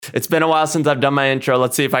It's been a while since I've done my intro.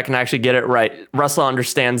 Let's see if I can actually get it right. Russell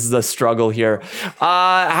understands the struggle here.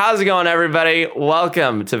 How's it going, everybody?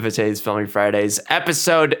 Welcome to Fateh's Filming Fridays,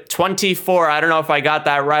 episode 24. I don't know if I got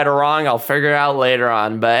that right or wrong. I'll figure it out later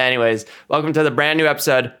on. But anyways, welcome to the brand new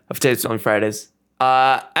episode of Fateh's Filming Fridays.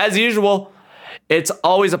 As usual, it's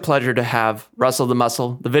always a pleasure to have Russell the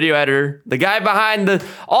Muscle, the video editor, the guy behind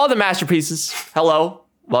all the masterpieces. Hello.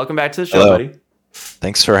 Welcome back to the show, buddy.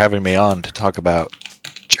 Thanks for having me on to talk about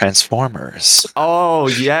Transformers. Oh,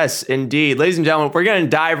 yes, indeed. Ladies and gentlemen, we're going to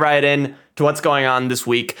dive right in to what's going on this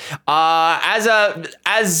week. I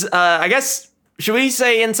guess, should we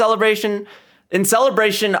say in celebration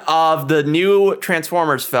of the new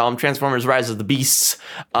Transformers film, Transformers Rise of the Beasts,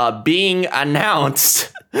 being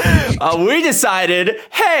announced, we decided,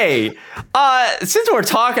 hey, since we're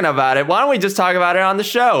talking about it, why don't we just talk about it on the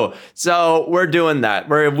show? So we're doing that.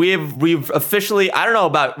 We've officially, I don't know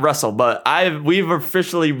about Russell, but we've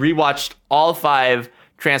officially rewatched all 5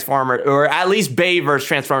 Transformers, or at least Bayverse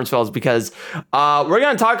Transformers films, because we're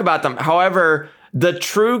going to talk about them. However, the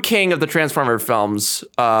true king of the Transformer films,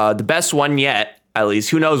 the best one yet, at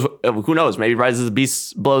least, who knows? Maybe Rise of the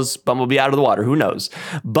Beasts blows Bumblebee out of the water. Who knows?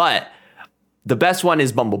 But the best one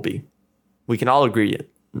is Bumblebee. We can all agree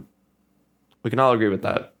with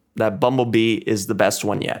that. That Bumblebee is the best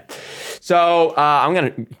one yet. So I'm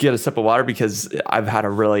going to get a sip of water because I've had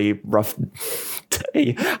a really rough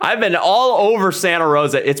day. I've been all over Santa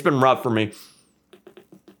Rosa. It's been rough for me.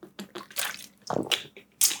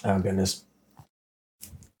 Oh, goodness.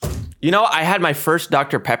 You know, I had my first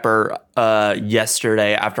Dr. Pepper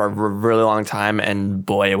yesterday after a really long time, and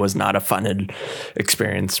boy, it was not a fun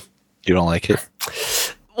experience. You don't like it?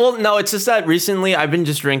 Well, no, it's just that recently I've been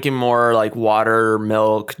just drinking more like water,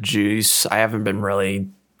 milk, juice. I haven't been really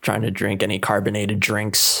trying to drink any carbonated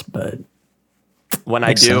drinks, but when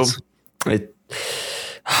I do,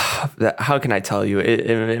 how can I tell you?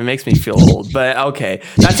 It makes me feel old, but okay.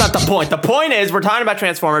 That's not the point. The point is we're talking about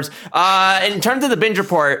Transformers. In terms of the binge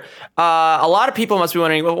report, a lot of people must be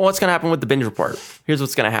wondering, well, what's going to happen with the binge report? Here's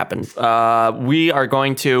what's going to happen. We are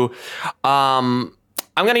going to, I'm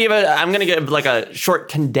going to give like a short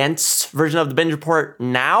condensed version of the binge report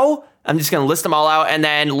now. I'm just going to list them all out. And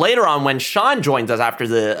then later on, when Sean joins us after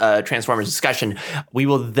the Transformers discussion, we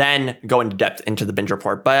will then go into depth into the binge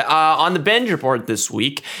report. But on the binge report this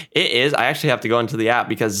week, I actually have to go into the app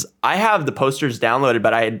because I have the posters downloaded,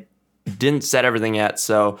 but I didn't set everything yet.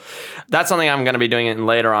 So that's something I'm going to be doing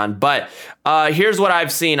later on. But here's what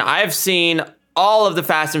I've seen. I've seen all of the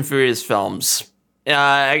Fast and Furious films,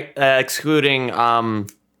 excluding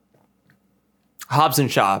Hobbs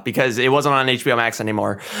and Shaw, because it wasn't on HBO Max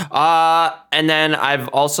anymore. And then I've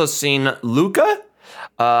also seen Luca.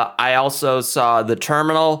 I also saw The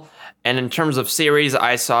Terminal. And in terms of series,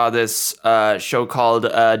 I saw this show called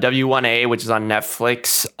W1A, which is on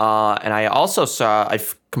Netflix. And I also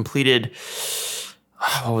I've completed,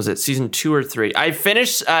 what was it, season 2 or 3?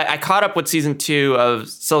 I caught up with season 2 of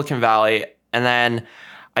Silicon Valley. And then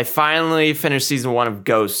I finally finished season 1 of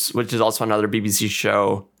Ghosts, which is also another BBC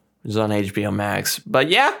show. It's on HBO Max. But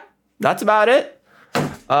yeah, that's about it.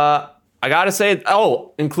 I gotta say,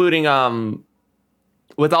 including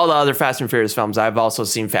with all the other Fast and Furious films, I've also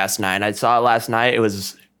seen Fast 9. I saw it last night. It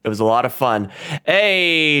was a lot of fun.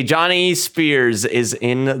 Hey, Johnny Spears is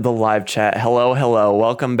in the live chat. Hello.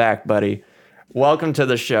 Welcome back, buddy. Welcome to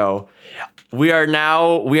the show. We are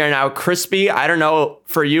now crispy. I don't know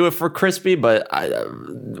for you if we're crispy, but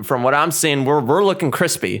from what I'm seeing, we're looking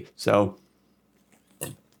crispy. So.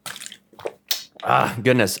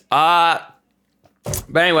 Goodness. But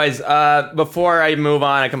anyways, before I move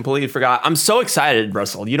on, I completely forgot. I'm so excited,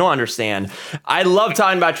 Russell. You don't understand. I love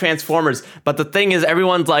talking about Transformers, but the thing is,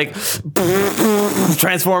 everyone's like,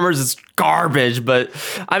 Transformers is garbage. But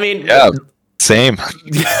I mean, yeah, same.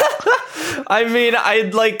 I mean,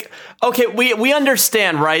 okay, we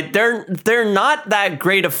understand, right? They're not that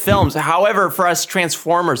great of films. However, for us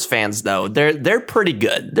Transformers fans, though, they're pretty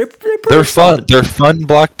good. They're fun. Solid. They're fun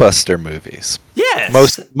blockbuster movies.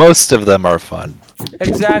 Yes. Most of them are fun.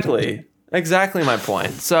 Exactly my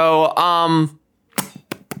point. So,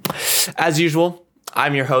 as usual,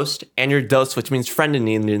 I'm your host and your dose, which means friend in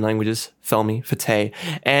the Indian languages, Filmy Fateh.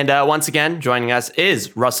 And once again, joining us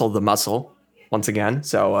is Russell the Muscle. Once again.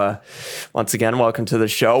 So once again, welcome to the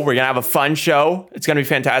show. We're going to have a fun show. It's going to be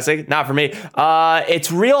fantastic. Not for me. It's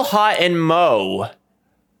Real Hot in Mo.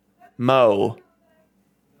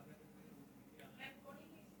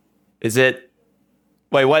 Is it?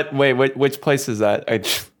 Wait, what? Wait, which place is that?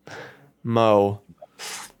 Mo.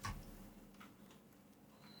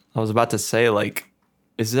 I was about to say, like,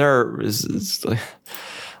 is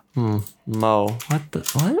Mo.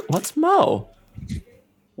 What's Mo?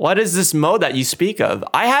 What is this Mo that you speak of?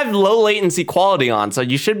 I have low latency quality on, so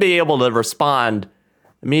you should be able to respond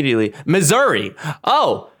immediately. Missouri.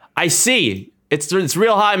 Oh, I see. It's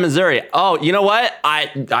real hot in Missouri. Oh, you know what?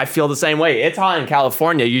 I feel the same way. It's hot in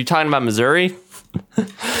California. You talking about Missouri?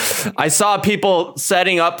 I saw people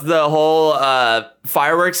setting up the whole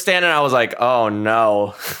fireworks stand, and I was like, oh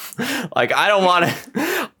no. Like, I don't want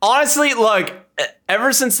to. Honestly, look,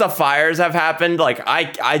 ever since the fires have happened, like,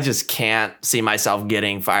 I just can't see myself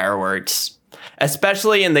getting fireworks,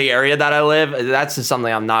 especially in the area that I live. That's just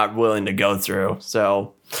something I'm not willing to go through.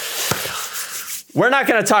 So we're not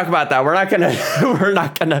going to talk about that. We're not going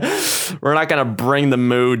to bring the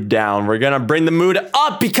mood down. We're going to bring the mood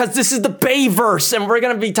up because this is the Bayverse, and we're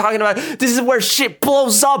going to be talking about this is where shit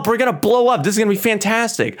blows up. We're going to blow up. This is going to be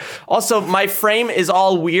fantastic. Also, my frame is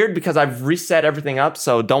all weird because I've reset everything up,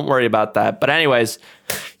 so don't worry about that. But anyways,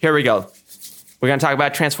 here we go. We're going to talk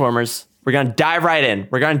about Transformers. We're going to dive right in.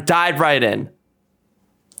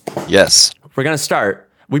 Yes. We're going to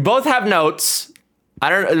start. We both have notes.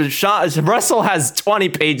 Russell has 20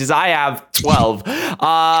 pages. I have 12.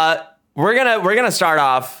 We're gonna start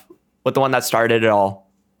off with the one that started it all.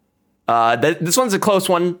 This one's a close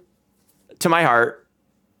one to my heart.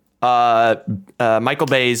 Michael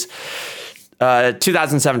Bay's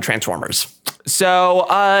 2007 Transformers. So,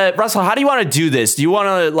 Russell, how do you want to do this? Do you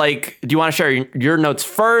want to share your notes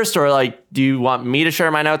first, or do you want me to share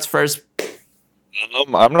my notes first? I'm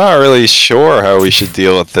not really sure how we should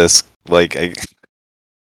deal with this.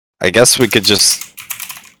 I guess we could just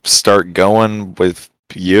start going with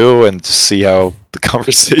you and see how the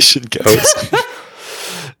conversation goes.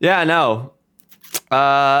 Yeah, no.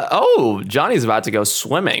 Johnny's about to go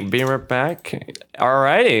swimming. Be right back.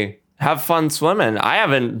 Alrighty. Have fun swimming. I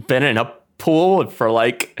haven't been in a pool for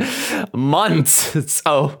months.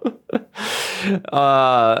 So,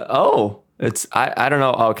 I don't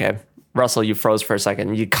know. Okay. Russell, you froze for a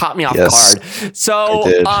second. You caught me off guard. So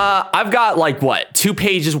I've got 2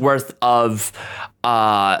 pages worth of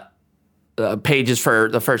pages for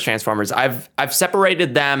the first Transformers. I've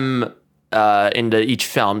separated them into each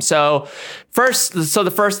film. So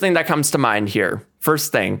the first thing that comes to mind here,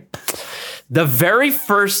 the very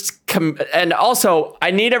first, and also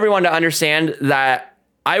I need everyone to understand that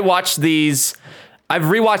I've rewatched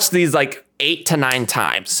these 8 to 9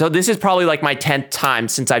 times. So this is probably my 10th time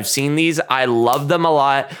since I've seen these. I love them a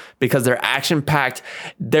lot because they're action packed.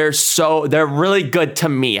 They're really good to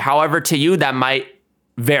me. However, to you, that might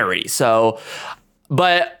vary. So,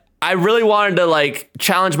 but I really wanted to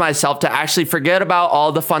challenge myself to actually forget about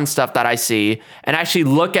all the fun stuff that I see and actually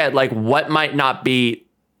look at what might not be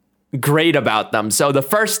great about them. So the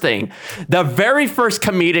very first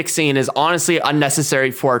comedic scene is honestly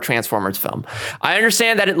unnecessary for a Transformers film. I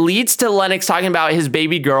understand that it leads to Lennox talking about his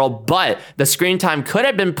baby girl, but the screen time could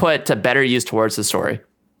have been put to better use towards the story.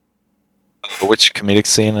 Which comedic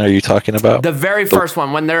scene are you talking about? The very first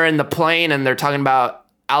one, when they're in the plane and they're talking about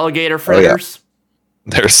alligator fritters. Oh,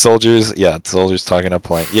 yeah. They're soldiers. Yeah, soldiers talking up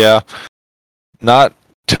plane. Yeah, not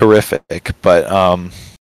terrific, but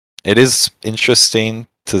it is interesting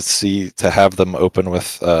to have them open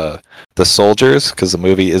with the soldiers, because the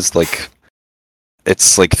movie is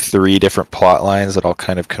it's 3 different plot lines that all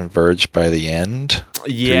kind of converge by the end.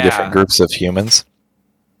 Yeah, 3 different groups of humans.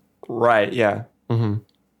 Right. Yeah. Mm-hmm.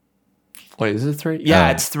 Wait, is it 3?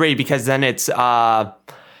 Yeah, it's 3 because then it's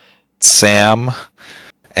Sam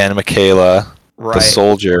and Michaela, right, the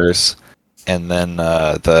soldiers, and then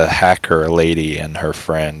the hacker lady and her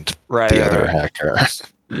friend, the other hacker.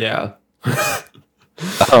 Yeah.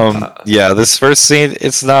 This first scene,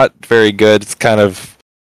 it's not very good. It's kind of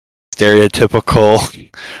stereotypical,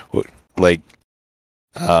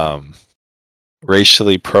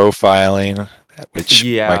 racially profiling, which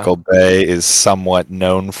Michael Bay is somewhat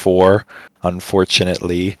known for,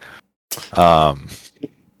 unfortunately.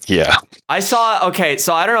 I saw,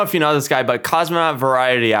 so I don't know if you know this guy, but Cosmonaut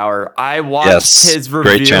Variety Hour, I watched his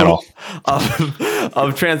review, great channel,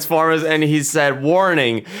 of Transformers, and he said,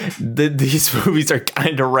 warning, these movies are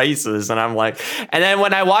kind of racist. And I'm like, and then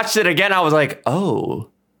when I watched it again, I was like, oh,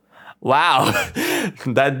 wow,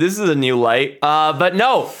 this is a new light. But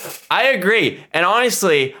no, I agree. And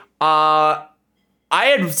honestly,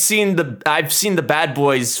 I've seen the Bad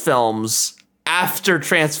Boys films after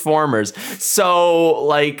Transformers. So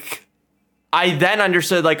I then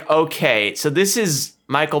understood okay, so this is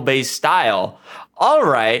Michael Bay's style. All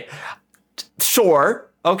right, sure.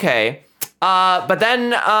 Okay. But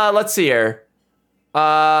then let's see here.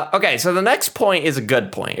 Okay, so the next point is a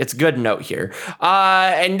good point. It's a good note here.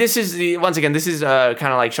 And this is once again, this is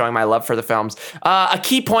kind of like showing my love for the films. A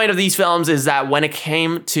key point of these films is that when it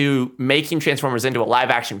came to making Transformers into a live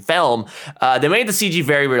action film, they made the CG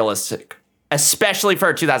very realistic, especially for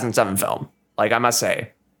a 2007 film. Like, I must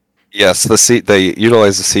say. Yes, they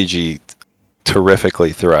utilize the CG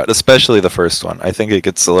terrifically throughout, especially the first one. I think it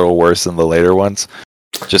gets a little worse in the later ones,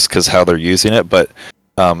 just because how they're using it. But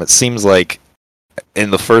it seems like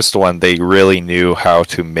in the first one, they really knew how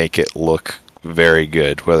to make it look very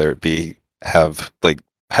good, whether it be have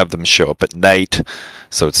them show up at night,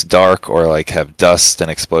 so it's dark, or like have dust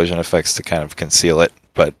and explosion effects to kind of conceal it.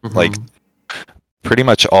 But like pretty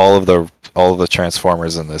much all of the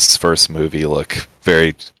Transformers in this first movie look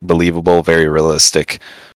very believable, very realistic.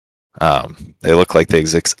 They look like they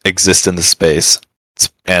exist in the space.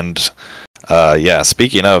 And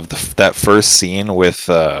speaking of that first scene with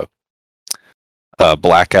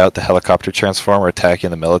Blackout, the helicopter transformer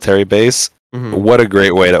attacking the military base. What a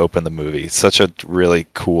great way to open the movie. Such a really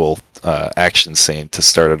cool action scene to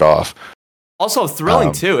start it off. Also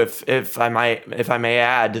thrilling too, if I may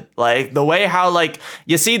add, like the way how like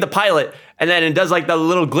you see the pilot and then it does like the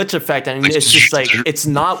little glitch effect and it's just like it's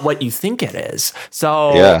not what you think it is.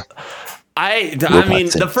 So yeah. I mean,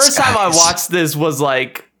 the first time I watched this was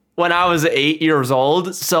like when I was 8 years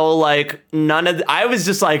old. So like I was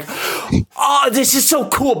just like, oh, this is so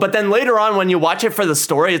cool. But then later on, when you watch it for the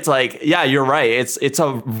story, it's like, yeah, you're right. It's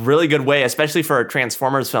a really good way, especially for a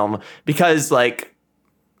Transformers film, because like,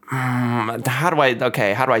 how do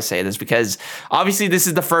I say this? Because obviously this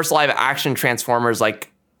is the first live action Transformers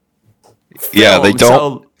like film, yeah,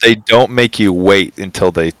 they don't make you wait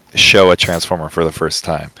until they show a Transformer for the first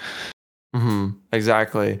time.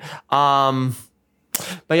 Exactly.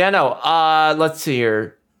 But yeah, no, let's see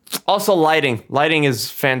here. Also lighting is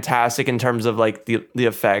fantastic in terms of like the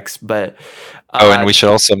effects, but and we should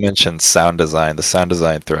also mention sound design. The sound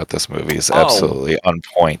design throughout this movie is absolutely on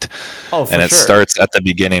point. And it starts at the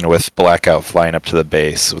beginning with Blackout flying up to the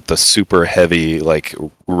base with the super heavy like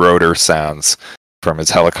rotor sounds from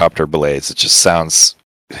his helicopter blades. It just sounds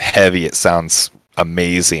heavy. It sounds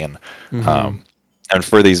amazing. And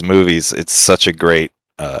for these movies, it's such a great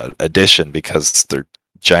addition because they're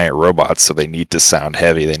giant robots, so they need to sound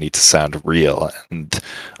heavy, they need to sound real, and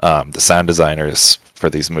the sound designers for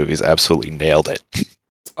these movies absolutely nailed it.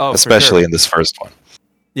 Especially in this first one.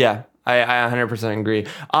 Yeah, I 100% agree.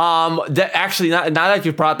 Actually, now that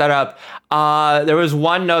you brought that up, there was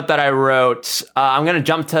one note that I wrote. I'm gonna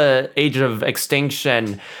jump to Age of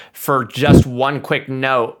Extinction for just one quick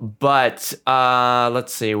note, but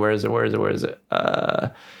let's see, where is it?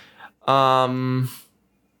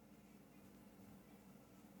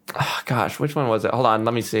 Oh, gosh, which one was it? Hold on,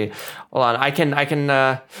 let me see. Hold on, I can.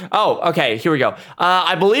 Okay, here we go.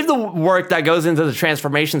 I believe the work that goes into the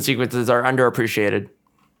transformation sequences are underappreciated.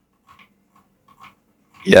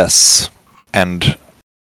 Yes, and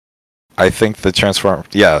I think the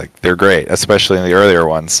they're great, especially in the earlier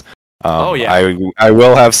ones. I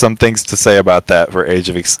will have some things to say about that for Age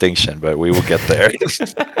of Extinction, but we will get there.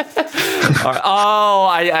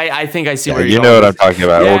 I think I see where you you're know going. what I'm talking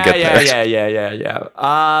about. We'll get there. Yeah.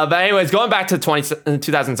 But anyways, going back to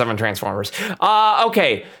 2007 Transformers.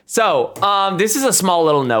 Okay, so this is a small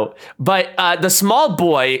little note, but the small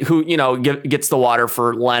boy who gets the water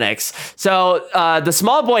for Lennox. So the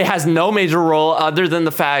small boy has no major role other than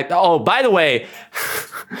the fact. Oh, by the way,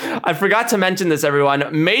 I forgot to mention this, everyone.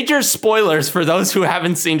 Major spoilers for those who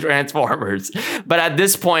haven't seen Transformers. But at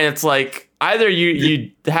this point, it's like either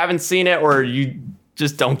you haven't seen it or you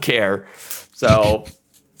just don't care. So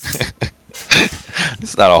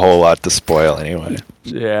it's not a whole lot to spoil anyway.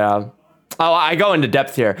 Yeah. Oh, I go into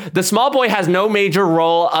depth here. The small boy has no major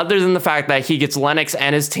role other than the fact that he gets Lennox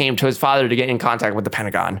and his team to his father to get in contact with the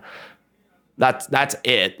Pentagon. That's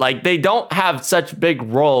it. Like, they don't have such big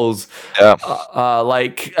roles. Yeah.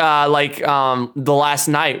 Like The Last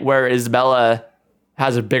Night, where Isabella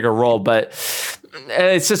has a bigger role, but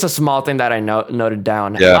it's just a small thing that I noted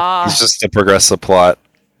down. Yeah, it's just to progress the plot.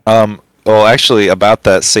 Well, actually, about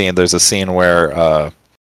that scene, there's a scene where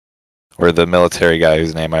the military guy,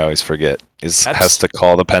 whose name I always forget, has to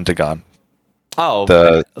call the Pentagon. Oh,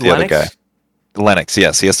 the other guy, Lennox.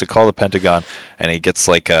 Yes, he has to call the Pentagon, and he gets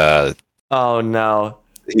like a. Oh no!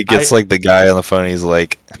 He gets like the guy on the phone. He's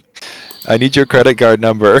like, "I need your credit card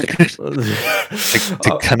number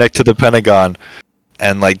to connect to the Pentagon,"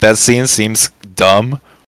 and like that scene seems dumb.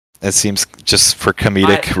 It seems just for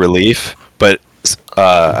comedic relief, but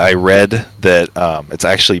I read that it's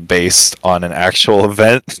actually based on an actual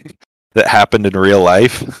event that happened in real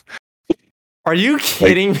life. Are you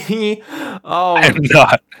kidding me? Oh, I'm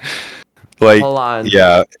not. Like, hold on.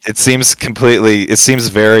 yeah, it seems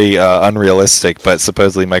very unrealistic, but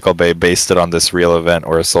supposedly Michael Bay based it on this real event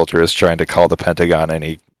where a soldier is trying to call the Pentagon and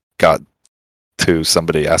he got to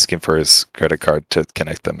somebody asking for his credit card to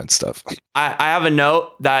connect them and stuff. I have a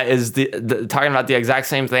note that is talking about the exact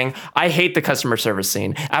same thing. I hate the customer service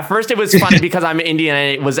scene. At first, it was funny because I'm Indian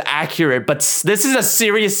and it was accurate, but this is a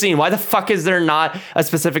serious scene. Why the fuck is there not a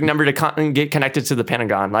specific number to get connected to the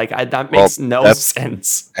Pentagon? Like, that makes no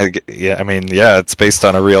sense. It's based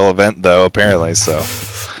on a real event, though, apparently, so.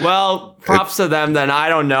 Well, props to them, then. I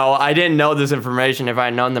don't know. I didn't know this information. If I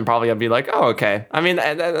had known them, probably I'd be like, oh, okay.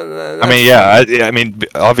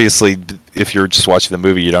 Obviously, if you're just watching the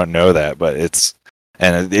movie, you don't know that, but it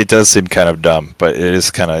does seem kind of dumb, but it is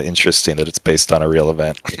kind of interesting that it's based on a real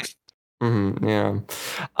event. Yeah.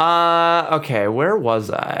 Okay. Where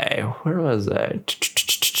was I?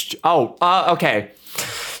 Okay.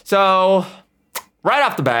 So, right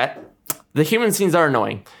off the bat, the human scenes are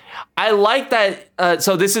annoying. I like that.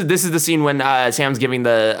 So this is the scene when Sam's giving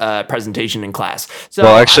the presentation in class. So,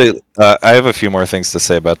 well, actually, I have a few more things to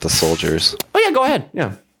say about the soldiers. Oh yeah, go ahead.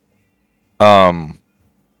 Yeah.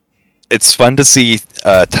 It's fun to see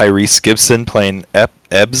Tyrese Gibson playing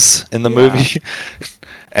Ebbs in the movie,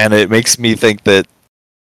 and it makes me think that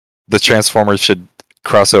the Transformers should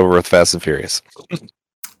cross over with Fast and Furious.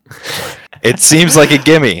 It seems like a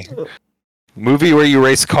gimme. Movie where you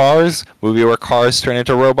race cars, movie where cars turn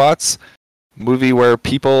into robots, movie where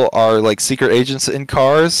people are like secret agents in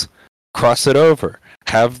cars, cross it over.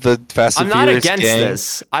 Have the Fast and Furious gang. I'm not against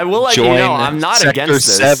this. I will let you know, I'm not against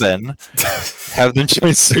this. Sector 7. Have them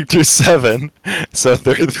join Sector 7. So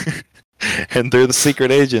they're the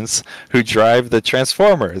secret agents who drive the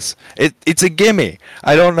Transformers. It's a gimme.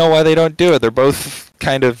 I don't know why they don't do it. They're both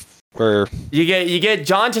kind of you get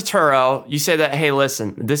John Turturro. You say that, hey,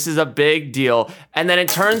 listen, this is a big deal, and then it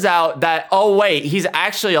turns out that, oh wait, he's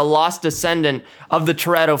actually a lost descendant of the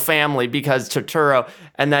Toretto family because Turturro,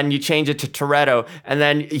 and then you change it to Toretto, and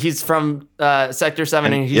then he's from Sector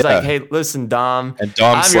 7, and he's like, hey, listen, Dom, and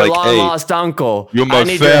Dom's I'm your like, long lost uncle. You're my I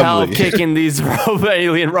need family. your help kicking these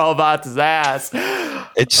alien robots' ass.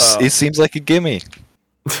 It seems like a gimme.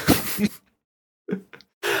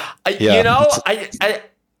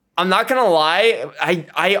 I'm not gonna lie.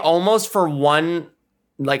 I almost for one,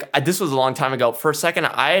 this was a long time ago. For a second,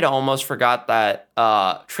 I had almost forgot that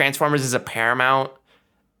Transformers is a Paramount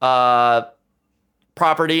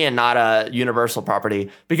property and not a Universal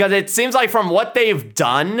property, because it seems like from what they've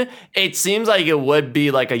done, it seems like it would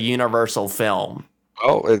be like a Universal film.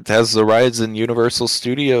 Oh, it has the rides in Universal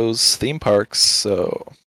Studios theme parks, so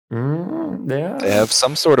yeah, they have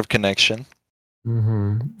some sort of connection.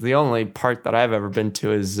 Mm-hmm. The only park that I've ever been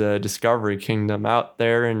to is Discovery Kingdom out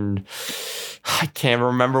there, and I can't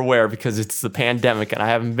remember where because it's the pandemic and I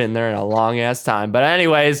haven't been there in a long ass time. But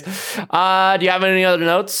anyways, do you have any other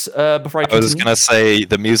notes before I continue? I was gonna say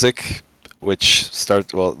the music,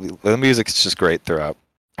 the music is just great throughout,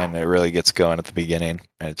 and it really gets going at the beginning,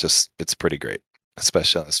 and it's pretty great,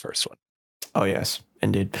 especially on this first one. Oh yes,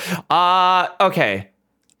 indeed. Okay,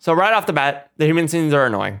 so right off the bat, the human scenes are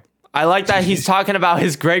annoying. I like that he's talking about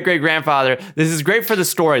his great-great-grandfather. This is great for the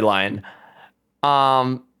storyline.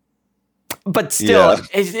 But still,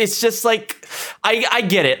 it's just like, I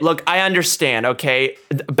get it. Look, I understand, okay?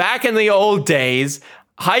 Back in the old days,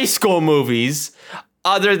 high school movies,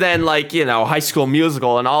 other than High School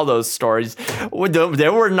Musical and all those stories, they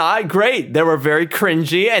were not great. They were very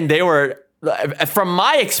cringy, and they were, from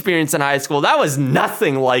my experience in high school, that was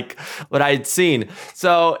nothing like what I had seen.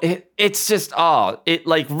 So it's just,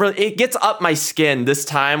 it gets up my skin this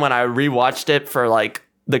time when I rewatched it for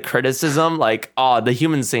the criticism, the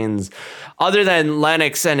human scenes, other than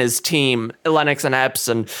Lennox and his team, Lennox and Epps,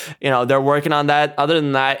 and they're working on that. Other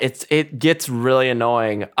than that, it gets really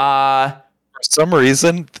annoying. For some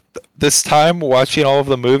reason, this time watching all of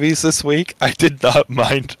the movies this week, I did not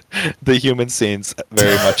mind the human scenes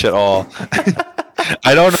very much at all.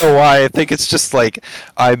 I don't know why. I think it's just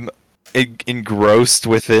I'm engrossed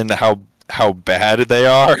within how bad they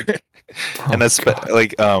are. And that's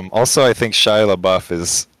also I think Shia LaBeouf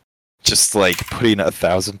is just putting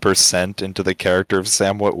 1,000% into the character of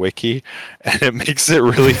Sam Witwicky, and it makes it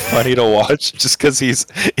really funny to watch just because he's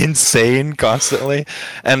insane constantly.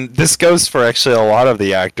 And this goes for actually a lot of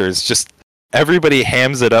the actors. Just everybody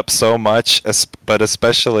hams it up so much, but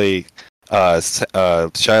especially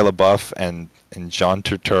Shia LaBeouf and John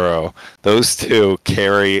Turturro. Those two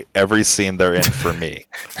carry every scene they're in for me.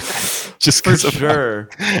 Just because of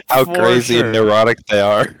how crazy and neurotic they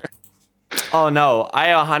are. Oh no, I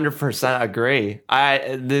 100% agree.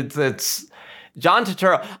 John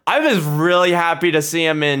Turturro. I was really happy to see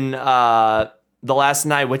him in The Last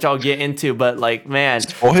Night, which I'll get into. But like, man,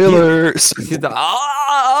 spoilers. He's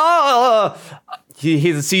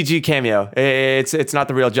a CG cameo. It's not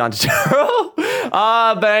the real John Turturro.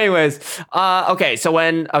 But anyways, okay. So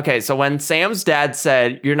when Sam's dad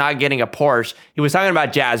said you're not getting a Porsche, he was talking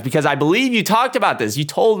about Jazz, because I believe you talked about this. You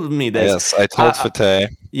told me this. Yes, I told Fateh.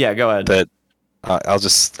 Yeah, go ahead. That I'll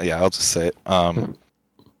just say it.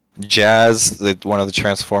 Jazz, one of the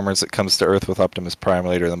Transformers that comes to Earth with Optimus Prime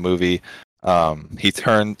later in the movie, he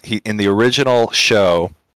in the original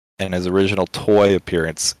show and his original toy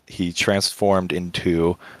appearance, he transformed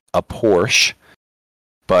into a Porsche.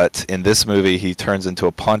 But in this movie, he turns into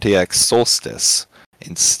a Pontiac Solstice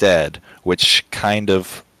instead, which kind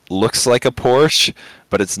of looks like a Porsche,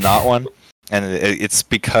 but it's not one. And it's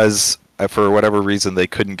because, for whatever reason, they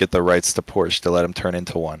couldn't get the rights to Porsche to let him turn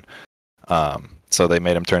into one. So they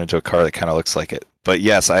made him turn into a car that kind of looks like it. But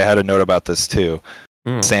yes, I had a note about this too.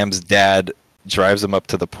 Sam's dad drives him up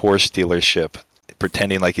to the Porsche dealership,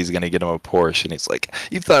 pretending like he's going to get him a Porsche, and he's like,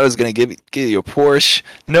 "You thought I was going to give you a Porsche?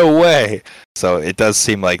 No way!" So it does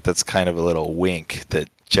seem like that's kind of a little wink that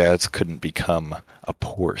Jazz couldn't become a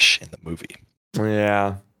Porsche in the movie.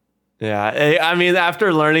 Yeah. I mean,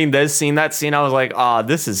 after seeing that scene, I was like, "Oh,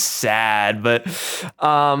 this is sad." But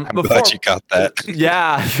I'm glad you got that.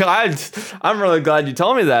 Yeah, I'm really glad you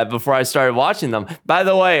told me that before I started watching them. By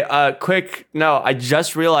the way, quick note, I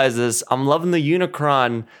just realized this. I'm loving the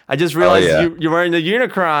Unicron. I just realized you're wearing the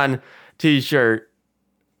Unicron t-shirt.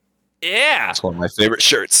 Yeah. It's one of my favorite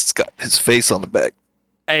shirts. It's got his face on the back.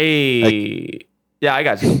 Hey. Yeah, I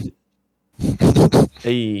got you.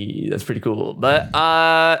 Hey, that's pretty cool. But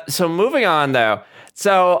so moving on though.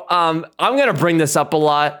 So I'm gonna bring this up a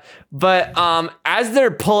lot, but as they're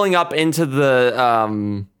pulling up into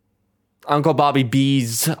the Uncle Bobby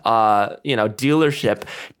B's dealership,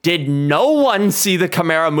 did no one see the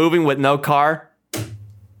Camaro moving with no car?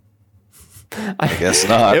 I guess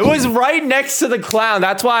not. It was right next to the clown.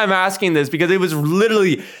 That's why I'm asking this, because it was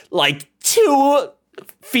literally like 2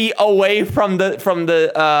 feet away from the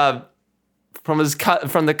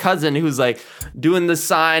cousin who's like doing the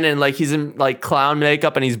sign, and like he's in like clown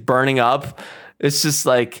makeup and he's burning up. It's just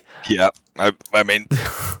like, yeah, I mean,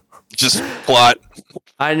 just plot.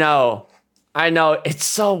 I know it's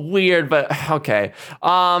so weird, but okay.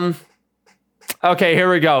 Okay, here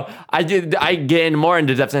we go. I get more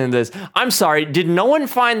into depth into this. I'm sorry, did no one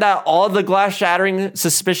find that all the glass shattering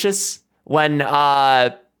suspicious when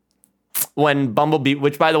Bumblebee,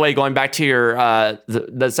 which by the way, going back to your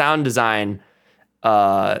the sound design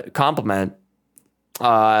compliment,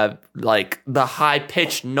 like the high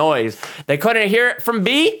pitched noise, they couldn't hear it from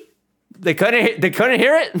B. They couldn't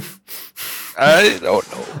hear it. I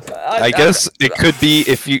don't know. I guess it could be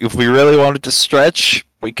if we really wanted to stretch,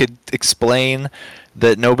 we could explain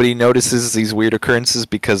that nobody notices these weird occurrences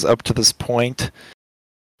because up to this point,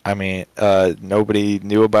 I mean, nobody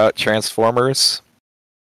knew about Transformers.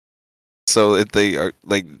 So they are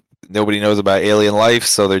like, nobody knows about alien life,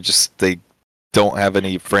 so they don't have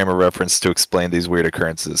any frame of reference to explain these weird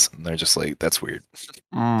occurrences, and they're just like, that's weird.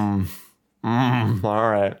 All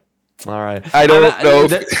right. I don't know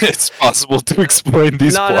if it's possible to explain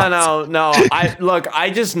these plots. No. I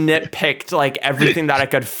just nitpicked like everything that I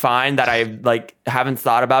could find that I like haven't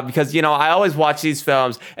thought about, because I always watch these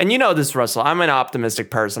films, and this, Russell, I'm an optimistic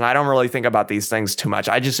person. I don't really think about these things too much.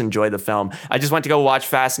 I just enjoy the film. I just went to go watch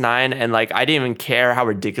Fast 9, and like I didn't even care how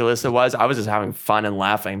ridiculous it was. I was just having fun and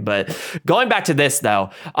laughing. But going back to this though,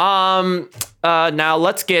 now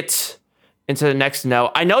let's get into the next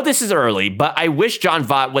note. I know this is early, but I wish John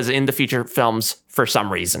Voight was in the feature films for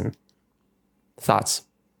some reason. Thoughts?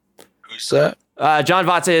 Who's that? John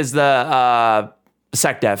Voight is the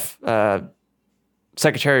SecDef,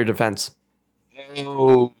 Secretary of Defense.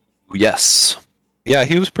 Oh, yes. Yeah,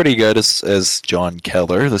 he was pretty good as John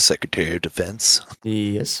Keller, the Secretary of Defense.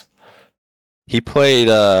 Yes. He played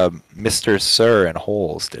Mr. Sir in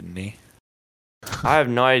Holes, didn't he? I have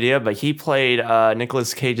no idea, but he played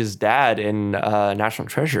Nicolas Cage's dad in National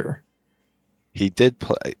Treasure. He did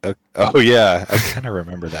play. Oh yeah, I kind of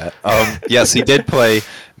remember that. Yes, he did play.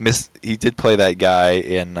 He did play that guy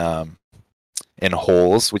in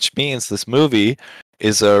Holes, which means this movie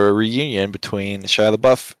is a reunion between Shia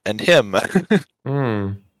LaBeouf and him.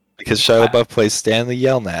 Because Shia LaBeouf plays Stanley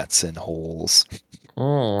Yelnats in Holes.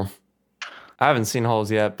 I haven't seen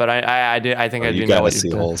Holes yet, but I think I do know what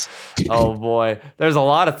you've done. Holes. Oh boy, there's a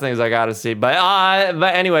lot of things I gotta see. But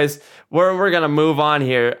anyways, we're gonna move on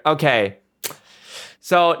here. Okay.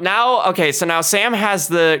 So now Sam has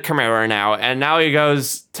the Camaro now, and now he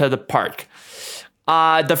goes to the park.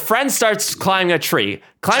 The friend starts climbing a tree.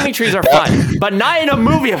 Climbing trees are fun, but not in a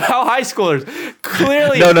movie about high schoolers.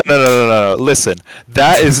 Clearly, No. Listen,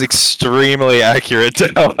 that is extremely accurate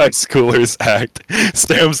to how high schoolers act.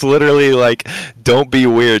 Sam's literally like, "Don't be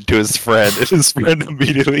weird" to his friend, and his friend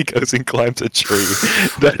immediately goes and climbs a tree.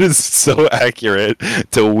 That is so accurate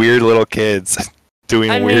to weird little kids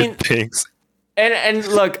doing weird things. And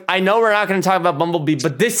look, I know we're not going to talk about Bumblebee,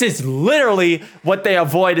 but this is literally what they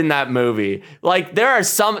avoid in that movie. Like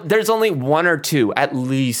there's only one or two, at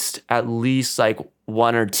least like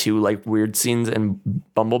one or two like weird scenes in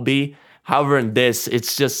Bumblebee. However, in this,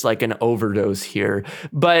 it's just like an overdose here.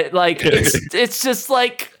 But like it's just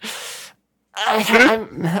like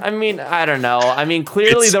I mean, I don't know. I mean,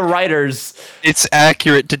 clearly the writers. It's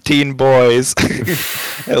accurate to teen boys,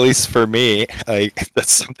 at least for me. Like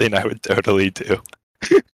that's something I would totally do.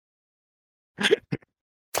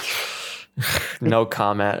 No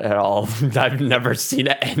comment at all. I've never seen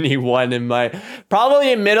anyone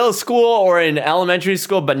probably in middle school or in elementary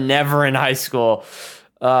school, but never in high school.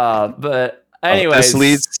 But anyways, this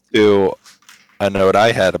leads to a note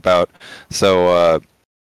I had about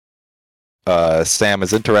Sam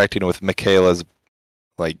is interacting with Michaela's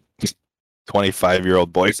like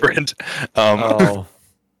 25-year-old boyfriend. And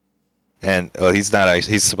he's not.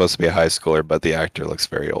 He's supposed to be a high schooler, but the actor looks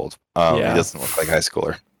very old. He doesn't look like a high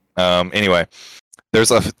schooler. Anyway,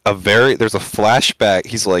 there's a flashback.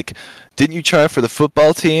 He's like, "Didn't you try for the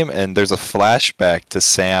football team?" And there's a flashback to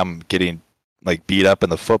Sam getting like beat up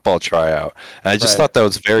in the football tryout. And I just thought that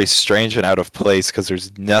was very strange and out of place because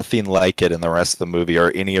there's nothing like it in the rest of the movie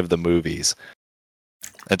or any of the movies.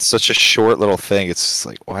 It's such a short little thing. It's just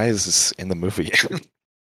like, why is this in the movie?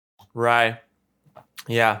 Right.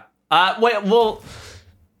 Yeah. Well,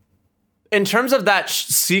 in terms of that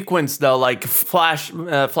sequence though, like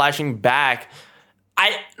flashing back,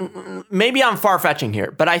 maybe I'm far-fetching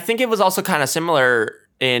here, but I think it was also kind of similar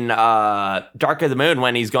in Dark of the Moon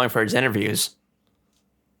when he's going for his interviews.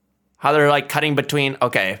 How they're like cutting between.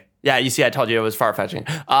 Okay, yeah, you see, I told you it was far-fetching.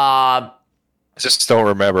 I just don't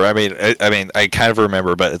remember. I mean, I kind of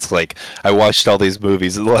remember, but it's like I watched all these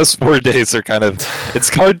movies in the last 4 days. Are kind of. It's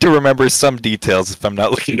hard to remember some details if I'm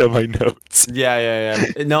not looking at my notes. Yeah.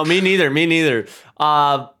 No, me neither.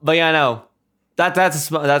 But yeah, no, that's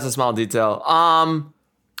a small detail.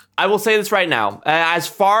 I will say this right now. As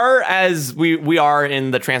far as we are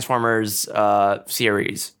in the Transformers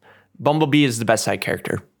series, Bumblebee is the best side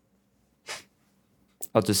character.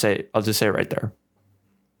 I'll just say it right there.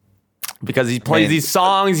 Because he plays these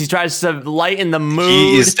songs, he tries to lighten the mood.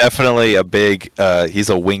 He is definitely a big.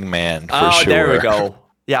 He's a wingman for sure. There we go.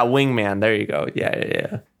 Yeah, wingman. There you go.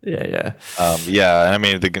 Yeah. I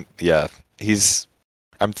mean, he's.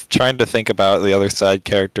 I'm trying to think about the other side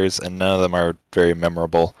characters, and none of them are very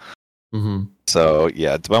memorable. Mm-hmm. So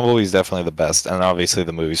yeah, Bumblebee's definitely the best, and obviously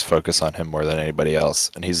the movies focus on him more than anybody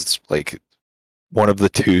else, and he's like one of the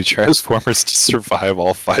 2 Transformers to survive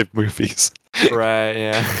all 5 movies. Right.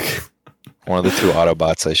 Yeah. One of the 2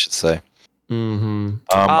 Autobots, I should say. Mm-hmm.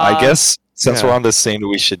 I guess since we're on this scene,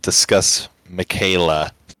 we should discuss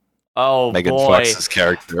Michaela. Oh, Megan boy. Fox's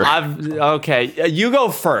character. Okay, you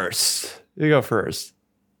go first.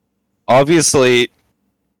 Obviously,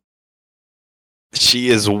 she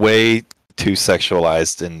is way too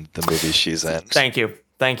sexualized in the movie she's in. Thank you.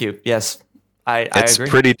 Yes, I agree. It's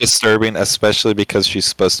pretty disturbing, especially because she's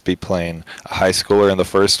supposed to be playing a high schooler in the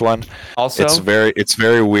first one. Also, it's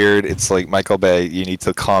very weird. It's like, Michael Bay, you need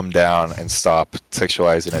to calm down and stop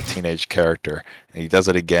sexualizing a teenage character. And he does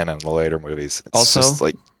it again in the later movies. It's also, just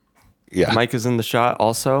like, yeah. Mike is in the shot.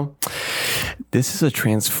 Also, this is a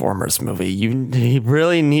Transformers movie. He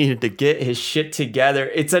really needed to get his shit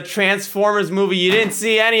together. It's a Transformers movie. You didn't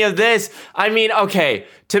see any of this. I mean, okay,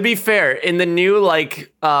 to be fair, in the new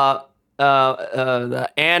the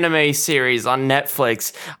anime series on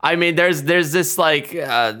Netflix, I mean, there's this like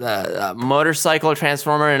motorcycle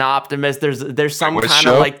transformer and Optimus. There's some kind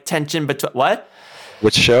of like tension between what?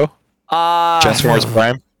 Which show? Transformers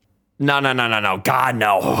Prime. No. God,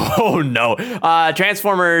 no. Oh no.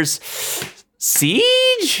 Transformers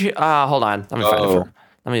Siege. Hold on. Let me find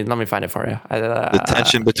it. Let me find it for you. The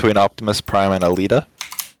tension between Optimus Prime and Alita.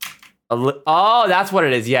 Oh, that's what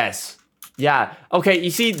it is. Yes. Yeah. Okay. You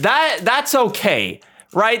see that's okay,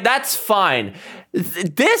 right? That's fine.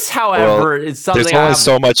 This, however, is something. There's only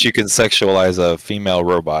so much you can sexualize a female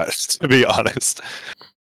robot, to be honest.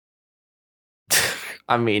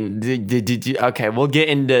 I mean, did you? Okay, we'll get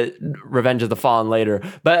into Revenge of the Fallen later.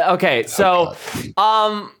 But okay, so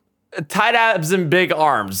tight abs and big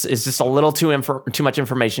arms is just a little too much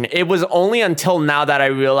information. It was only until now that I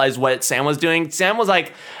realized what Sam was doing. Sam was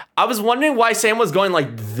like, I was wondering why Sam was going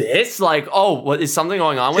like this. Like, oh, what is something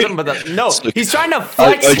going on with him? But no, he's trying to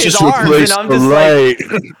flex his arms, and I'm just like,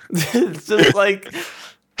 it's just like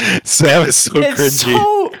Sam is so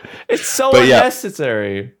cringy. It's so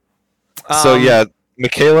unnecessary. So yeah,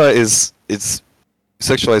 Michaela is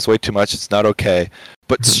sexualized way too much. It's not okay.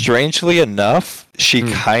 But strangely enough, she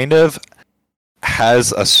kind of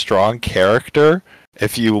has a strong character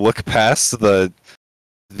if you look past the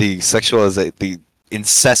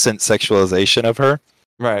incessant sexualization of her.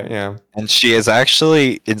 Right, yeah. And she is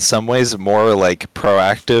actually in some ways more like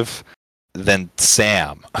proactive than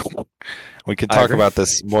Sam. We can talk about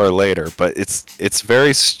this more later, but it's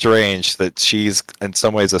very strange that she's in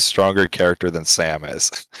some ways a stronger character than Sam is.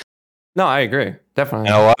 No, I agree.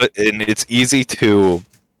 Definitely. And it's easy to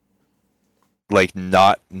like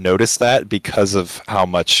not notice that because of how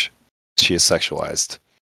much she is sexualized.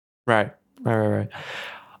 Right.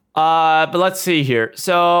 But let's see here.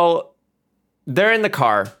 So they're in the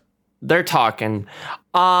car. They're talking.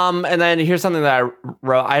 And then here's something that I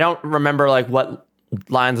wrote. I don't remember like what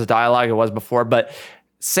lines of dialogue it was before, but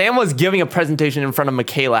Sam was giving a presentation in front of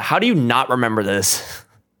Michaela. How do you not remember this?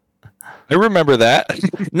 I remember that.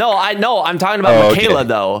 No, I know. I'm talking about Michaela,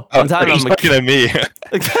 though. I'm talking about at me.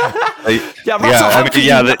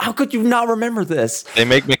 How could you not remember this? They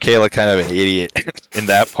make Michaela kind of an idiot in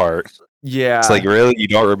that part. Yeah. It's like, really? You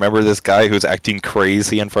don't remember this guy who's acting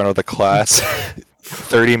crazy in front of the class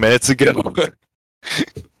 30 minutes ago?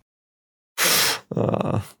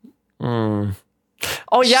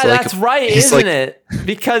 Oh, yeah, that's right, isn't it?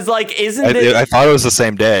 Because, like, isn't it? I thought it was the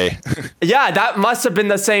same day. Yeah, that must have been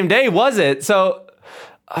the same day, was it? So,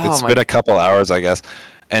 it's been a couple hours, I guess.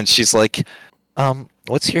 And she's like,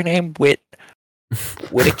 what's your name? Whittaky?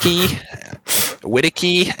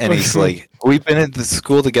 And he's like, we've been in the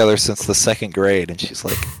school together since the 2nd grade. And she's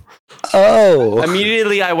like, oh.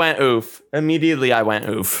 Immediately I went oof.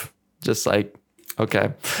 Just like,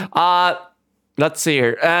 okay. Let's see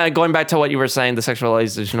here. Going back to what you were saying, the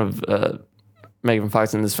sexualization of Megan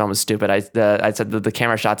Fox in this film is stupid. I said that the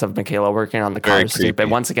camera shots of Michaela working on the car is stupid.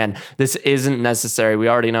 Once again, this isn't necessary. We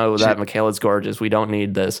already know that Michaela's gorgeous. We don't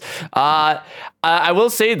need this. I will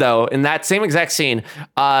say, though, in that same exact scene,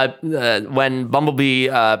 when Bumblebee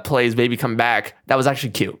plays Baby Come Back, that was actually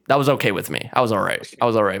cute. That was okay with me. I was all right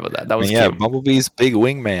with that. That was cute. Bumblebee's big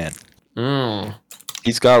wingman.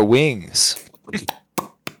 He's got wings.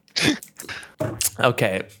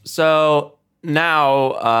 Okay, so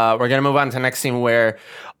now we're gonna move on to the next scene where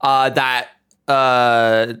that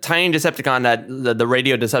tiny Decepticon, that the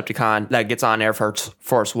radio Decepticon that gets on Air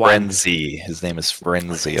Force One. Frenzy. His name is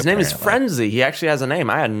Frenzy. His name is Frenzy. He actually has a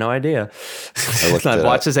name. I had no idea. I've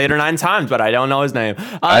watched this 8 or 9 times, but I don't know his name.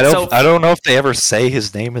 I don't know if they ever say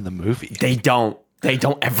his name in the movie. They don't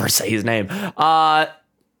ever say his name.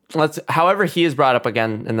 However, he is brought up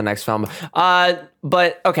again in the next film.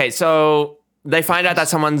 But okay, so they find out that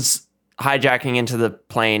someone's hijacking into the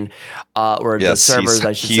plane, or the servers,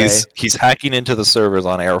 I should say. He's hacking into the servers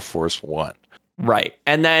on Air Force One. Right.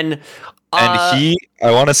 And then... I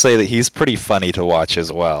want to say that he's pretty funny to watch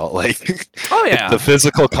as well. Like, oh yeah, the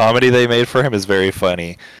physical comedy they made for him is very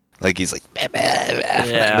funny. Like, he's like, bah, bah, bah.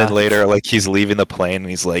 And then later, like, he's leaving the plane and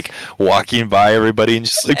he's like walking by everybody and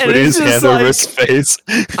just like putting his hand over his face.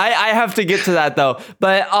 I have to get to that though.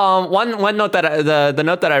 But one note that the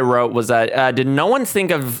note that I wrote was that did no one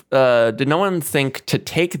think to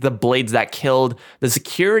take the blades that killed the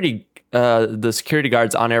security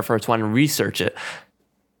guards on Air Force One and research it?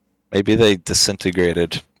 Maybe they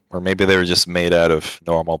disintegrated, or maybe they were just made out of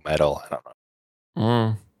normal metal. I don't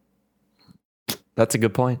know. That's a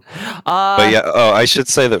good point. But yeah, I should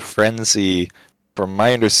say that Frenzy, from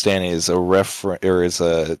my understanding, is a reference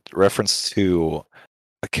to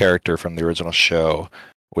a character from the original show,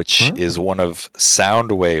 which is one of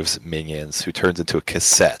Soundwave's minions who turns into a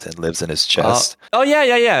cassette and lives in his chest.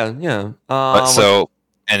 Yeah.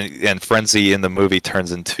 And Frenzy in the movie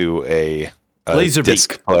turns into a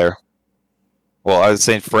disc player. Well, I was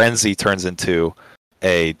saying Frenzy turns into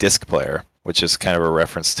a disc player, which is kind of a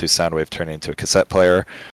reference to Soundwave turning into a cassette player.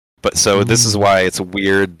 But so this is why it's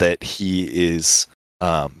weird that he is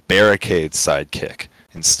Barricade's sidekick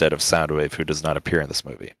instead of Soundwave, who does not appear in this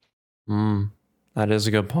movie. That is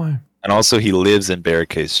a good point. And also he lives in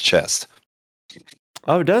Barricade's chest.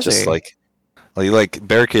 Oh, does he? Like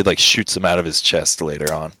Barricade like shoots him out of his chest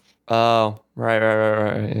later on. Oh,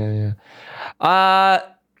 right. Yeah.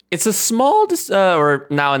 It's a small, or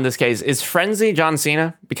now in this case, is Frenzy John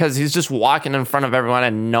Cena? Because he's just walking in front of everyone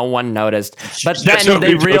and no one noticed. But then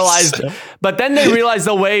they realized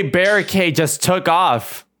the way Barricade just took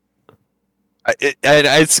off.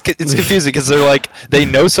 It's confusing because they're like they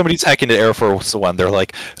know somebody's hacking into Air Force One. They're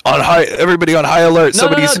like everybody on high alert.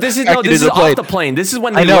 Somebody's This is hacking this is into the plane. off the plane. This is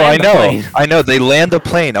when they I know. land the plane. I know. They land the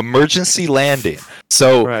plane, emergency landing.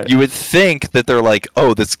 So Right. you would think that they're like,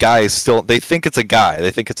 oh, this guy is still. They think it's a guy.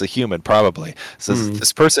 They think it's a human, probably. So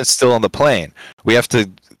this person's still on the plane. We have to.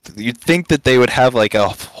 You'd think that they would have like a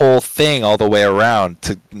whole thing all the way around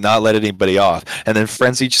to not let anybody off, and then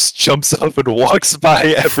Frenzy just jumps up and walks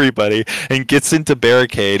by everybody and gets into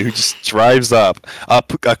Barricade, who just drives up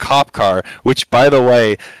a cop car, which, by the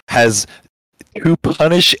way, has "to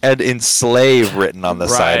punish and enslave" written on the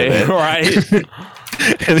side of it. Right.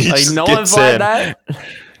 And he Like just no one gets thought in, that.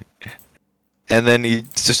 and then he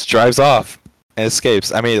just drives off and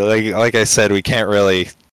escapes. I mean, like I said, we can't really.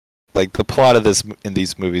 Like the plot of in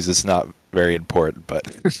these movies is not very important, but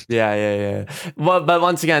Yeah. Well, but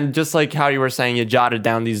once again, just like how you were saying, you jotted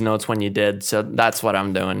down these notes when you did, so that's what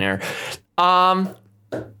I'm doing here. Okay,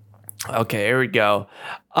 here we go.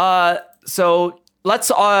 So let's.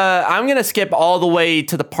 I'm gonna skip all the way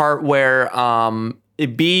to the part where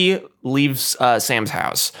B leaves Sam's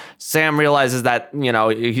house. Sam realizes that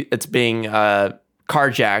it's being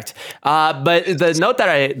carjacked. But the note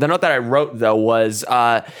that I wrote though was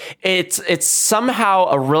it's somehow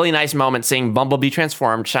a really nice moment seeing Bumblebee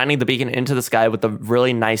transformed, shining the beacon into the sky with a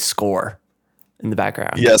really nice score in the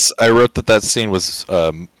background. yes, I wrote that scene was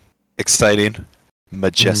exciting,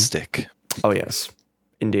 majestic. Oh yes,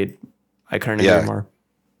 indeed. I couldn't agree more.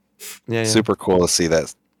 Yeah. Super cool to see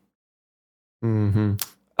that. Mm-hmm.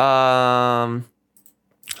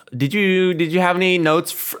 Did you have any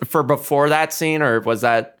notes for before that scene, or was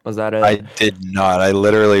that it? I did not. I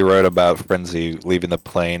literally wrote about Frenzy leaving the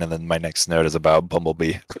plane, and then my next note is about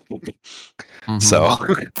Bumblebee. So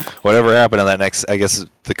whatever happened in that next, I guess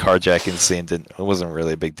the carjacking scene wasn't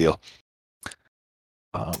really a big deal.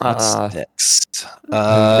 What's next?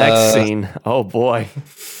 Next scene. Oh boy.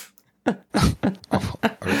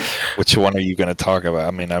 Which one are you going to talk about?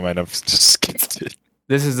 I mean, I might have just skipped it.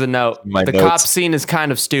 This is the note. The cop scene is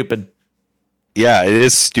kind of stupid. Yeah, it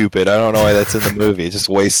is stupid. I don't know why that's in the movie. It just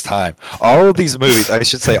wastes time. All of these movies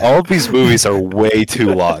are way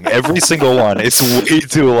too long. Every single one is way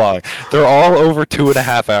too long. They're all over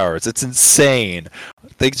 2.5 hours. It's insane.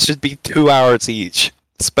 They should be 2 hours each.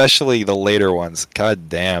 Especially the later ones. God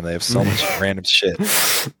damn, they have so much random shit.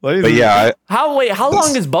 But yeah, how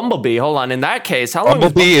long is Bumblebee? Hold on. In that case, how long?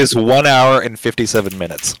 Bumblebee is 1 hour and 57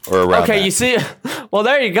 minutes, or around. Okay, that. You see. Well,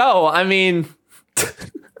 there you go. I mean,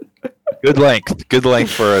 good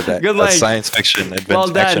length for a science fiction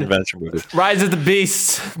action-adventure movie. Rise of the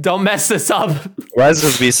Beast. Don't mess this up. Rise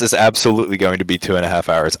of the Beast is absolutely going to be 2.5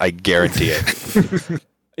 hours. I guarantee it.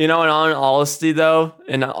 In all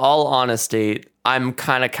honesty, I'm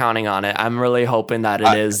kind of counting on it. I'm really hoping that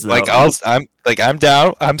it is. Though. I'm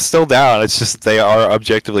down. I'm still down. It's just they are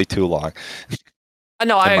objectively too long.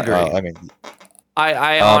 No, I agree.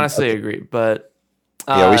 I honestly agree, but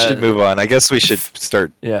yeah, we should move on. I guess we should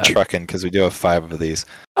start trucking because we do have 5 of these.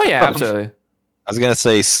 Oh yeah, absolutely. I was gonna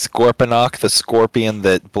say Scorponok, the scorpion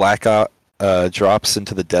that Blackout drops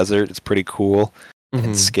into the desert. It's pretty cool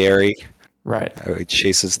and scary. Right. He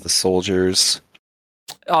chases the soldiers.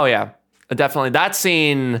 Oh yeah. Definitely. That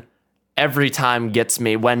scene every time gets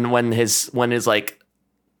me when he's right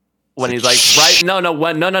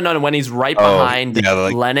behind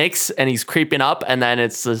Lennox and he's creeping up, and then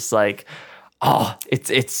it's just like, oh,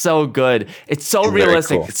 it's so good. It's so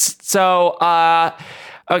realistic. Cool. So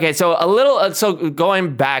okay, so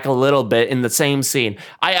going back a little bit in the same scene,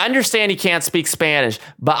 I understand he can't speak Spanish,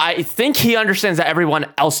 but I think he understands that everyone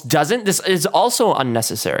else doesn't. This is also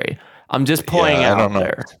unnecessary. I'm just pointing out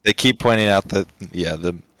there. They keep pointing out that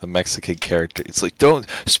the Mexican character. It's like, don't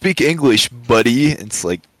speak English, buddy. It's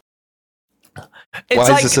like,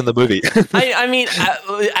 why is this in the movie? I mean,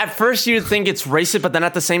 at first you'd think it's racist, but then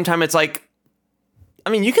at the same time, it's like, I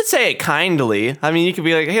mean, you could say it kindly. I mean, you could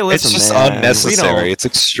be like, hey, listen, it's just unnecessary. It's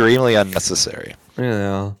extremely unnecessary.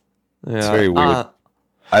 Yeah. It's very weird.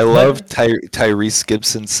 I love Tyrese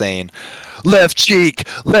Gibson saying, left cheek.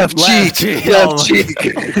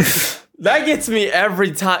 That gets me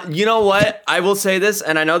every time. You know what? I will say this,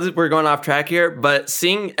 and I know that we're going off track here, but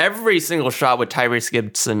seeing every single shot with Tyrese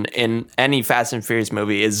Gibson in any Fast and Furious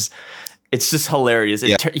movie it's just hilarious.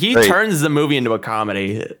 He turns the movie into a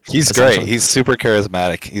comedy. He's great. He's super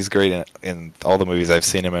charismatic. He's great in all the movies I've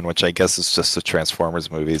seen him in, which I guess is just the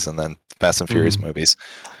Transformers movies and then Fast and Furious movies.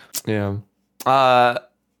 Yeah.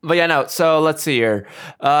 But yeah, no. So let's see here.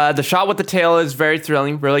 The shot with the tail is very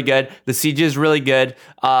thrilling, really good. The CG is really good.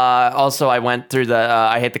 Also, I went through the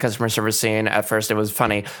I hate the customer service scene. At first, it was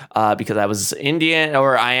funny because I was Indian,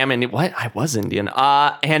 or I am Indian. What? I was Indian.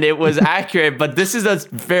 And it was accurate, but this is a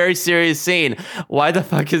very serious scene. Why the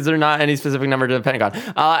fuck is there not any specific number to the Pentagon?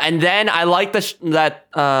 And then I like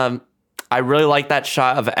I really like that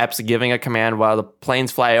shot of Epps giving a command while the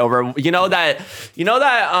planes fly over. You know that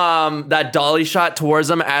dolly shot towards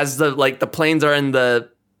them as the planes are in the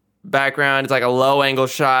background. It's like a low angle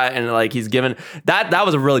shot, and like he's given that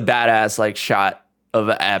was a really badass like shot of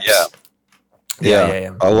Epps.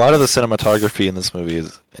 Yeah. A lot of the cinematography in this movie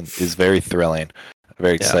is very thrilling,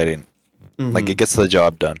 very exciting. Mm-hmm. Like it gets the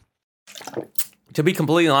job done. To be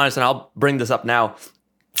completely honest, and I'll bring this up now,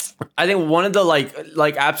 I think one of the like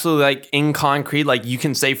absolutely like in concrete, like you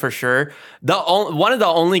can say for sure, one of the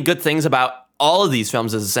only good things about all of these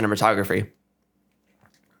films is the cinematography.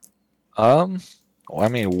 Well, I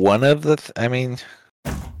mean,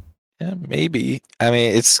 yeah, maybe. I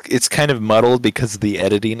mean, it's kind of muddled because the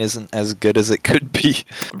editing isn't as good as it could be.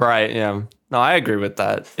 Right. Yeah. No, I agree with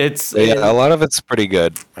that. A lot of it's pretty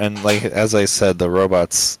good, and like as I said, the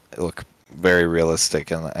robots look very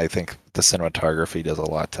realistic, and I think the cinematography does a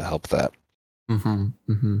lot to help that.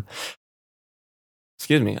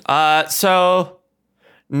 Excuse me. So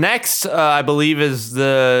next, I believe, is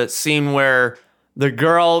the scene where the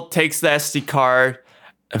girl takes the SD card,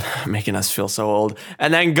 making us feel so old,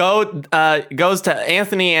 and then goes to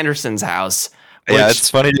Anthony Anderson's house. Yeah, it's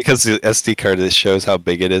funny because the SD card, it shows how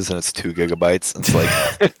big it is, and it's 2 gigabytes. It's like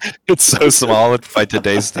it's so small by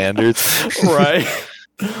today's standards, right?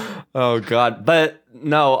 Oh God. But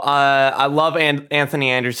no, I love Anthony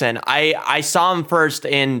Anderson. I saw him first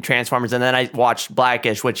in Transformers, and then I watched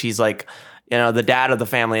Blackish, which he's like, the dad of the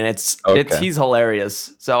family, and he's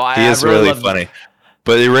hilarious. So he is really funny.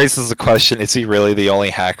 But it raises the question: is he really the only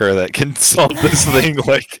hacker that can solve this thing?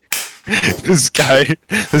 Like this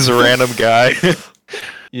random guy.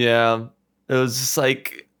 Yeah, it was just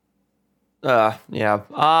like, yeah.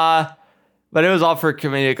 But it was all for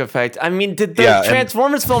comedic effect. I mean, did the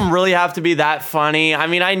Transformers film really have to be that funny? I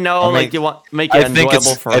mean, you want make it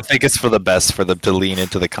enjoyable for. I think it's for the best for them to lean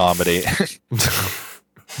into the comedy.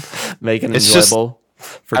 Make it enjoyable.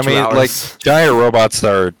 For 2 hours. Like giant robots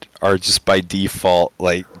are just by default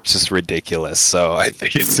like just ridiculous. So I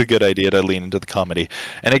think it's a good idea to lean into the comedy,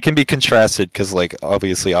 and it can be contrasted because like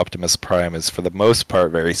obviously Optimus Prime is for the most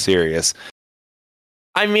part very serious.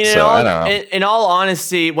 I mean, in all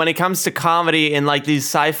honesty, when it comes to comedy in like these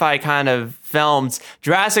sci-fi kind of films,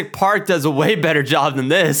 Jurassic Park does a way better job than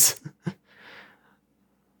this.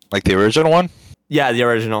 Like the original one? Yeah, the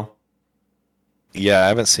original. Yeah, I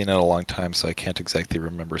haven't seen it in a long time, so I can't exactly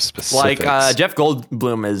remember specifics. Like Jeff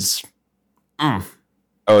Goldblum is.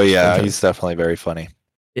 Oh yeah, he's definitely very funny.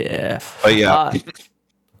 Yeah, but yeah.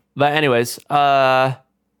 But anyways, yeah.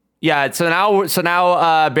 So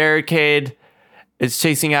now, Barricade is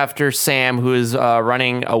chasing after Sam, who is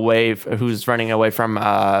running away from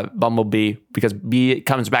Bumblebee because B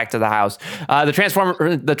comes back to the house.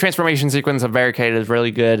 The transformation sequence of Barricade is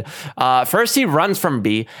really good. First, he runs from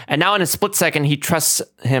B, and now in a split second, he trusts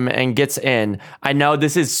him and gets in. I know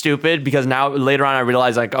this is stupid because now later on I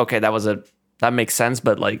realize like, okay, that makes sense,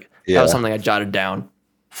 but like that was something I jotted down.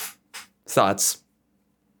 Thoughts?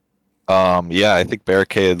 Yeah, I think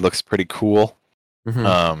Barricade looks pretty cool.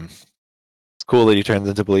 Mm-hmm. It's cool that he turns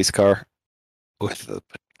into a police car with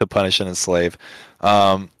to punish and enslave.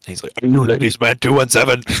 He's like, "Are you ladies man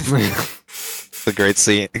 217?" It's a great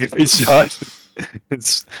scene. Great shot.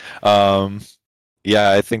 It's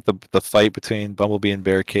yeah, I think the fight between Bumblebee and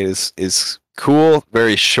Barricade is cool.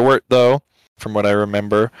 Very short though, from what I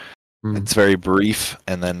remember. It's very brief,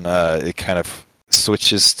 and then it kind of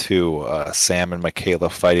switches to Sam and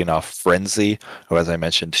Michaela fighting off Frenzy, who, as I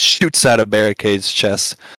mentioned, shoots out of Barricade's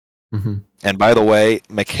chest. And by the way,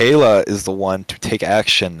 Michaela is the one to take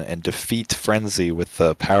action and defeat Frenzy with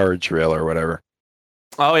the power drill or whatever.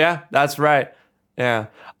 Oh yeah, that's right. Yeah.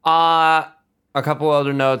 A couple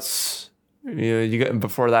other notes you got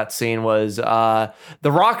before that scene was the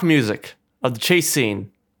rock music of the chase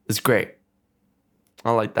scene is great.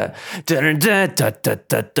 I like that.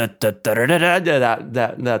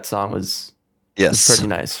 That song was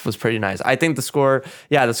pretty nice. I think the score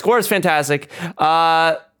is fantastic.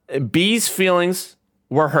 B's feelings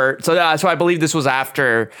were hurt. So I believe this was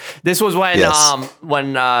after. This was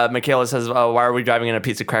when Michaela says, "Oh, why are we driving in a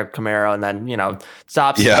piece of crap Camaro?" And then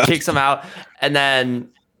stops, kicks him out, and then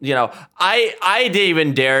I didn't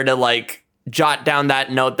even dare to like jot down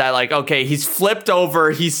that note that like, okay, he's flipped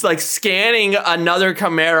over, he's like scanning another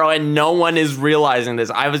Camaro, and no one is realizing this.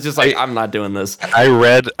 I was just like, I'm not doing this. I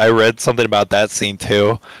read something about that scene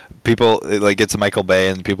too. People like it's Michael Bay,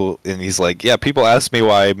 and he's like, yeah, people ask me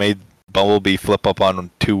why I made Bumblebee flip up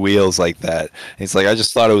on 2 wheels like that. And he's like, I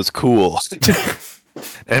just thought it was cool.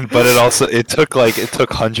 But it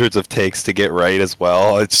took hundreds of takes to get right as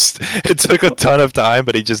well. It took a ton of time,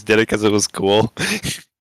 but he just did it because it was cool.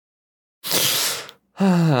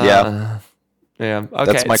 Yeah. Okay.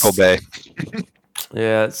 That's Michael Bay.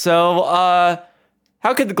 Yeah. So,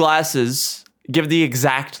 how could the glasses give the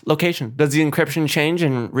exact location? Does the encryption change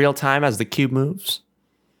in real time as the cube moves?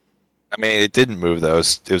 I mean, it didn't move though.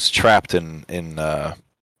 It was trapped in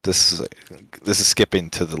this is skipping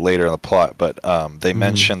to the later in the plot, but they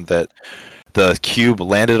mentioned that the cube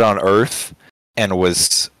landed on Earth and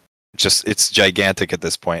it's gigantic at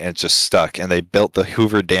this point, and it's just stuck, and they built the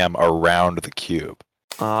Hoover Dam around the cube.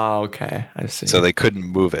 Oh, okay. I see. So they couldn't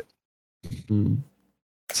move it.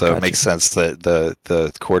 So Gotcha. It makes sense that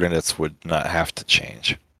the coordinates would not have to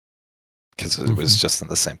change because it was just in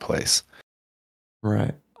the same place.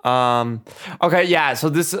 Right. Okay. Yeah. So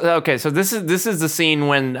this is the scene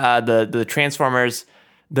when the Transformers,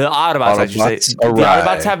 the Autobots, I should say, the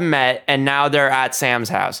Autobots have met, and now they're at Sam's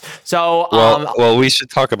house. So well, we should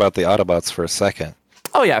talk about the Autobots for a second.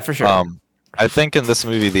 Oh yeah, for sure. I think in this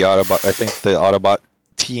movie the Autobot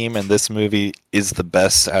team in this movie is the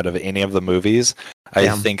best out of any of the movies. I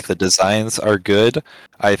think the designs are good.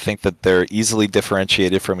 I think that they're easily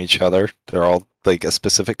differentiated from each other. They're all like a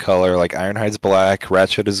specific color, like Ironhide's black,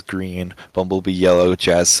 Ratchet is green, Bumblebee yellow,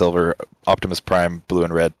 Jazz silver, Optimus Prime blue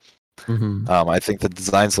and red. I think the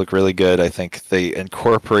designs look really good. I think they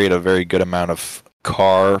incorporate a very good amount of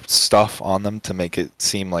car stuff on them to make it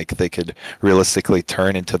seem like they could realistically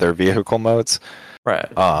turn into their vehicle modes. Right.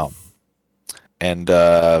 But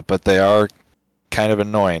they are kind of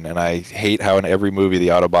annoying, and I hate how in every movie the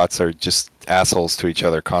Autobots are just assholes to each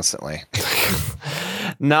other constantly.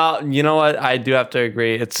 No, you know what? I do have to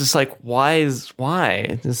agree. It's just like, why?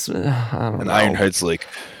 Just, I don't know. Ironhide's like,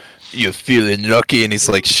 "You feeling lucky?" And he's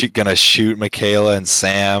like, gonna shoot Michaela and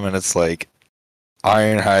Sam, and it's like,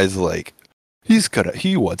 Ironhide's like,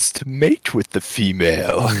 he wants to mate with the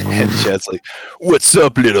female. And Chad's like, "What's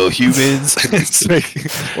up, little humans?" It's like,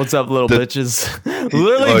 "What's up, little bitches?"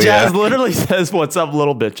 Literally, Jazz literally says, "What's up,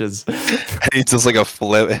 little bitches?" And he does like a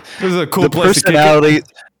flip. This is a cool place personality.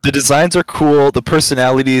 The designs are cool. The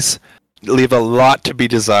personalities leave a lot to be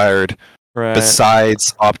desired. Right.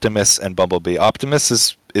 Besides Optimus and Bumblebee,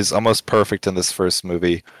 Optimus is almost perfect in this first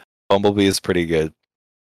movie. Bumblebee is pretty good.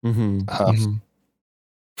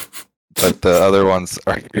 But the other ones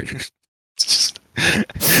are just...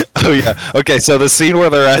 Oh yeah. Okay, so the scene where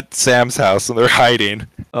they're at Sam's house and they're hiding.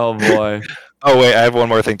 Oh boy. Oh wait, I have one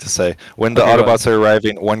more thing to say. When the Autobots are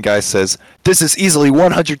arriving, one guy says, "This is easily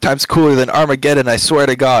 100 times cooler than Armageddon, I swear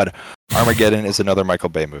to God." Armageddon is another Michael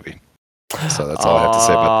Bay movie. So that's all I have to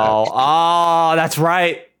say about that. Oh, that's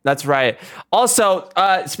right. That's right. Also,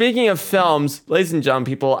 speaking of films, ladies and gentlemen,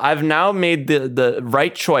 people, I've now made the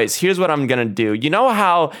right choice. Here's what I'm going to do. You know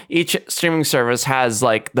how each streaming service has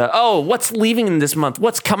like what's leaving this month?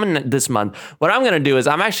 What's coming this month? What I'm going to do is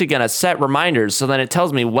I'm actually going to set reminders so then it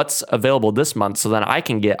tells me what's available this month so then I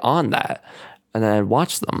can get on that and then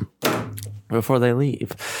watch them before they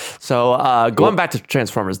leave. So going back to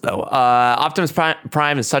Transformers though, Optimus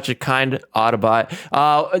Prime is such a kind Autobot,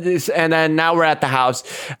 and then now we're at the house.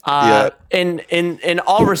 In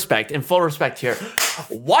all respect, in full respect here,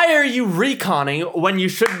 why are you reconning when you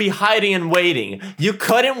should be hiding and waiting? You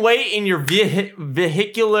couldn't wait in your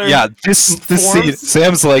vehicular. Yeah, this scene,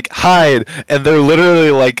 Sam's like, "Hide," and they're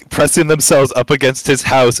literally like pressing themselves up against his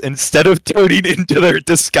house instead of turning into their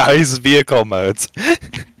disguised vehicle modes.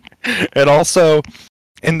 And also,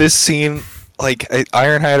 in this scene, like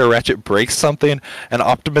Ironhide or Ratchet breaks something, and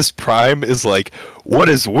Optimus Prime is like, "What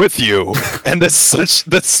is with you?" And that's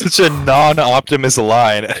such a non-Optimus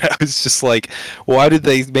line. And I was just like, why did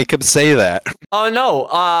they make him say that? Oh no!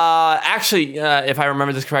 Actually, if I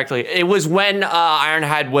remember this correctly, it was when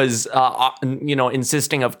Ironhide was,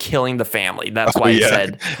 insisting of killing the family. That's why he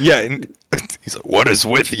said, "Yeah." And he's like, "What is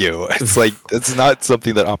with you?" It's like it's not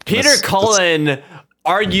something that Optimus. Peter Cullen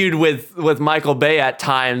argued with Michael Bay at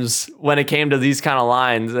times when it came to these kind of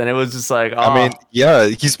lines, and it was just like, I mean, yeah,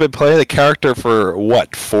 he's been playing the character for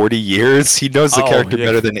 40 years. He knows the character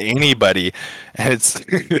better than anybody, and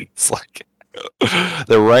it's like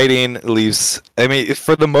the writing leaves. I mean,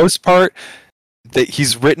 for the most part,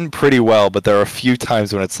 he's written pretty well, but there are a few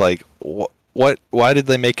times when it's like, what? Why did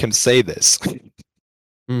they make him say this?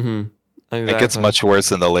 It gets much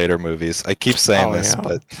worse in the later movies. I keep saying this, yeah.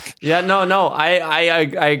 but yeah, no, I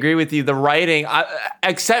agree with you. The writing,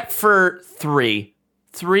 except for 3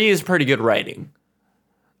 is pretty good writing.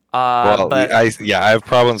 But I have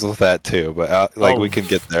problems with that too. But we can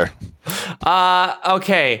get there.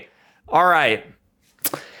 Okay, all right.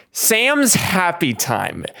 Sam's Happy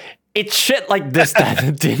Time. It's shit like this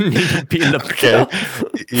that didn't need to be in the film.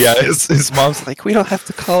 Yeah, his mom's like, we don't have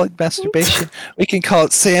to call it masturbation. We can call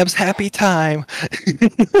it Sam's Happy Time.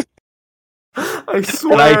 I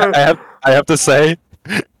swear. I have to say,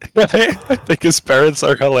 I think his parents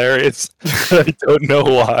are hilarious. I don't know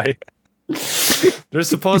why. They're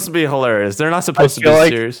supposed to be hilarious. They're not supposed to be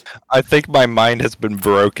serious. I think my mind has been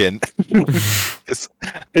broken.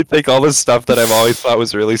 I think all this stuff that I've always thought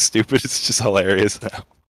was really stupid is just hilarious now.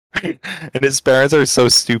 And his parents are so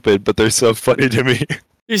stupid, but they're so funny to me.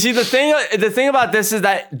 You see, the thing about this is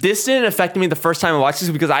that this didn't affect me the first time I watched this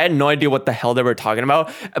because I had no idea what the hell they were talking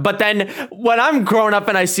about. But then when I'm grown up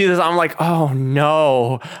and I see this, I'm like, oh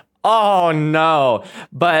no.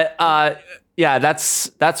 But yeah,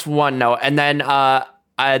 that's one note. And then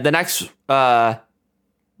the next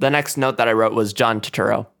note that I wrote was John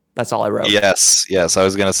Turturro. That's all I wrote. Yes. I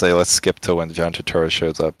was gonna say let's skip to when John Turturro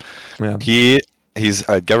shows up. Yeah. He's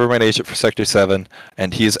a government agent for Sector 7,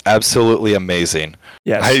 and he's absolutely amazing.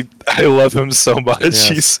 Yes. I love him so much. Yes.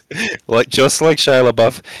 He's just like Shia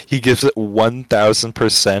LaBeouf. He gives it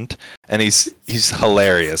 1,000%, and he's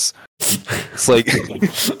hilarious. It's like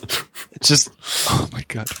it's just oh my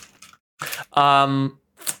god. And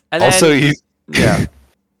then, also he's yeah.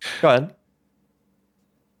 Go ahead.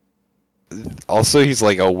 Also, he's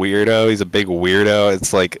like a weirdo. He's a big weirdo.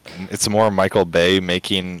 It's like it's more Michael Bay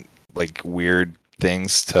making like weird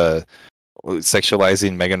things to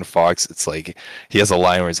sexualizing Megan Fox. It's like he has a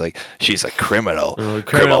line where he's like, "She's a criminal.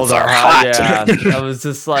 Criminals are hot." Yeah, I was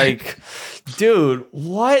just like, dude,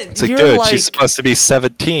 what? It's like, dude, she's supposed to be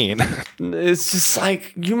 17. It's just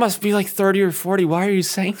like you must be like 30 or 40. Why are you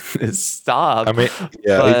saying this? Stop. I mean,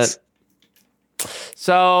 yeah.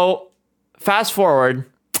 So, fast forward.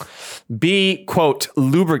 B, quote,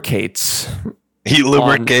 lubricates. He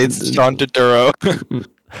lubricates John Turturro.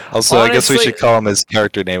 Also, honestly, I guess we should call him his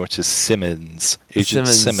character name, which is Simmons. Agent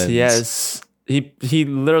Simmons. Yes. He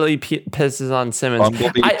literally pisses on Simmons.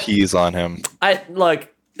 Bumblebee pees on him. Look,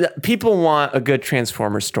 people want a good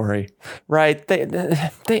Transformers story, right? They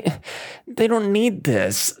don't need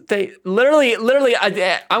this. They literally.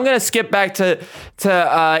 I'm gonna skip back to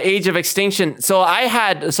Age of Extinction. So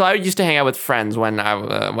I used to hang out with friends when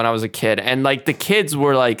I was a kid, and like the kids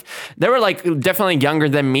were like they were like definitely younger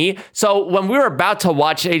than me. So when we were about to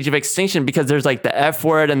watch Age of Extinction, because there's like the F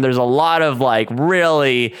word and there's a lot of like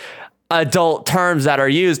really adult terms that are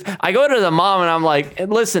used, I go to the mom and I'm like,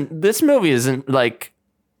 listen, this movie isn't like.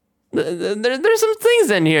 There's some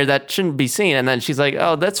things in here that shouldn't be seen. And then she's like,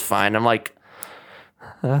 oh, that's fine. I'm like,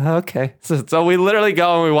 okay. So we literally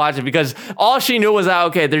go and we watch it because all she knew was that,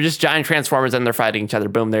 okay, they're just giant Transformers and they're fighting each other.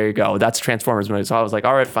 Boom, there you go. That's Transformers movie. So I was like,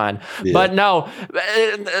 all right, fine. Yeah. But no,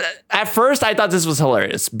 at first I thought this was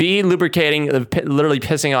hilarious. B, lubricating, literally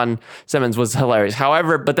pissing on Simmons was hilarious.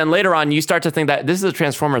 However, but then later on you start to think that this is a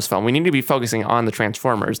Transformers film. We need to be focusing on the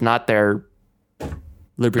Transformers, not their...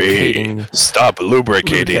 lubricating. Hey, stop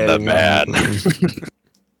lubricating the man.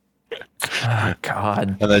 Oh,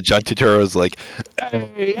 God. And then John Turturro is like,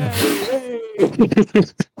 hey.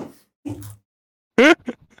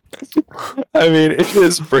 I mean, it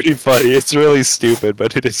is pretty funny. It's really stupid,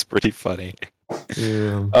 but it is pretty funny.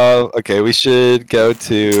 Yeah. Okay, we should go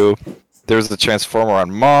to. There's the Transformer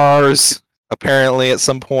on Mars, apparently, at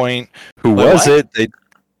some point. Who was it?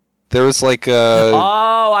 There was like a...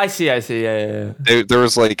 Oh, I see. Yeah. There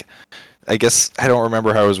was like, I guess I don't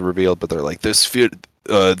remember how it was revealed, but they're like this footage,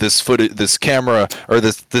 this camera, or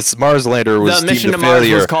this Mars lander was the mission deemed a to Mars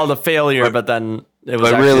failure. Was called a failure, but then it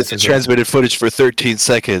was. But really, it transmitted footage for 13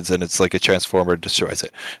 seconds, and it's like a Transformer destroys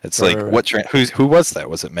it. It's right, like right. Who was that?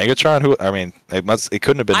 Was it Megatron? It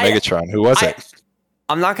couldn't have been Megatron. Who was it?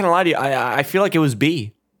 I'm not gonna lie to you. I feel like it was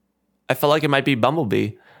B. I felt like it might be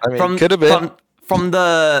Bumblebee. I mean, could have been. From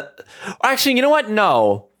the... Actually, you know what?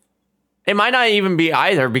 No. It might not even be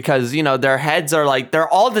either because, you know, their heads are like... They're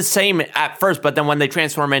all the same at first, but then when they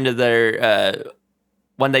transform into their...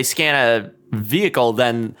 when they scan a vehicle,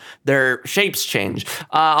 then their shapes change.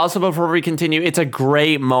 Also, before we continue, it's a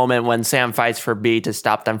great moment when Sam fights for B to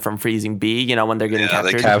stop them from freezing B, you know, when they're getting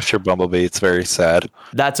captured. They capture Bumblebee. It's very sad.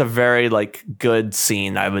 That's a very, like, good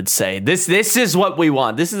scene, I would say. This is what we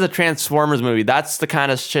want. This is a Transformers movie. That's the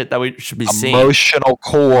kind of shit that we should be seeing. Emotional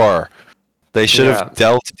core. They should Yeah. have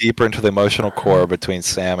delved deeper into the emotional core between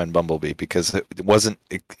Sam and Bumblebee because it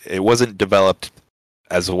wasn't developed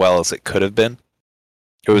as well as it could have been.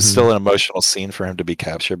 It was still an emotional scene for him to be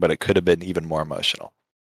captured, but it could have been even more emotional.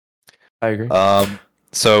 I agree.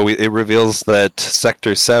 So it reveals that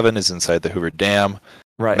Sector 7 is inside the Hoover Dam.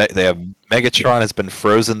 Right. They have Megatron has been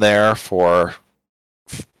frozen there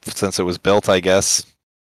since it was built, I guess.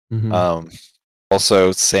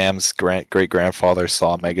 Also, Sam's great-grandfather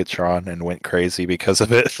saw Megatron and went crazy because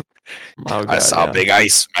of it. Oh, God, I saw Big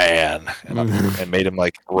Ice Man and made him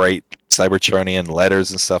like write Cybertronian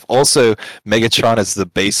letters and stuff. Also, Megatron is the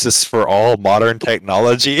basis for all modern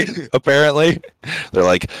technology, apparently. They're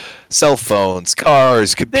like cell phones,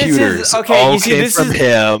 cars, computers, all came from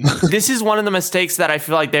him. This is one of the mistakes that I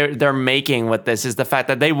feel like they're making with this, is the fact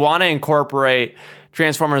that they want to incorporate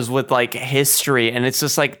Transformers with like history, and it's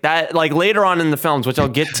just like that, like later on in the films, which I'll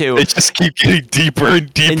get to, they just keep getting deeper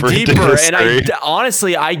and deeper into history. And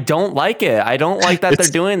honestly, I don't like it. I don't like that they're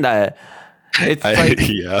doing that. It's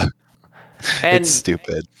it's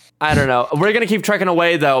stupid. I don't know. We're gonna keep trekking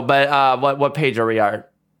away though, but what page are we at?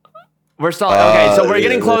 We're still okay. So we're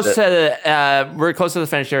getting close to the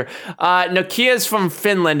finish here. Nokia's from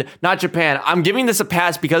Finland, not Japan. I'm giving this a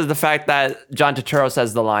pass because of the fact that John Turturro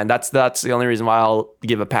says the line. That's the only reason why I'll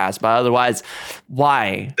give a pass. But otherwise,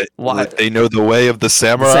 why? Why? They know the way of the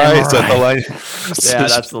samurai. Is that the line? Yeah,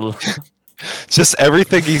 that's the. Just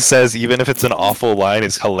everything he says, even if it's an awful line,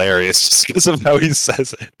 is hilarious just because of how he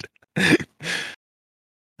says it.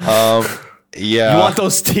 Yeah. You want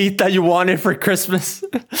those teeth that you wanted for Christmas?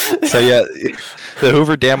 So yeah, the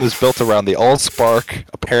Hoover Dam was built around the Allspark,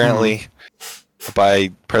 apparently,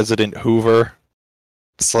 by President Hoover.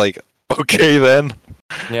 It's like, okay then.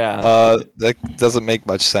 Yeah. That doesn't make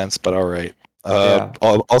much sense, but all right.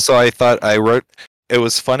 Also, I wrote it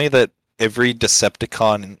was funny that every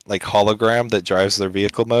Decepticon like hologram that drives their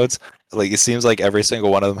vehicle modes, like it seems like every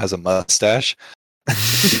single one of them has a mustache.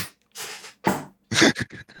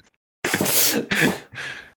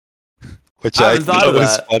 Which I thought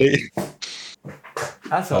was funny.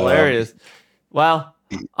 That's hilarious. Well,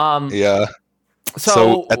 yeah.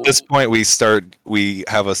 So at this point, we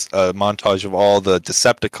have a montage of all the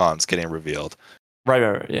Decepticons getting revealed.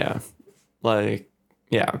 Right. Yeah. Like,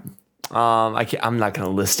 yeah. I'm not gonna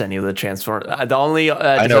list any of the Transformers. The only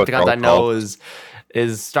Decepticons I know is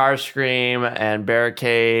Starscream and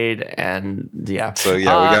Barricade, and yeah. So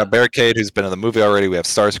yeah, we got Barricade, who's been in the movie already. We have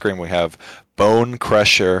Starscream. We have Bone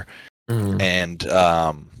Crusher, and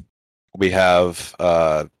we have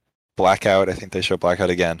Blackout. I think they show Blackout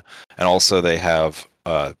again, and also they have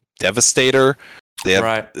Devastator. They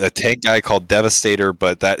have a tank guy called Devastator,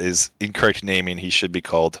 but that is incorrect naming. He should be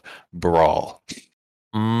called Brawl.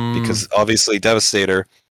 Because obviously Devastator,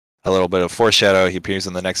 a little bit of foreshadow, he appears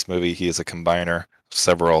in the next movie. He is a combiner of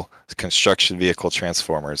several construction vehicle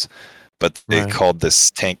transformers, but they called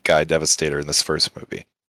this tank guy Devastator in this first movie.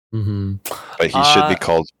 But he should be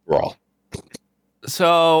called Brawl.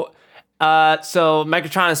 So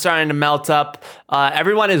Megatron is starting to melt up.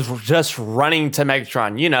 Everyone is just running to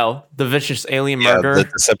Megatron. You know, the vicious alien murderer. The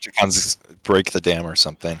Decepticons break the dam or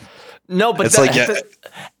something. No, but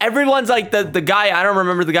everyone's like the guy. I don't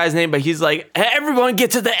remember the guy's name, but he's like, everyone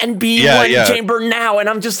get to the NB1 chamber now. And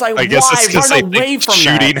I'm just like, I guess why? Run away from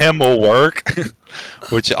shooting him will work,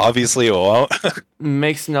 which obviously it won't.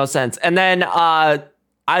 Makes no sense. And then I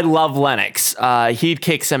love Lennox. He'd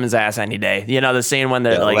kick Simmons' ass any day. You know, the scene when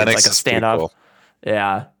they're like a standoff. Cool.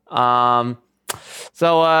 Yeah.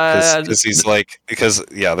 Because he's like, there's a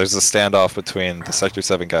standoff between the Sector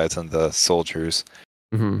 7 guys and the soldiers.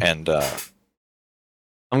 And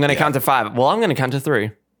I'm gonna count to 5. Well, I'm gonna count to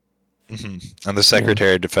 3. And the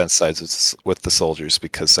Secretary of Defense sides with the soldiers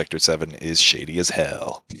because Sector 7 is shady as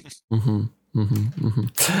hell.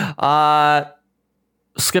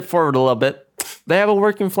 Skip forward a little bit. They have a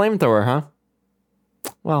working flamethrower, huh?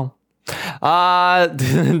 Well,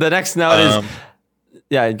 the next note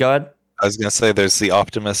is go ahead. I was gonna say there's the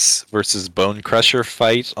Optimus versus Bone Crusher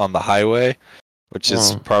fight on the highway, which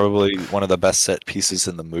is probably one of the best set pieces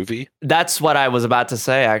in the movie. That's what I was about to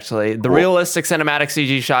say, actually. The realistic cinematic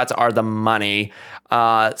CG shots are the money.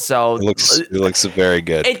 So it looks very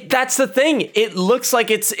good. That's the thing. It looks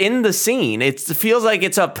like it's in the scene. It feels like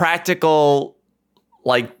it's a practical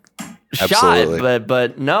shot,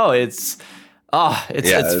 but no, it's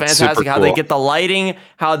fantastic how they get the lighting,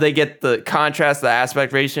 how they get the contrast, the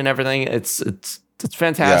aspect ratio, and everything. It's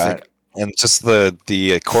fantastic. Yeah. And just the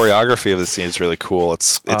choreography of the scene is really cool.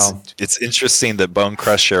 It's interesting that Bone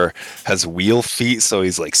Crusher has wheel feet, so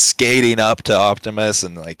he's like skating up to Optimus,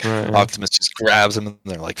 and Optimus just grabs him, and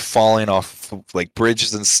they're like falling off like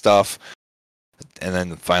bridges and stuff. and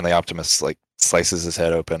then finally Optimus like slices his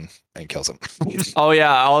head open and kills him. Oh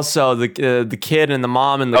yeah, also the kid and the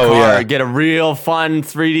mom in the Oh, car yeah. get a real fun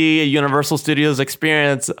 3D Universal Studios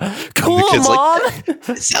experience. Cool, the kid's mom.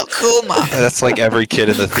 It's so cool, mom. That's like every kid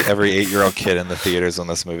in every 8-year-old kid in the theaters when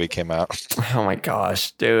this movie came out. Oh my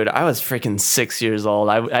gosh, dude, I was freaking 6 years old.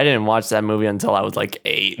 I didn't watch that movie until I was like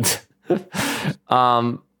 8.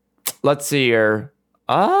 Let's see here.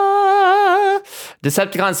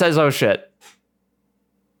 Decepticon says, "Oh shit."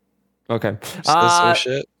 Okay. Oh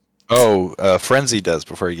shit. Oh, Frenzy does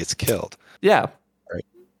before he gets killed. Yeah. Right.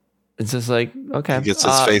 It's just like, okay. He gets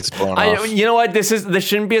his face blown off. You know what? This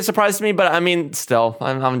shouldn't be a surprise to me, but I mean, still,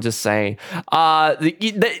 I'm just saying.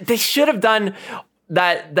 They should have done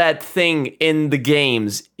that thing in the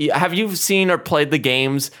games. Have you seen or played the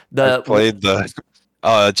games? I played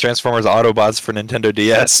the Transformers Autobots for Nintendo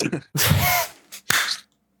DS.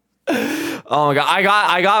 Oh my god,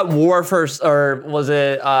 I got War First, or was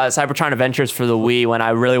it Cybertron Adventures for the Wii when I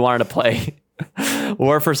really wanted to play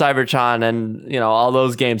War for Cybertron and all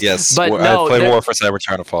those games. Yes, but I played War for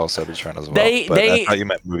Cybertron and Fall of Cybertron as well. I thought you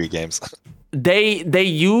meant movie games. They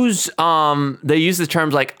use the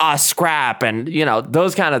terms like scrap and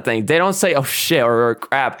those kind of things. They don't say oh shit or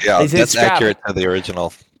crap. Yeah, they say that's scrap. accurate to the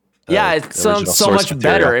original. Yeah, it sounds so much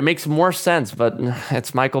better. It makes more sense, but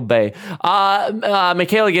it's Michael Bay.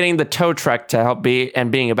 Michaela getting the tow truck to help being a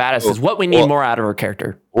badass is what we need more out of her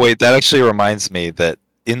character. Wait, that actually reminds me that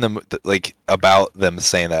in about them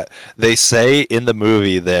saying that, they say in the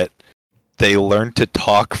movie that they learned to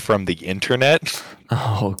talk from the internet.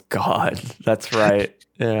 Oh God, that's right.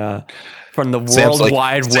 Yeah, from the Sam's World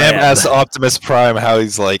Wide Web. Sam asks Optimus Prime how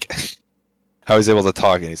he's able to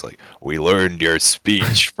talk, and he's like, "We learned your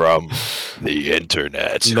speech from the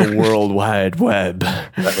internet." The World Wide Web.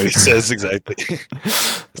 That's what he says exactly.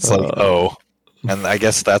 It's like, oh. And I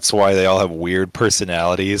guess that's why they all have weird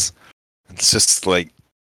personalities. It's just like,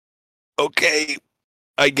 okay,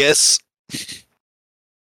 I guess.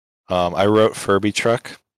 I wrote Furby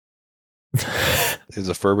Truck. There's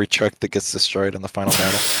a Furby truck that gets destroyed in the final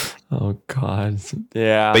battle. Oh God,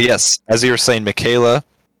 yeah. But yes, as you were saying, Michaela,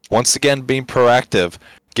 once again being proactive,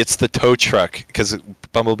 gets the tow truck because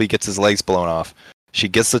Bumblebee gets his legs blown off. She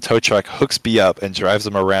gets the tow truck, hooks B up, and drives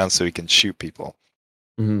him around so he can shoot people.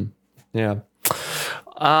 Mm-hmm. Yeah.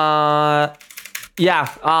 That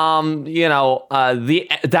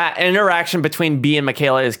interaction between B and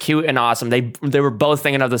Michaela is cute and awesome. They were both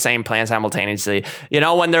thinking of the same plan simultaneously.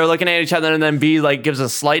 When they're looking at each other and then B gives a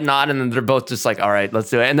slight nod and then they're both just like, all right,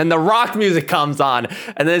 let's do it. And then the rock music comes on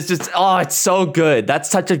and then it's just, it's so good.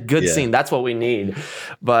 That's such a good scene. That's what we need.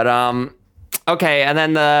 But, okay, and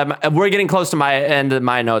then we're getting close to my end of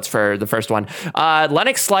my notes for the first one.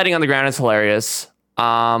 Lennox sliding on the ground is hilarious.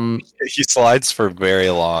 He slides for very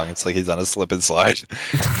long. It's like he's on a slip and slide.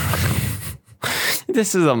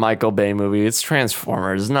 This is a Michael Bay movie. It's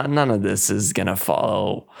Transformers. None of this is gonna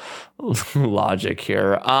follow logic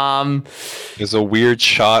here. There's a weird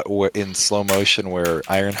shot in slow motion where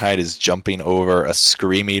Ironhide is jumping over a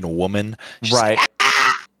screaming woman. Right.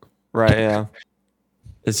 Right. Yeah.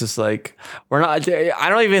 It's just like we're not. I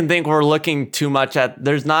don't even think we're looking too much at.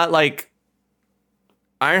 There's not like.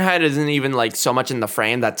 Ironhide isn't even so much in the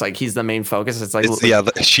frame. That's he's the main focus. It's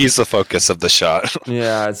she's the focus of the shot.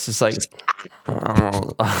 Yeah, it's just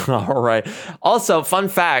all right. Also, fun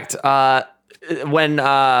fact: when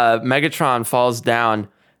Megatron falls down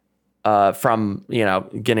from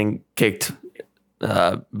getting kicked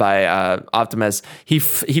by Optimus, he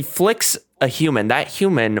flicks a human. That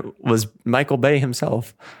human was Michael Bay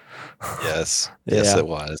himself. Yes, it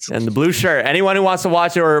was. And the blue shirt. Anyone who wants to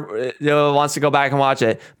watch it or wants to go back and watch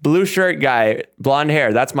it, blue shirt guy, blonde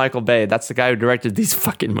hair. That's Michael Bay. That's the guy who directed these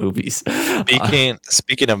fucking movies.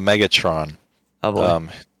 Speaking of Megatron,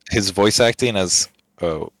 his voice acting as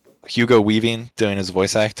Hugo Weaving doing his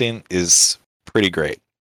voice acting is pretty great.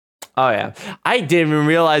 Oh yeah, I didn't even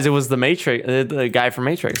realize it was the Matrix, the guy from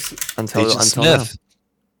Matrix until Smith.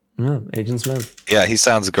 now. Yeah, Agent Smith. Yeah, he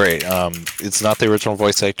sounds great. It's not the original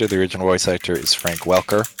voice actor. The original voice actor is Frank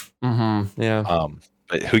Welker. Mm-hmm. Yeah.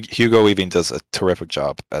 But Hugo Weaving does a terrific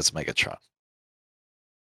job as Megatron.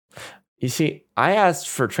 You see, I asked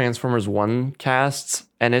for Transformers 1 casts,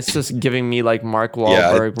 and it's just giving me Mark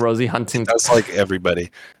Wahlberg, Rosie Huntington. That's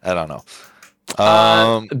everybody. I don't know.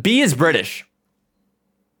 B is British.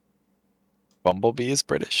 Bumblebee is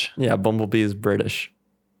British. Yeah, Bumblebee is British.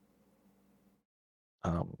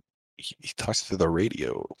 He talks through the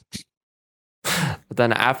radio. But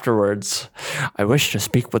then afterwards, I wish to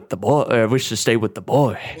speak with the boy. I wish to stay with the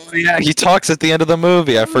boy. Oh, yeah, he talks at the end of the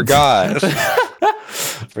movie. I forgot.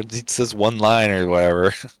 He says one line or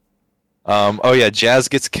whatever. Oh yeah, Jazz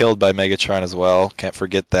gets killed by Megatron as well. Can't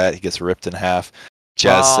forget that. He gets ripped in half.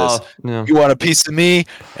 Jazz says, yeah. "You want a piece of me?"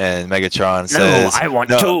 And Megatron says, "No, I want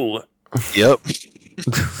 "No." two. Yep.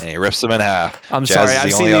 And he rips him in half. I'm Jazz sorry, is the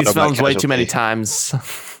I've seen only these Autobot films way too many casualty. times.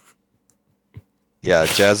 Yeah,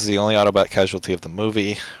 Jazz is the only Autobot casualty of the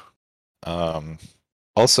movie.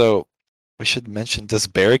 Also, we should mention: does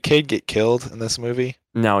Barricade get killed in this movie?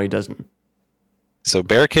 No, he doesn't. So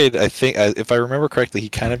Barricade, I think, if I remember correctly, he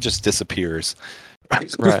kind of just disappears.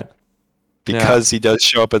 Right. Because he does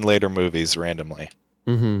show up in later movies randomly.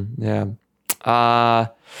 Yeah.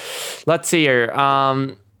 Let's see here.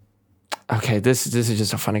 Okay, this is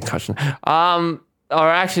just a funny question. Or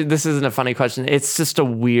actually, this isn't a funny question. It's just a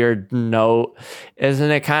weird note. Isn't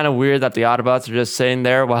it kind of weird that the Autobots are just sitting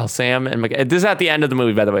there while Sam and this is at the end of the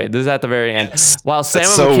movie, by the way. This is at the very end. Yes, While Sam and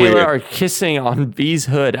so Michaela weird. are kissing on B's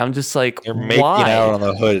hood. I'm just like, They're making why? out on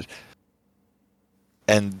the hood.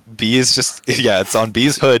 And B is just, yeah, it's on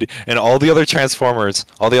B's hood. And all the other Transformers,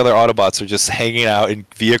 all the other Autobots are just hanging out in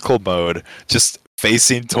vehicle mode, just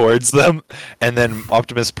facing towards them. And then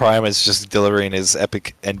Optimus Prime is just delivering his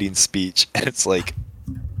epic ending speech. And it's like,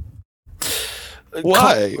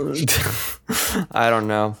 why? I don't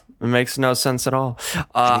know. It makes no sense at all.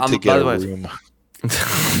 I need to by get the a way, room.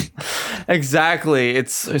 exactly.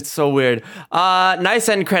 It's so weird. Nice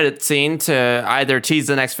end credit scene to either tease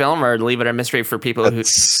the next film or leave it a mystery for people who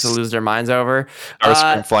to lose their minds over.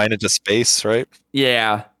 Starscream flying into space, right?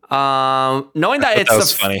 Yeah. Knowing that That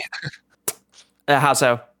was funny. How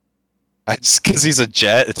so? Just because he's a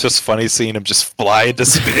jet, it's just funny seeing him just fly into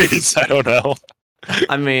space. I don't know.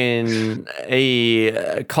 I mean,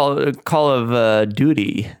 a Call of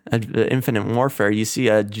Duty, Infinite Warfare. You see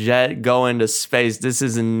a jet go into space. This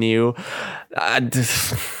isn't new.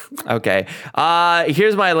 Okay.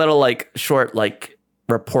 Here's my little short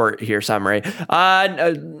report here summary.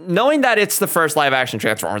 Knowing that it's the first live action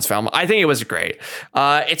Transformers film, I think it was great.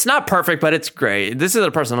 It's not perfect, but it's great. This is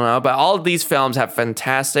a personal note, but all of these films have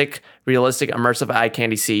fantastic, realistic, immersive eye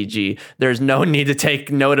candy CG. There's no need to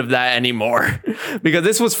take note of that anymore because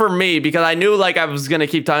this was for me because I knew I was going to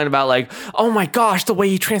keep talking about oh my gosh, the way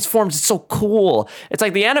he transforms is so cool. It's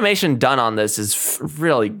like the animation done on this is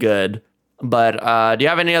really good. But do you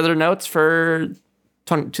have any other notes for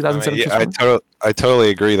 2017? I totally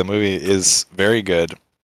agree. The movie is very good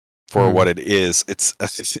for what it is.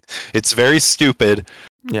 It's very stupid,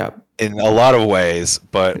 yeah, in a lot of ways,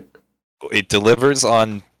 but it delivers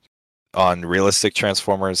on realistic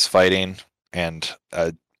Transformers fighting and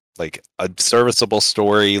a serviceable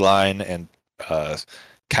storyline and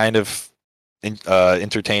kind of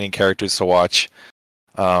entertaining characters to watch,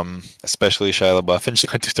 especially Shia LaBeouf and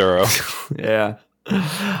John Turturro. Yeah.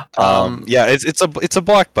 Yeah, it's a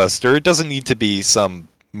blockbuster. It doesn't need to be some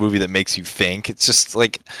movie that makes you think. It's just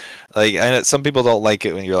I know some people don't like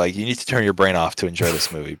it when you're you need to turn your brain off to enjoy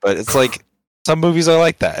this movie, but it's some movies are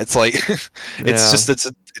like that. It's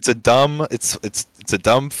it's a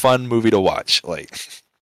dumb fun movie to watch.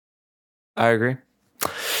 I agree.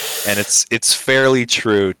 And it's fairly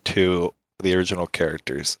true to the original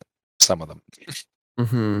characters, some of them.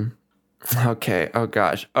 Mm-hmm. Okay. Oh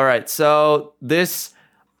gosh. All right. So this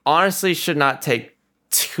honestly should not take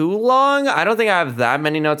too long. I don't think I have that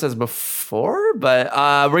many notes as before, but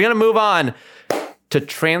we're gonna move on to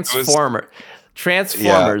Transformers: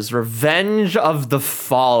 Revenge of the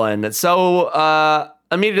Fallen. So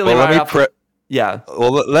immediately, let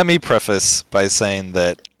me preface by saying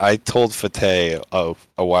that I told Fateh a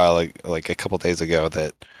while, a couple days ago,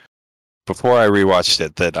 that before I rewatched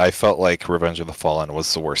it, that I felt like Revenge of the Fallen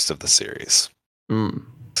was the worst of the series.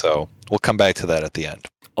 So we'll come back to that at the end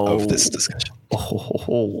of this discussion.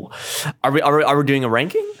 Are we doing a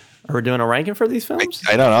ranking? Are we doing a ranking for these films?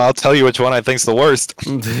 I don't know. I'll tell you which one I think's the worst.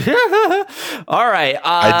 All right.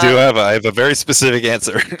 I have a very specific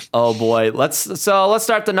answer. Oh boy. Let's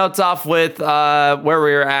start the notes off with where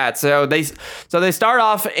we were at. So they start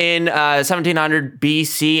off in 1700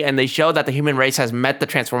 BC, and they show that the human race has met the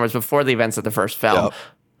Transformers before the events of the first film. Yep.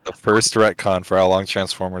 The first retcon for how long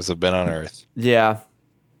Transformers have been on Earth. Yeah,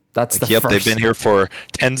 that's the first. They've been here for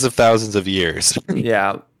tens of thousands of years.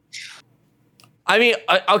 Yeah. I mean,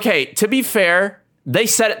 okay, to be fair, they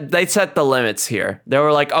set the limits here. They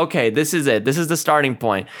were like, okay, this is it. This is the starting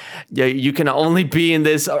point. You can only be in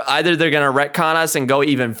this. Either they're gonna retcon us and go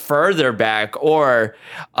even further back, or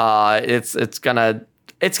it's gonna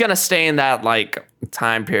stay in that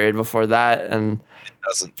time period before that. And it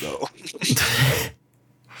doesn't though.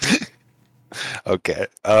 Okay.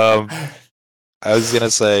 I was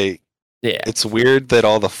gonna say. Yeah, it's weird that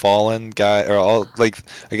all the Fallen guy, or all I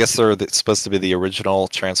guess they're supposed to be the original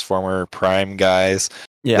Transformer Prime guys,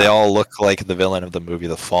 Yeah. They all look like the villain of the movie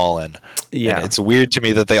The Fallen. Yeah. And it's weird to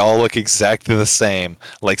me that they all look exactly the same,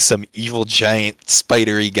 like some evil giant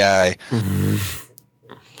spidery guy. Mm-hmm.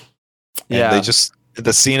 And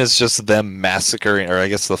the scene is just them massacring, or I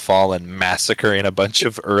guess The Fallen massacring a bunch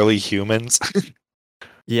of early humans.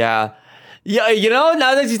 Yeah. Yeah,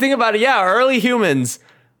 now that you think about it, yeah, early humans.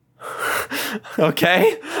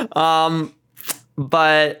 Okay.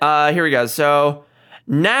 But here we go. So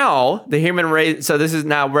now the human race. So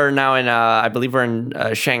we're now in. I believe we're in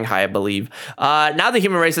Shanghai. I believe. Now the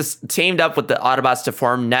human race has teamed up with the Autobots to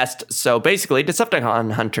form Nest. So basically,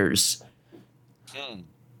 Decepticon hunters.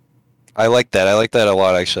 I like that. I like that a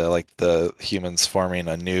lot. Actually, I like the humans forming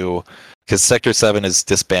a new. Because Sector 7 is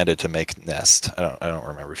disbanded to make Nest. I don't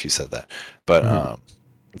remember if you said that, but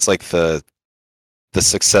it's like the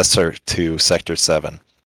successor to Sector 7.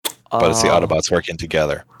 But it's the Autobots working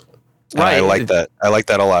together. And right. I like that. I like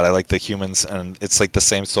that a lot. I like the humans, and it's like the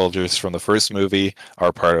same soldiers from the first movie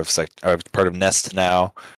are part of Nest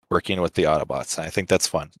now, working with the Autobots. And I think that's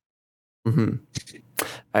fun. Mm-hmm.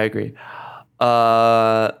 I agree.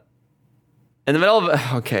 In the middle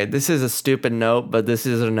of okay, this is a stupid note, but this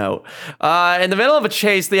is a note. In the middle of a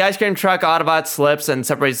chase, the ice cream truck Autobot slips and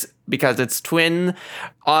separates because it's twin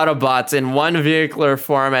Autobots in one vehicular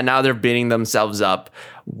form, and now they're beating themselves up.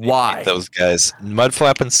 Why? Those guys,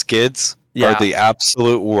 Mudflap and Skids, are the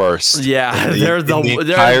absolute worst. Yeah, they're the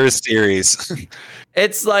entire series.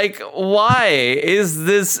 It's like, why is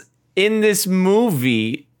this in this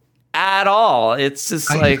movie at all? It's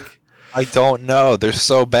just I don't know. They're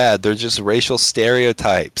so bad. They're just racial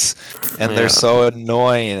stereotypes, and they're so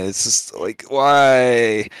annoying. It's just like,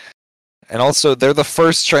 why? And also, they're the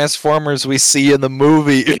first Transformers we see in the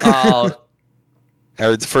movie. Or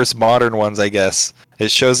the first modern ones, I guess.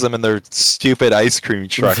 It shows them in their stupid ice cream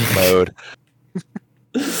truck mode.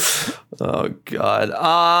 Oh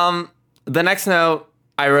God. The next note.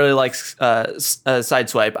 I really like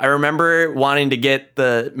Sideswipe. I remember wanting to get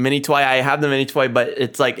the mini toy. I have the mini toy, but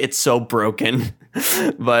it's so broken.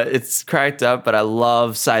 But it's cracked up, but I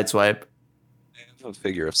love Sideswipe. I have a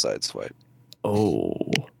figure of Sideswipe. Oh.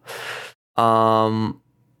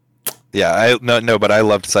 Yeah, but I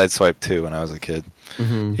loved Sideswipe too when I was a kid.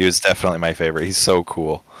 Mm-hmm. He was definitely my favorite. He's so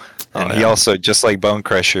cool. And he also, just like Bone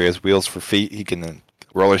Crusher, has wheels for feet. He can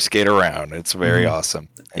roller skate around. It's very awesome.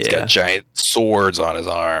 He's got giant swords on his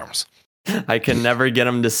arms. I can never get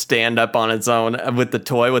him to stand up on its own with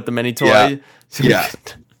the mini toy. Yeah.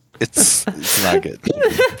 It's not good.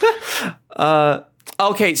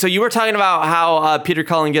 Okay, so you were talking about how Peter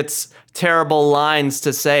Cullen gets terrible lines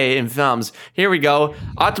to say in films. Here we go.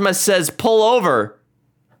 Optimus says, "Pull over."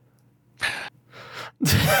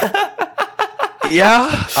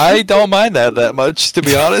 Yeah, I don't mind that much, to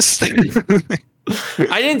be honest.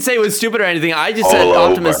 I didn't say it was stupid or anything. I just said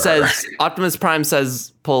Optimus Prime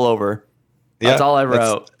says pull over. That's all I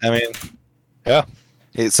wrote. Yeah.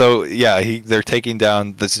 So they're taking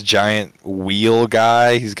down this giant wheel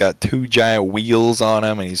guy. He's got 2 giant wheels on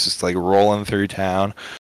him, and he's just like rolling through town.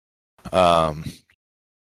 I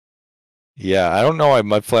don't know why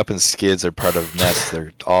Mudflap and Skids are part of Nest.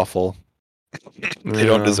 They're awful. They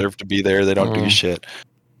don't deserve to be there. They don't do shit.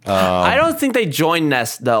 I don't think they join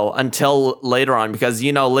Nest though until later on, because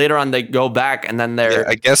later on they go back and then they're. Yeah,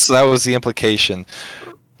 I guess that was the implication.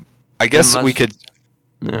 I guess we could.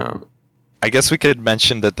 Yeah. I guess we could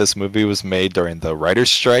mention that this movie was made during the writer's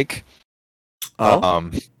strike.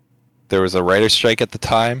 There was a writer's strike at the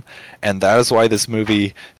time, and that is why this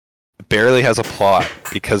movie barely has a plot,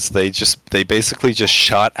 because they basically just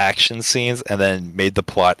shot action scenes and then made the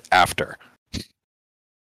plot after.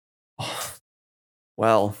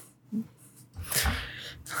 Well,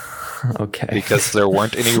 okay. Because there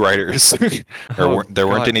weren't any writers. There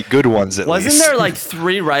weren't any good ones, at least. Wasn't there like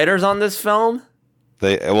 3 writers on this film?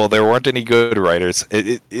 There weren't any good writers.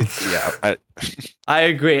 I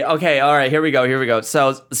agree. Okay, all right, here we go.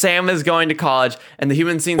 So Sam is going to college, and the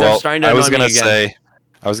human scenes are starting to annoy me again.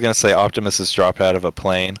 I was gonna say Optimus is dropped out of a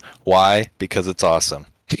plane. Why? Because it's awesome.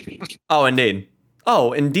 Oh,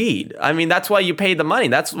 indeed. I mean, that's why you pay the money.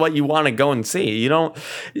 That's what you want to go and see. You don't.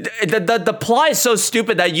 The plot is so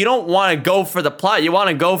stupid that you don't want to go for the plot. You want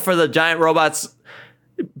to go for the giant robots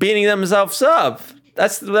beating themselves up.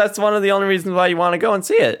 That's one of the only reasons why you want to go and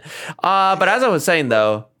see it. But as I was saying,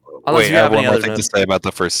 though, I have one more thing to say about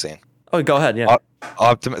the first scene. Oh, go ahead. Yeah.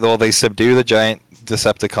 They subdue the giant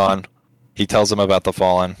Decepticon. He tells them about the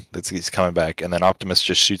Fallen. He's coming back, and then Optimus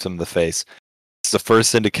just shoots him in the face. It's the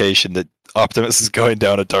first indication that Optimus is going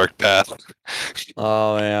down a dark path.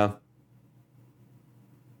 Oh yeah.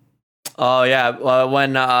 Oh yeah.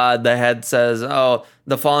 When the head says, "Oh,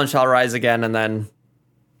 the Fallen shall rise again," and then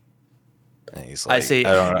And he's I like, see.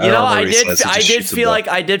 I don't You know, know what I he says, he I just did shoots him feel up.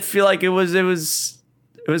 like it was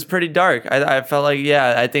pretty dark. I felt like,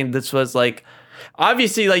 yeah, I think this was like,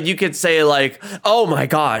 obviously, like you could say like, oh my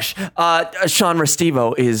gosh, Sean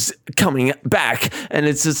Restivo is coming back, and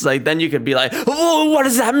it's just like, then you could be like, oh, what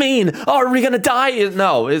does that mean? Oh, are we gonna die?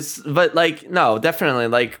 No, but like, no, definitely,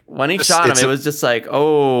 like when he shot him, it was just like,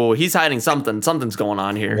 oh, he's hiding something. Something's going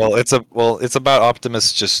on here. Well, it's about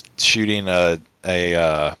Optimus just shooting a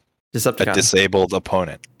Decepticon. disabled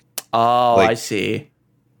opponent. Oh, like- I see.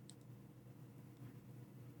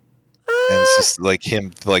 And it's just like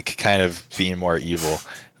him, like kind of being more evil.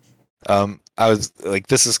 I was like,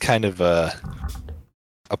 this is kind of a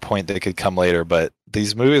point that could come later, but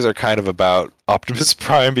these movies are kind of about Optimus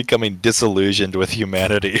Prime becoming disillusioned with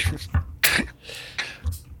humanity,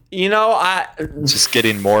 You know, just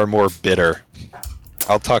getting more and more bitter.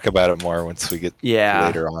 I'll talk about it more once we get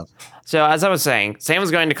later on. So as I was saying, Sam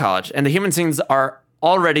was going to college, and the human scenes are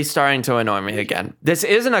already starting to annoy me again. This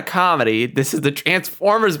isn't a comedy. This is the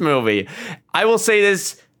Transformers movie. I will say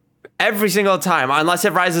this every single time, unless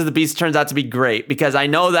if Rise of the Beast turns out to be great, because I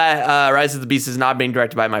know that Rise of the Beast is not being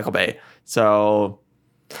directed by Michael Bay. So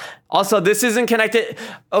also, this isn't connected.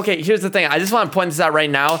 Okay, here's the thing. I just want to point this out right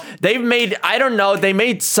now. They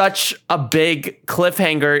made such a big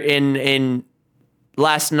cliffhanger in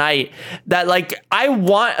last night that like I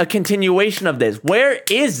want a continuation of this. Where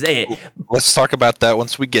is it? Let's talk about that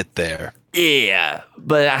once we get there. Yeah,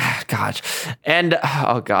 but gosh, and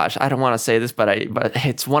oh gosh, I don't want to say this, but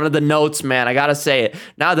it's one of the notes, man. I gotta say it.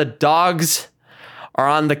 Now the dogs are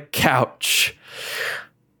on the couch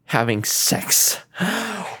having sex.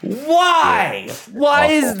 Why? Why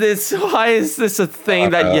is this? Why is this a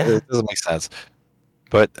thing that? Yeah, It doesn't make sense.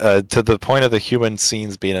 But to the point of the human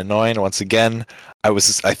scenes being annoying, once again, I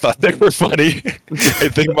thought they were funny. I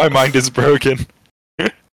think my mind is broken.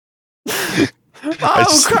 I'm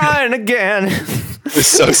crying again. It's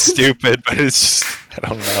so stupid, but it's just, I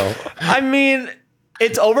don't know. I mean,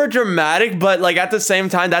 it's over dramatic, but like at the same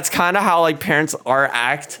time, that's kind of how like parents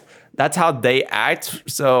act. That's how they act.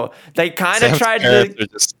 So they kind of tried to.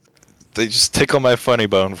 They just tickle my funny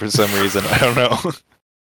bone for some reason. I don't know.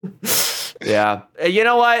 Yeah, you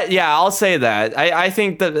know what? Yeah, I'll say that. I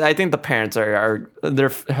think the parents they're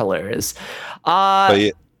hilarious. But yeah,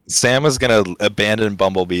 Sam is gonna abandon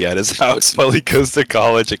Bumblebee at his house while he goes to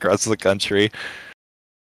college across the country.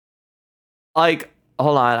 Like,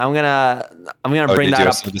 hold on, I'm gonna bring that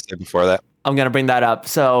up. Something to say before that? I'm gonna bring that up.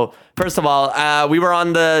 So first of all, we were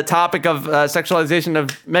on the topic of sexualization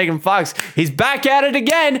of Megan Fox. He's back at it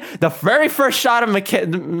again. The very first shot of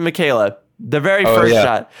Michaela. The very first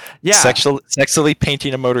shot. Yeah. Sexually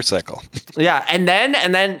painting a motorcycle. Yeah, and then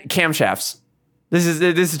camshafts. This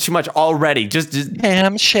is too much already. Just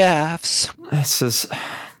camshafts. This is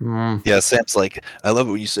Yeah, Sam's like, I love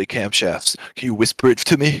it when you say camshafts. Can you whisper it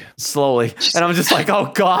to me? Slowly. And I'm just like,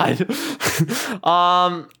 oh God.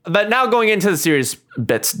 But now going into the serious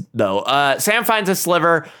bits though. Sam finds a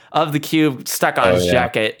sliver of the cube stuck on his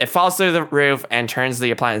jacket. It falls through the roof and turns the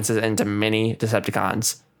appliances into mini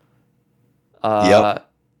Decepticons. Yep.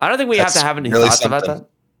 I don't think we have to have any thoughts about that.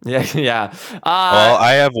 Yeah, yeah. Well,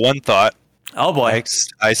 I have one thought. Oh boy.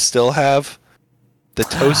 I still have the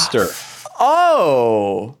toaster.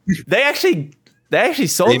 Oh, they actually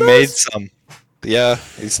sold those? They made some. Yeah,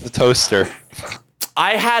 it's the toaster.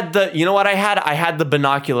 I had you know what I had? I had the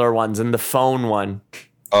binocular ones and the phone one.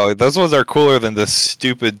 Oh, those ones are cooler than this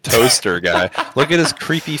stupid toaster guy. Look at his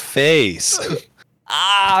creepy face.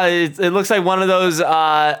 It looks like one of those,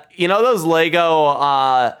 you know, those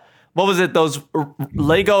Lego, what was it? Those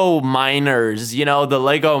Lego miners, you know, the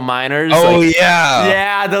Lego miners. Oh, like, yeah.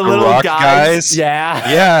 Yeah, the little guys. Yeah.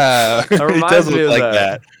 Yeah. It does look like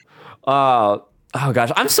that. Oh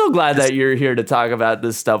gosh, I'm so glad that you're here to talk about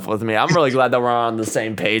this stuff with me. I'm really glad that we're on the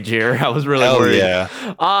same page here. I was really worried. Yeah.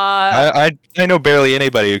 I know barely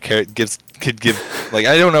anybody who could give like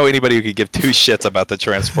I don't know anybody who could give two shits about the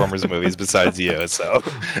Transformers movies besides you. So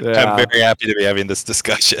I'm very happy to be having this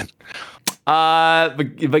discussion.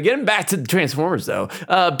 But getting back to the Transformers though,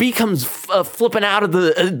 B comes flipping out of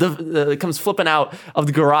the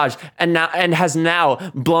garage and has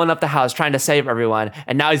now blown up the house trying to save everyone,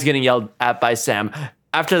 and now he's getting yelled at by Sam.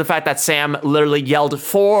 After the fact that Sam literally yelled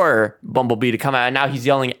for Bumblebee to come out, and now he's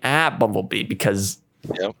yelling at Bumblebee because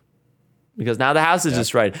now the house is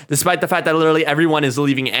destroyed, despite the fact that literally everyone is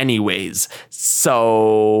leaving anyways.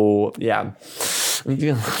 So yeah.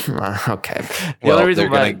 Okay. Well,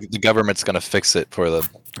 the government's gonna fix it for them.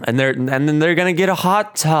 And then they're gonna get a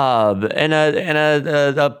hot tub and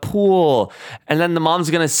a pool, and then the mom's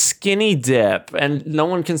gonna skinny dip, and no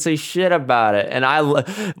one can say shit about it. And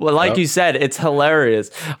like you said, it's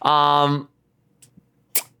hilarious.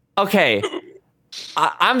 Okay,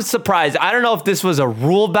 I'm surprised. I don't know if this was a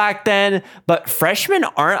rule back then, but freshmen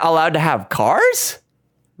aren't allowed to have cars.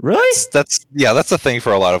 Really? That's the thing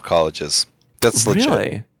for a lot of colleges. That's legit.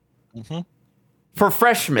 Really? Mm-hmm. For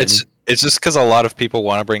freshmen, it's just because a lot of people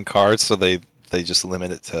want to bring cars, so they just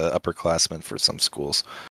limit it to upperclassmen for some schools.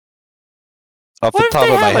 Off the top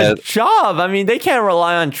of my head, job. I mean, they can't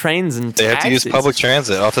rely on trains and they taxis. have to use public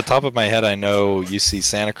transit. Off the top of my head, I know UC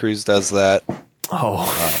Santa Cruz does that. Oh,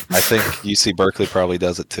 I think UC Berkeley probably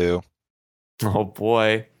does it too. Oh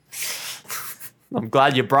boy. I'm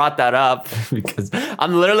glad you brought that up because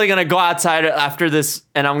I'm literally going to go outside after this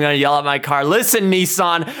and I'm going to yell at my car. Listen,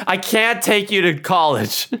 Nissan, I can't take you to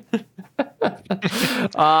college.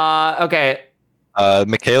 Okay.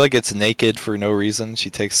 Michaela gets naked for no reason. She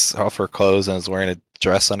takes off her clothes and is wearing a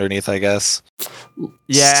dress underneath, I guess.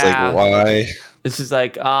 Yeah. It's like, why? It's just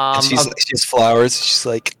like, she's flowers. She's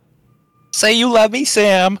like, say you love me,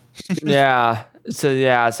 Sam. Yeah. So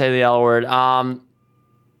yeah, say the L word.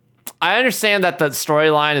 I understand that the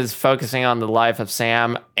storyline is focusing on the life of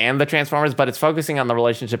Sam and the Transformers, but it's focusing on the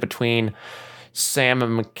relationship between Sam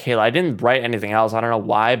and Michaela. I didn't write anything else. I don't know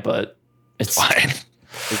why, but it's fine.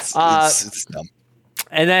 It's dumb.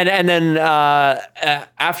 And then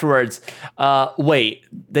afterwards, wait,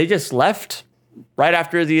 they just left right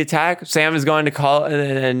after the attack. Sam is going to call,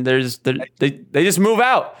 and they just move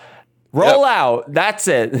out, roll out. That's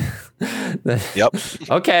it. Yep.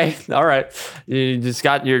 Okay. All right. You just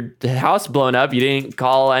got your house blown up. You didn't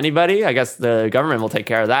call anybody. I guess the government will take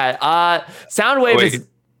care of that. Soundwave is.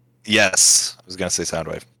 Yes, I was gonna say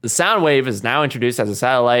Soundwave. The Soundwave is now introduced as a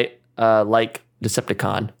satellite, like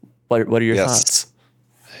Decepticon. What are your thoughts?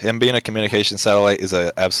 Him being a communication satellite is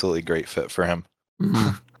an absolutely great fit for him.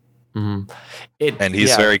 Mm-hmm. Mm-hmm. And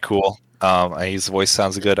he's very cool. His voice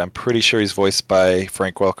sounds good. I'm pretty sure he's voiced by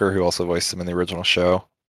Frank Welker, who also voiced him in the original show.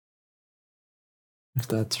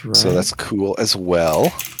 That's right. So that's cool as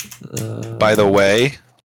well. By the way,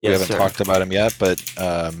 we haven't talked about him yet, but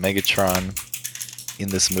Megatron in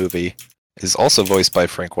this movie is also voiced by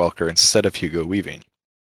Frank Welker instead of Hugo Weaving.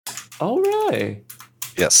 Oh, really?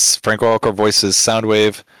 Yes, Frank Welker voices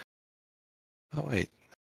Soundwave. Oh, wait.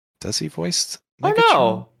 Does he voice Megatron?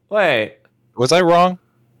 Oh, no. Wait. Was I wrong?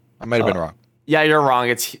 I might have been wrong. Yeah, you're wrong.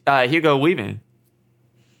 It's Hugo Weaving.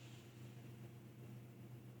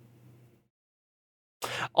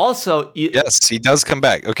 Also, yes, he does come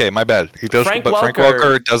back. Okay, my bad. He does, Frank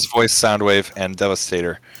Welker does voice Soundwave and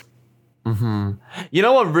Devastator. Mm-hmm. You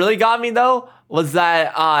know what really got me though was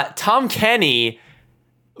that Tom Kenny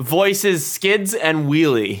voices Skids and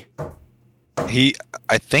Wheelie.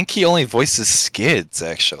 I think he only voices Skids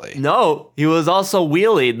actually. No, he was also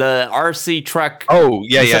Wheelie, the RC truck. Oh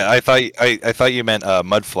yeah. I thought you meant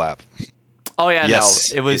Mudflap. Oh yeah,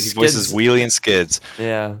 yes, no, it was he voices Wheelie and Skids.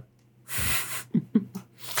 Yeah.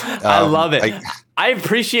 I love it. I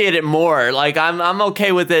appreciate it more. Like I'm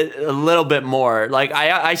okay with it a little bit more. Like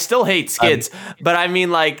I still hate Skids, but I mean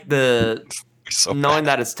like knowing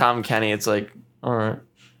that it's Tom Kenny, it's like all right.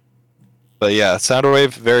 But yeah,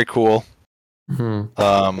 Soundwave, very cool.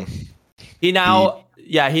 Mm-hmm. He now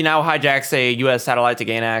hijacks a U.S. satellite to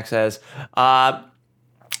gain access.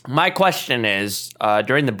 My question is,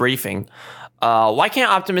 during the briefing, why can't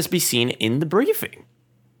Optimus be seen in the briefing?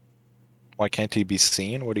 Why can't he be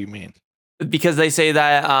seen? What do you mean? Because they say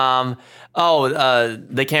that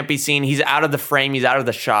they can't be seen. He's out of the frame. He's out of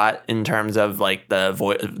the shot in terms of like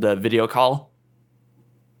the video call.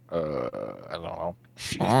 I don't know.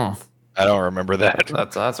 Oh. I don't remember that.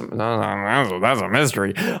 That's a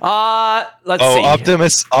mystery. Let's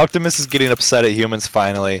see. Optimus is getting upset at humans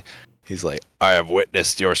finally. He's like, I have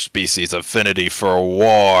witnessed your species' affinity for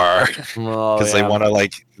war. Because they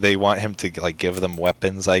want him to like give them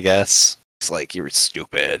weapons, I guess. It's like, you're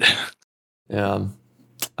stupid. Yeah.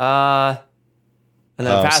 And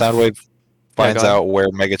then Soundwave finds out where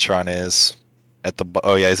Megatron is.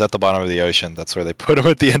 He's at the bottom of the ocean. That's where they put him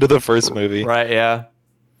at the end of the first movie. Right, yeah.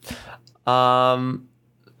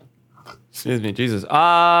 Excuse me, Jesus.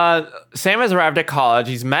 Sam has arrived at college.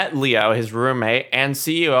 He's met Leo, his roommate, and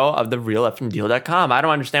CEO of the RealFNDeal.com. I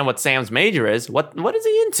don't understand what Sam's major is. What is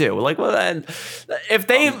he into? Like, if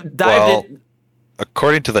they dived in...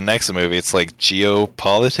 According to the next movie, it's like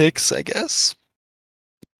geopolitics, I guess.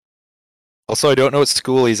 Also, I don't know what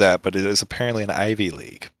school he's at, but it is apparently an Ivy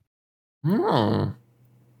League.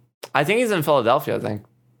 I think he's in Philadelphia, I think.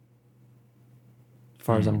 As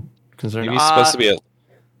far as I'm concerned. Maybe he's supposed to be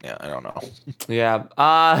yeah, I don't know. Yeah.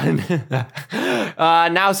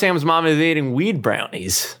 Now Sam's mom is eating weed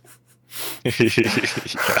brownies.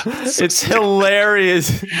 It's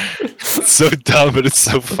hilarious. It's so dumb, but it's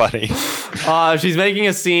so funny. She's making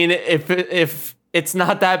a scene. If it's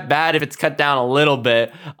not that bad, if it's cut down a little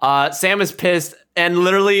bit, Sam is pissed. And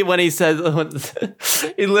literally, when he says,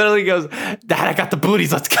 he literally goes, "Dad, I got the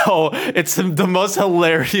booties. Let's go." It's the most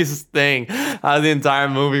hilarious thing out of the entire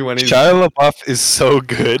movie. When he's Shia LaBeouf is so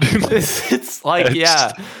good. it's like,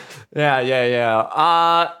 yeah.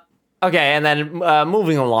 Okay, and then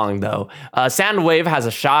moving along though, Soundwave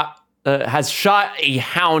has shot a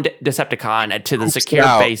hound Decepticon to the secure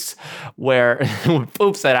base where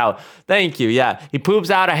poops it out. Thank you. Yeah, he poops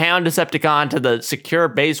out a hound Decepticon to the secure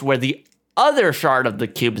base where the other shard of the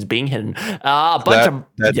cube is being hidden. Decepticon,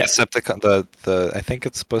 the I think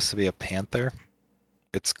it's supposed to be a panther.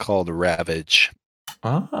 It's called Ravage.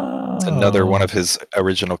 Oh. It's another one of his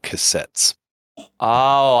original cassettes.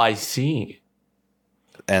 Oh, I see.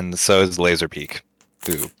 And so is Laserpeak,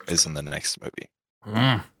 who is in the next movie.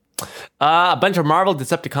 A bunch of Marvel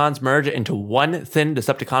Decepticons merge into one thin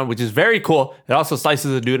Decepticon, which is very cool. It also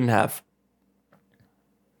slices a dude in half.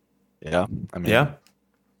 Yeah, I mean, yeah.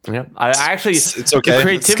 I actually, it's okay. The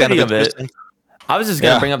creativity of it. I was just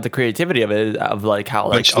gonna bring up the creativity of it, of like how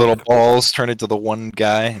like bunch of little balls turn into the one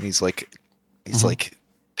guy, and he's like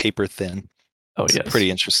paper thin. Oh yeah, pretty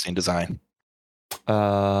interesting design.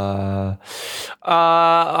 All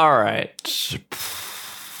right.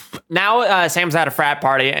 Now Sam's at a frat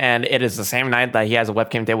party, and it is the same night that he has a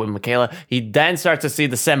webcam date with Michaela. He then starts to see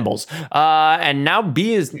the symbols, and now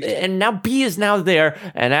B is now there.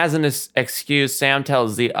 And as an excuse, Sam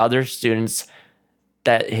tells the other students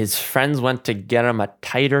that his friends went to get him a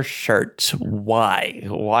tighter shirt. Why?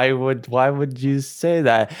 Why would you say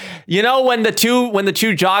that? You know, when the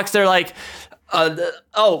two jocks, they're like,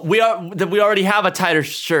 we already have a tighter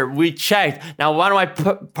shirt. We checked. Now why do I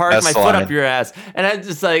park my foot up your ass? And I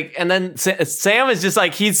just like, and then Sam is just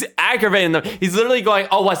like, he's aggravating them. He's literally going,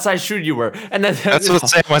 "Oh, what size shoe you were?" And then that's what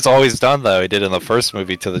Sam has always done, though. He did in the first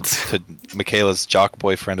movie to Michaela's jock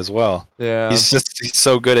boyfriend as well. Yeah, he's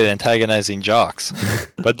so good at antagonizing jocks.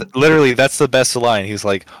 But literally, that's the best line. He's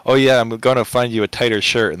like, "Oh yeah, I'm gonna find you a tighter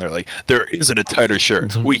shirt," and they're like, "There isn't a tighter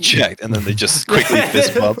shirt. We checked," and then they just quickly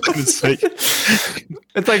fist bump.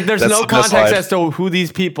 It's like there's no context as to who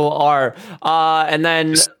these people are, and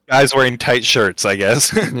then just guys wearing tight shirts, I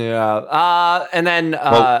guess. Yeah, and then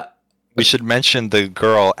we should mention the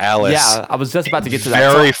girl Alice. Yeah, I was just about to get to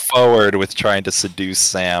that. Very forward with trying to seduce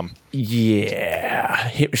Sam. Yeah,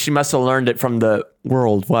 she must have learned it from the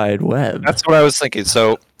World Wide Web. That's what I was thinking.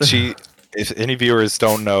 So she, if any viewers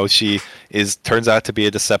don't know, she turns out to be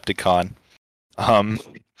a Decepticon.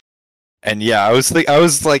 And yeah,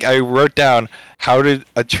 I wrote down, how did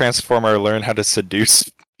a Transformer learn how to seduce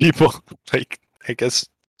people? Like, I guess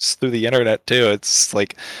just through the internet too. It's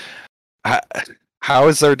like, how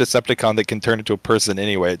is there a Decepticon that can turn into a person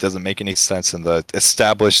anyway? It doesn't make any sense in the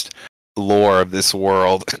established lore of this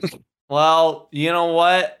world. Well, you know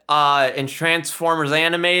what? In Transformers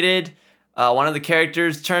Animated, one of the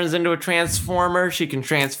characters turns into a Transformer. She can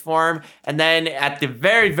transform. And then at the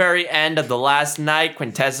very, very end of the last night,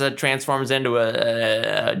 Quintessa transforms into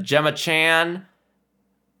a Gemma-chan.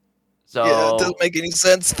 So, yeah, it doesn't make any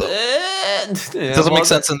sense, though. It doesn't make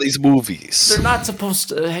sense in these movies. They're not supposed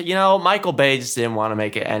to, Michael Bay just didn't want to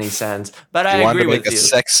make it any sense. But I agree with you. Wanted to make a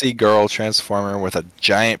sexy girl Transformer with a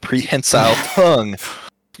giant prehensile tongue.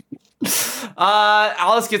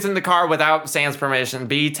 Alice gets in the car without Sam's permission.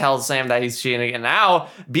 B tells Sam that he's cheating, and now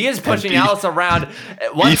B is pushing Alice around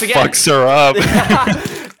once again. Fucks her up.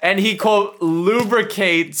 And he, quote,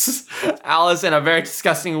 lubricates Alice in a very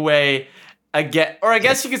disgusting way again. Or I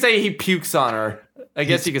guess you could say he pukes on her. I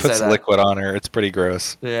guess you could say that. Puts liquid on her. It's pretty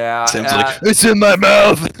gross. Yeah. Sam's like, it's in my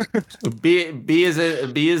mouth. B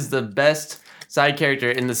is the best side character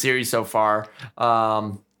in the series so far.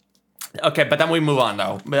 Okay, but then we move on,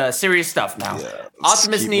 though. Serious stuff now. Yeah,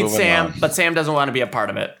 Optimus needs Sam, but Sam doesn't want to be a part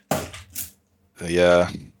of it. Yeah.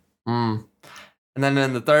 And then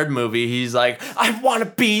in the third movie, he's like, I want to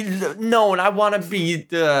be known. I want to be,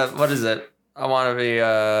 what is it? I want to be,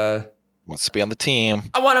 wants to be on the team.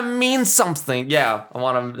 I want to mean something. Yeah, I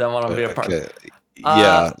want to be a part of it.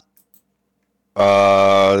 Yeah.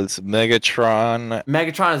 It's Megatron.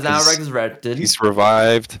 Megatron is now resurrected. He's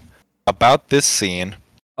revived. About this scene.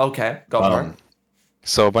 Okay, go for it.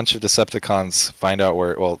 So a bunch of Decepticons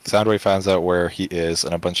Soundwave finds out where he is,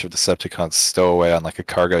 and a bunch of Decepticons stow away on like a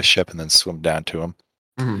cargo ship and then swim down to him.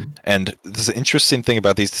 And the interesting thing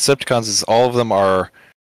about these Decepticons is all of them are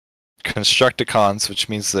Constructicons, which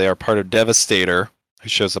means they are part of Devastator, who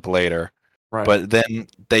shows up later. Right. But then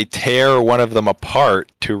they tear one of them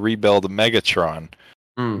apart to rebuild Megatron.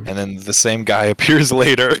 Mm. And then the same guy appears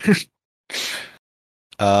later.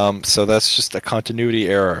 So that's just a continuity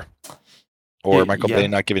error. Or Michael Bay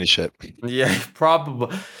not giving a shit. Yeah,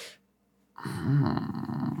 probably.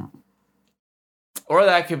 Or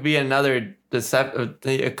that could be another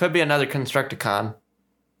it could be another Constructicon.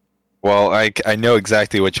 Well, I know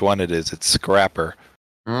exactly which one it is. It's Scrapper.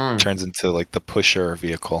 Mm. Turns into like the pusher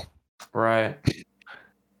vehicle. Right.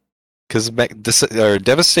 Because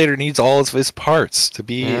Devastator needs all of his parts to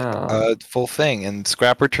be a full thing, and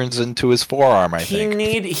Scrapper turns into his forearm. I think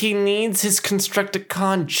he needs his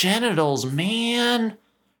Constructicon genitals, man.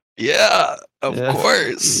 Yeah, of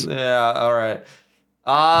course. Yeah. All right.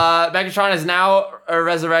 Megatron is now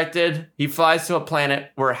resurrected. He flies to a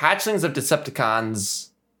planet where hatchlings of Decepticons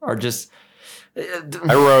are just.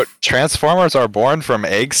 I wrote Transformers are born from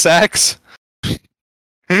egg sacs.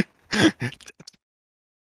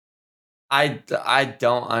 I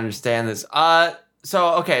don't understand this.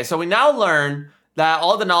 So we now learn that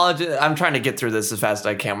all the knowledge. I'm trying to get through this as fast as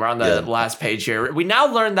I can. We're on the last page here. We now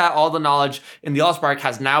learn that all the knowledge in the Allspark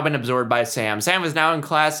has now been absorbed by Sam. Sam is now in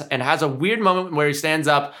class and has a weird moment where he stands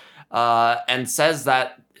up and says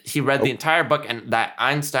that he read the entire book and that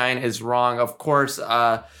Einstein is wrong. Of course,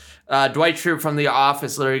 Dwight Schrute from The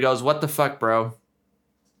Office literally goes, "What the fuck, bro?"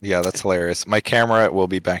 Yeah, that's hilarious. My camera will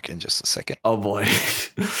be back in just a second. Oh boy.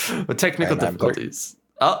 With technical difficulties.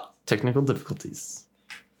 Technical difficulties.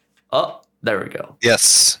 Oh, there we go.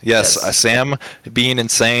 Yes. Sam being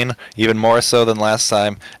insane, even more so than last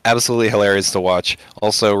time. Absolutely hilarious to watch.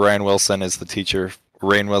 Also, Rainn Wilson is the teacher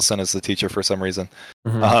for some reason.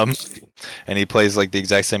 Mm-hmm. And he plays like the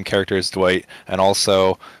exact same character as Dwight. And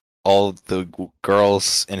also, all the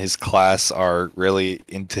girls in his class are really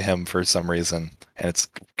into him for some reason. And it's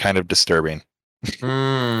kind of disturbing.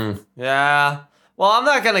 Yeah. Well, I'm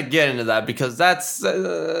not gonna get into that because that's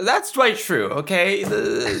Dwight Schrute, okay?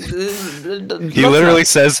 He literally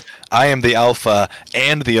says, "I am the Alpha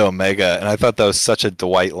and the Omega," and I thought that was such a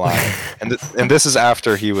Dwight line. and this is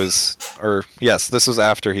after he was, this was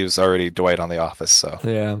after he was already Dwight on The Office. So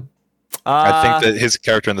yeah, I think that his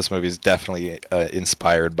character in this movie is definitely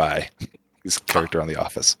inspired by his character on The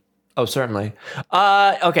Office. Oh, certainly.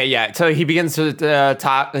 Okay, yeah. So he begins to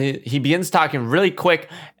talk. He begins talking really quick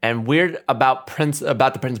and weird about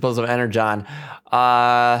the principles of Energon.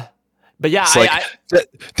 But yeah,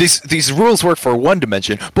 it's these rules work for one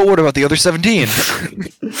dimension, but what about the other 17?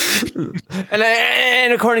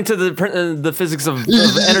 and according to the physics of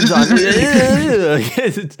Energon,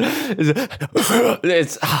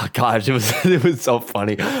 it's oh gosh, it was so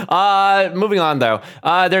funny. Moving on though,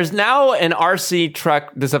 there's now an RC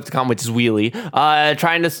truck Decepticon, which is Wheelie,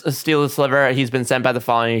 trying to steal the sliver. He's been sent by the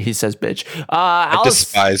Fallen. He says, "Bitch." I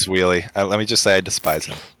despise Wheelie. Let me just say, I despise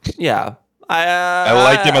him. Yeah. I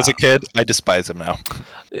liked him as a kid. I despise him now.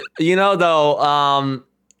 You know, though,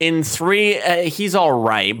 in 3, he's all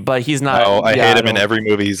right, but he's not. Oh, I hate him in every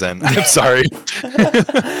movie he's in. I'm sorry.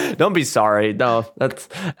 Don't be sorry. No, that's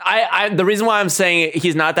the reason why I'm saying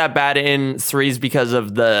he's not that bad in 3 is because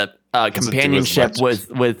of the companionship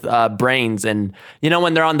with Brains, and you know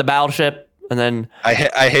when they're on the battleship, and then I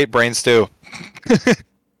hate Brains too.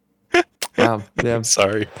 Yeah. I'm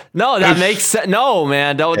sorry. No, that makes sense. No,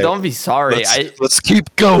 man, don't be sorry. Let's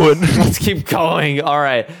keep going. Let's keep going. All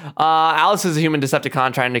right. Alice is a human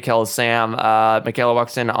Decepticon trying to kill Sam. Michaela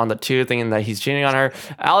walks in on the 2, thinking that he's cheating on her.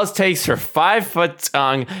 Alice takes her 5-foot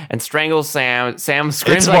tongue and strangles Sam. Sam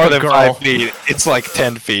screams like a girl. It's more than 5 feet. It's like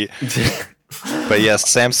 10 feet. But yes,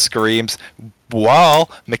 Sam screams while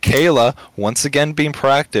Michaela, once again being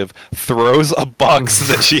proactive, throws a box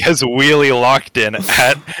that she has Wheelie locked in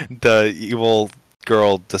at the evil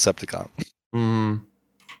girl Decepticon. Yeah,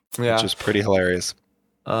 which is pretty hilarious.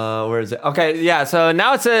 Where is it? Okay, yeah. So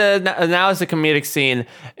now it's a comedic scene,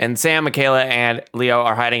 and Sam, Michaela, and Leo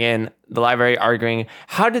are hiding in the library, arguing.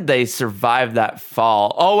 How did they survive that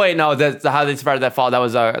fall? Oh wait, no, that's how they survived that fall. That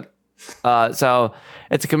was so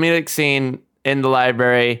it's a comedic scene in the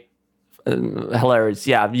library. Hilarious.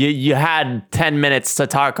 Yeah, you had 10 minutes to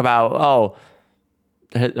talk about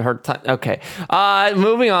her time. Okay.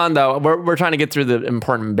 Moving on though, we're trying to get through the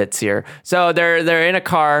important bits here. So they're in a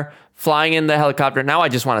car flying in the helicopter. Now I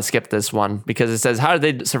just want to skip this one because it says, how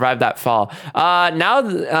did they survive that fall?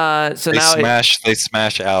 They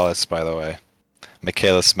smash Alice, by the way.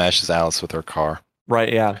 Michaela smashes Alice with her car.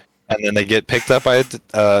 Right, yeah. And then they get picked up by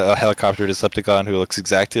a helicopter Decepticon who looks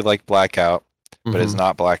exactly like Blackout, but is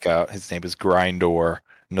not Blackout. His name is Grindor.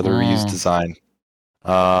 Another reused design.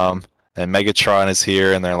 And Megatron is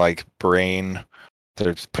here, and they're like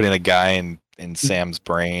they're putting a guy in Sam's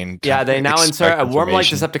brain. Yeah, they now insert a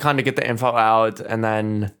worm-like information. Decepticon to get the info out, and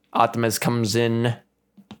then Optimus comes in,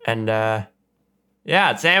 and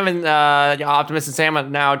Sam and Optimus and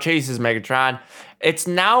Sam now chases Megatron. It's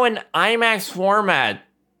now in IMAX format.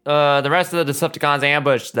 The rest of the Decepticons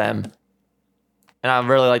ambush them. And I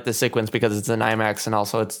really like the sequence because it's in IMAX and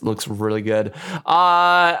also it looks really good.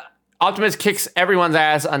 Optimus kicks everyone's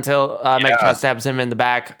ass until Megatron stabs him in the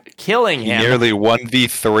back, killing him. Nearly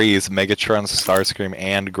 1v3s Megatron, Starscream,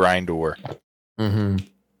 and Grindor. Mm-hmm.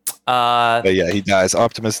 But yeah, he dies.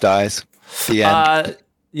 Optimus dies. The end.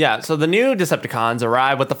 So the new Decepticons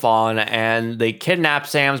arrive with the Fallen and they kidnap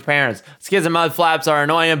Sam's parents. Skids and Mudflaps are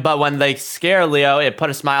annoying, but when they scare Leo, it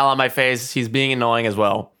put a smile on my face. He's being annoying as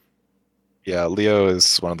well. Yeah, Leo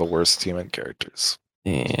is one of the worst human characters.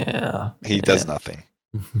 Yeah. He does nothing.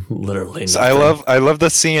 Literally So nothing. I love the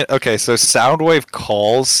scene. Okay, so Soundwave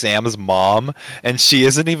calls Sam's mom, and she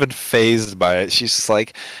isn't even phased by it. She's just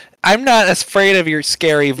like, I'm not afraid of your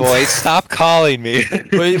scary voice. Stop calling me.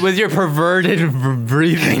 with your perverted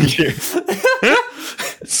breathing.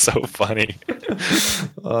 It's so funny.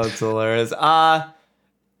 Oh, it's hilarious. So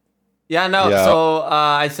Yeah.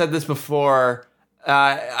 I said this before.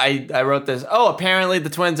 I wrote this. Oh, apparently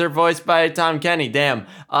the twins are voiced by Tom Kenny. Damn.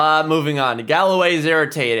 Moving on. Galloway's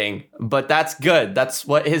irritating, but that's good. That's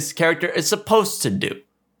what his character is supposed to do.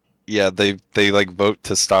 Yeah, they like vote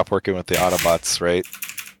to stop working with the Autobots, right?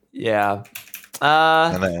 Yeah.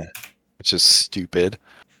 And then, which is stupid,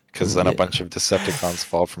 because then a bunch of Decepticons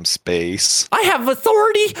fall from space. I have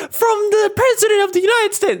authority from the president of the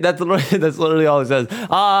United States. That's literally all it says.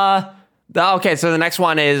 Okay, so the next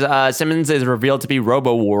one is Simmons is revealed to be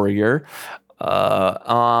Robo Warrior.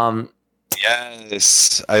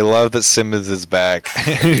 Yes, I love that Simmons is back.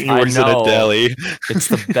 He works at a deli. It's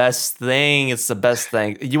the best thing. It's the best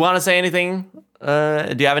thing. You want to say anything?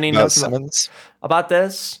 Do you have any notes Simmons? about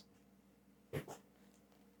this?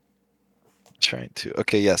 Trying to.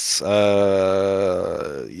 Okay, yes.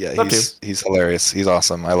 Yeah, he's hilarious. He's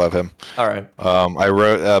awesome. I love him. All right. I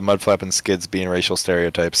wrote Mudflap and Skids being racial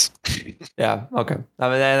stereotypes. Yeah. Okay.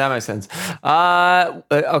 That makes sense.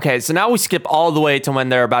 Okay. So now we skip all the way to when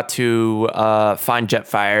they're about to find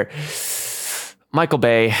Jetfire. Michael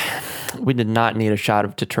Bay, we did not need a shot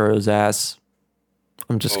of Turturro's ass.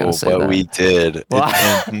 I'm just gonna say that. We did.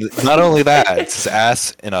 And not only that, it's his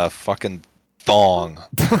ass in a fucking thong.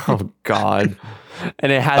 Oh God.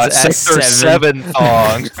 And it has Sector 7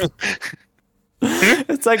 thong.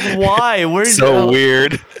 It's like, why? Where's so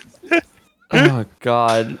weird. Oh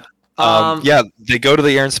God. Yeah, they go to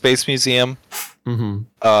the Air and Space Museum. Mm-hmm.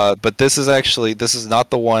 But this is not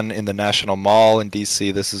the one in the National Mall in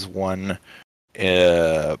DC. This is one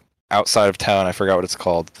outside of town. I forgot what it's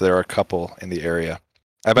called. There are a couple in the area.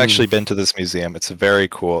 I've actually been to this museum. It's very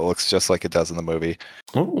cool. It looks just like it does in the movie.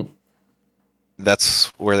 Ooh. That's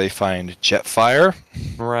where they find Jetfire.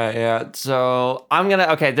 Right, yeah. So I'm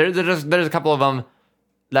gonna there's a couple of them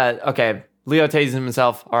that Leo tases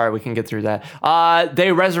himself. All right, we can get through that.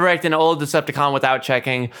 They resurrect an old Decepticon without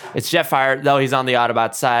checking. It's Jetfire, though he's on the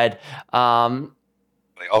Autobot side.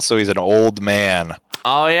 Also, he's an old man.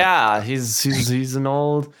 Oh yeah, he's an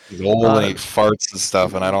old. He's old and he farts and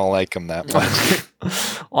stuff, and I don't like him that much.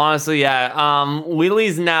 Honestly, yeah.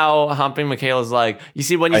 Wheelie's now humping Michaela's leg. You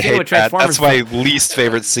see, when you think of Transformers, that's my least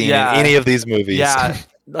favorite scene in any of these movies. Yeah,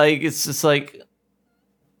 like it's just like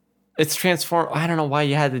it's transform. I don't know why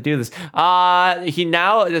you had to do this. Now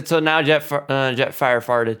Jetfire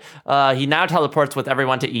farted. He now teleports with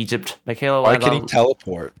everyone to Egypt. Michaela, why can he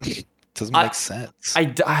teleport? Doesn't make sense.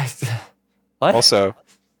 What? Also,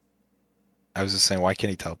 I was just saying, why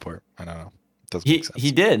can't he teleport? I don't know. It doesn't make sense.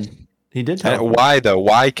 He did. He did teleport. Why though?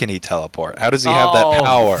 Why can he teleport? How does he have that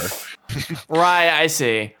power? Right, I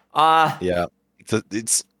see. Yeah,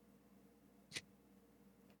 it's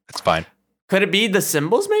fine. Could it be the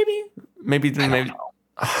symbols? Maybe.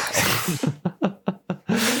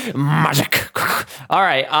 Magic. All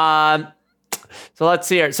right. So let's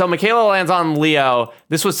see here. So Michaela lands on Leo.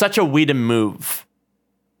 This was such a Whedon move.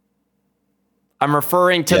 I'm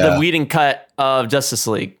referring to the Whedon cut of Justice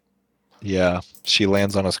League. Yeah, she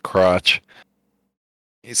lands on his crotch.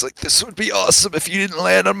 He's like, this would be awesome if you didn't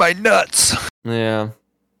land on my nuts. Yeah.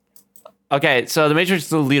 Okay, so the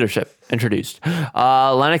Matrix of Leadership introduced.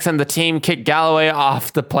 Lennox and the team kick Galloway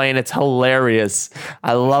off the plane. It's hilarious.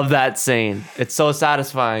 I love that scene. It's so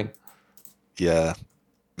satisfying. Yeah,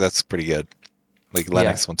 that's pretty good. Like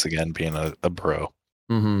Lennox once again being a bro.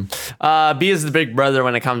 B is the big brother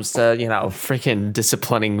when it comes to, freaking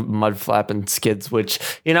disciplining Mudflap and Skids, which,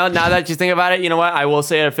 now that you think about it, you know what? I will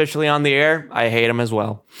say it officially on the air. I hate him as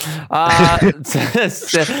well.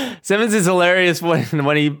 Simmons is hilarious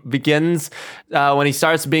when he begins, when he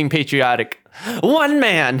starts being patriotic. One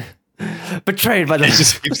man betrayed by the... He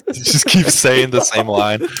just keeps saying the same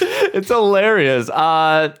line. It's hilarious.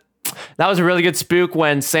 That was a really good spook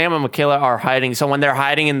when Sam and Michaela are hiding. So when they're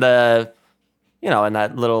hiding in the... in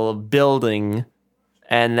that little building,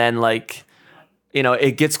 and then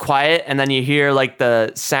it gets quiet, and then you hear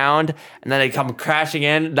the sound, and then they come crashing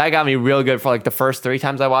in. That got me real good for the first 3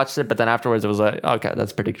 times I watched it, but then afterwards it was like, okay,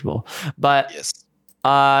 that's predictable. But yes.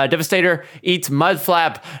 Devastator eats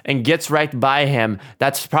Mudflap and gets right by him.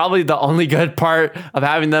 That's probably the only good part of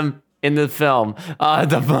having them in the film.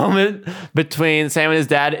 The moment between Sam and his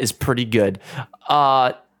dad is pretty good.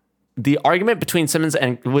 The argument between Simmons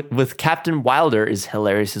and with Captain Wilder is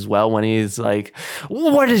hilarious as well, when he's like,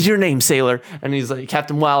 "What is your name, sailor?" And he's like,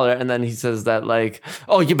 "Captain Wilder," and then he says that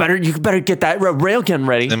 "Oh, you better get that railgun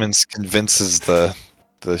ready." Simmons convinces the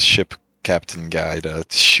ship captain guy to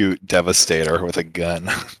shoot Devastator with a gun,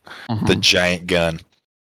 the giant gun.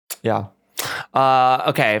 Yeah.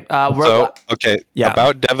 Okay. Yeah.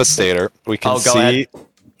 About Devastator, we can see.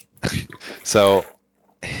 So.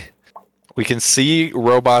 We can see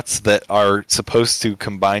robots that are supposed to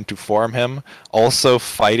combine to form him also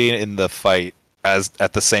fighting in the fight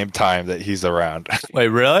at the same time that he's around. Wait,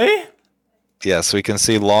 really? Yes, we can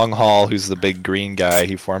see Long Haul, who's the big green guy.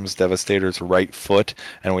 He forms Devastator's right foot,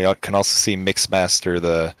 and we can also see Mixmaster,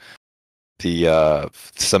 the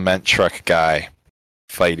cement truck guy,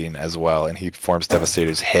 fighting as well, and he forms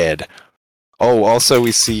Devastator's head. Oh, also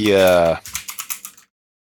we see the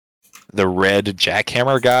red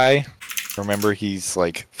jackhammer guy. Remember, he's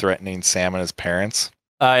threatening Sam and his parents.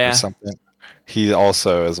 Oh, yeah. Or something. He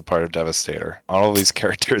also is a part of Devastator. All of these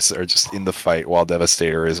characters are just in the fight while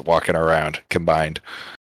Devastator is walking around combined.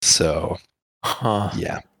 So,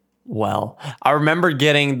 yeah. Well, I remember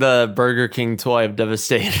getting the Burger King toy of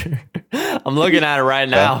Devastator. I'm looking at it right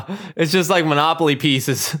now. It's just like Monopoly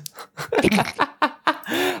pieces.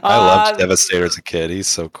 I loved Devastator as a kid. He's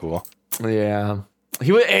so cool. Yeah.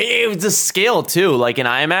 It was a scale too, in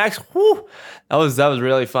IMAX. Whew, that was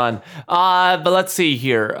really fun. But let's see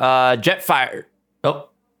here. Jetfire. Oh,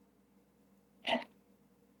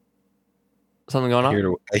 something going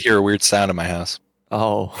on? I hear a weird sound in my house.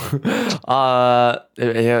 Oh,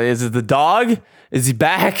 is it the dog? Is he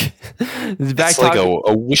back? Is he back? It's like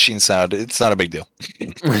a whooshing sound. It's not a big deal.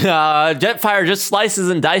 Jetfire just slices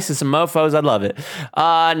and dices some mofos. I love it.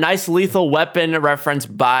 Nice Lethal Weapon reference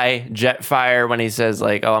by Jetfire when he says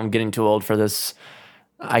 "Oh, I'm getting too old for this."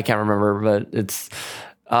 I can't remember, but it's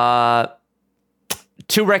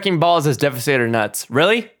 2 wrecking balls as Devastator nuts.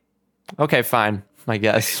 Really? Okay, fine. I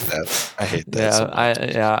guess. I hate that.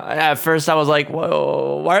 At first, I was like,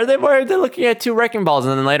 "Whoa, why are they looking at 2 wrecking balls?"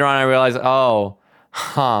 And then later on, I realized, oh,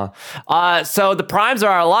 so the primes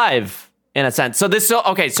are alive in a sense. So this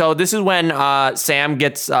is when Sam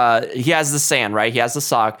gets he has the sand, right? He has the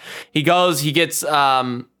sock. He gets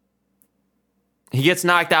knocked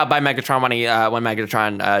out by Megatron when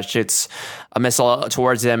Megatron shoots a missile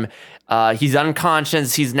towards him. He's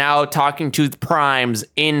unconscious. He's now talking to the primes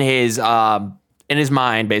in his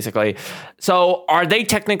mind, basically. So are they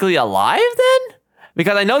technically alive then?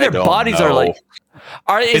 Because I know their bodies are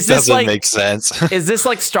it doesn't make sense. Is this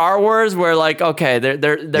like Star Wars where okay,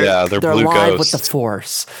 they're alive with the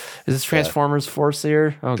Force? Is this Transformers Force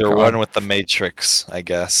here? Oh, they're one with the Matrix, I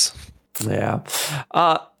guess. Yeah.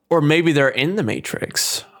 Or maybe they're in the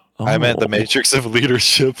Matrix. Oh. I meant the Matrix of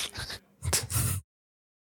leadership.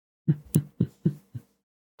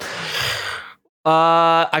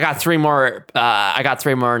 I got 3 more. I got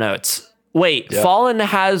 3 more notes. Wait, yep. Fallen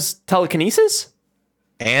has telekinesis,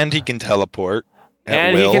 and he can teleport. He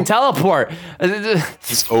can teleport.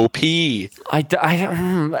 He's OP.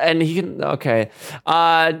 And he can. Okay.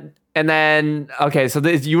 And then so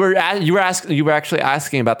you were actually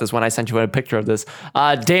asking about this when I sent you a picture of this.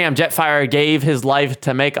 Damn, Jetfire gave his life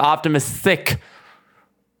to make Optimus thick.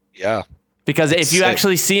 Yeah. Because if you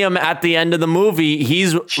actually see him at the end of the movie,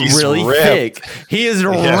 he's really thick. He is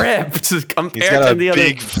ripped compared to the other. He's got a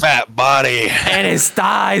big fat body. And his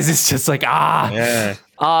thighs is just Yeah.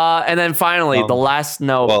 And then finally, the last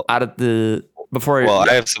note out of the before. Well,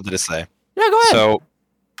 I have something to say. Yeah, go ahead.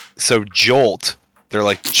 So Jolt. They're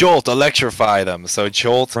like, Jolt, electrify them. So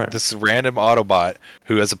Jolt, this random Autobot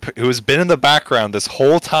who has been in the background this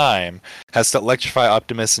whole time, has to electrify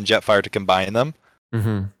Optimus and Jetfire to combine them.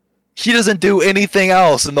 Mm-hmm. he doesn't do anything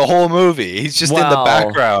else in the whole movie. He's just in the Wow.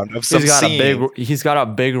 background of some scene. He's got a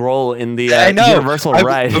big role in the I know. Universal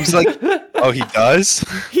ride. I was like, oh, he does?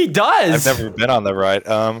 He does. I've never been on the ride.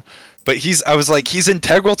 But I was like, he's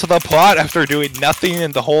integral to the plot after doing nothing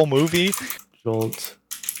in the whole movie. Jolt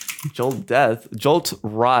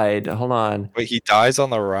ride. Hold on. Wait, he dies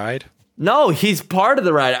on the ride? No, he's part of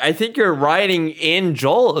the ride. I think you're riding in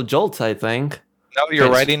Jolt, I think. No,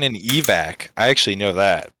 you're riding in Evac. I actually know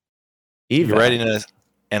that. You're riding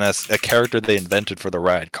in a character they invented for the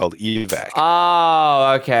ride called Evac.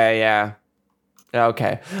 Oh, okay, yeah.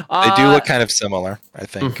 Okay. They do look kind of similar, I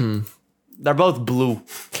think. Mm-hmm. They're both blue.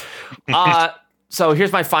 So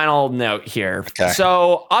here's my final note here. Okay.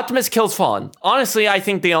 So Optimus kills Fallen. Honestly, I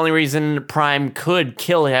think the only reason Prime could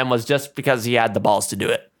kill him was just because he had the balls to do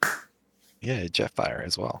it. Yeah, Jetfire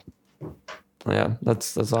as well. Yeah,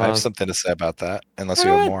 that's all. I have something to say about that, unless you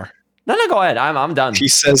have more. No, go ahead. I'm done. He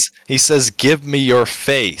says, "Give me your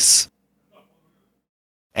face,"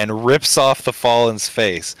 and rips off the Fallen's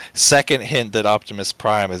face. Second hint that Optimus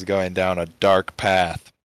Prime is going down a dark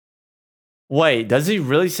path. Wait, does he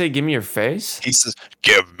really say "Give me your face"? He says,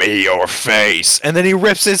 "Give me your face," and then he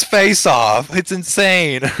rips his face off. It's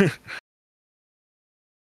insane.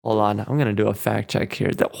 Hold on, I'm gonna do a fact check here.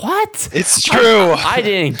 What? It's true. I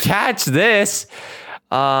didn't catch this.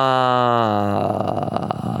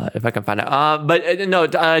 If I can find it. But no.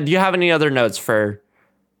 Do you have any other notes for?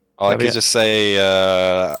 I could just say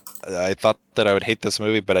I thought that I would hate this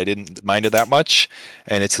movie, but I didn't mind it that much,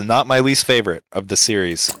 and it's not my least favorite of the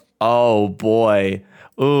series. Oh boy.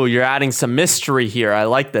 Ooh, you're adding some mystery here. I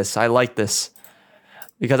like this.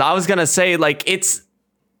 Because I was gonna say like it's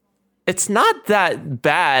not that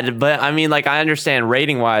bad, but I mean like I understand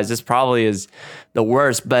rating wise, this probably is the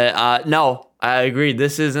worst. But no, I agree.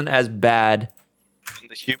 This isn't as bad. On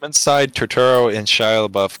the human side, Turturro and Shia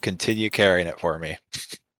LaBeouf continue carrying it for me.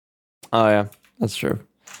 Oh yeah, that's true.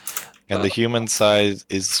 And the human side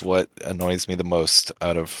is what annoys me the most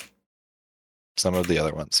out of some of the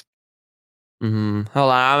other ones. Mm-hmm.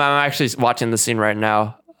 Hold on, I'm actually watching the scene right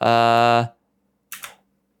now.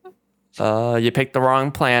 You picked the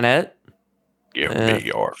wrong planet. Give me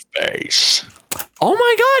your face. Oh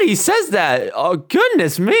my god, he says that. Oh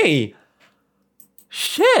goodness me.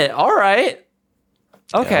 Shit. All right.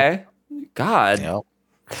 Okay. Yep. God. Yep.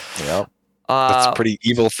 That's a pretty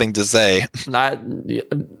evil thing to say. You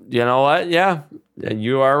know what? Yeah,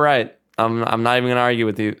 you are right. I'm not even gonna argue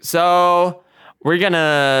with you. So we're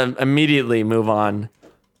gonna immediately move on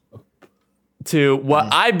to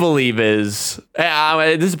what I believe is.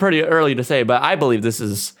 This is pretty early to say, but I believe this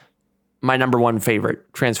is my number one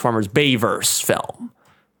favorite Transformers Bayverse film.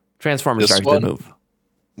 Transformers Dark the Move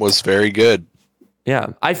was very good. Yeah,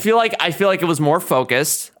 I feel like it was more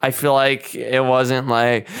focused. I feel like it wasn't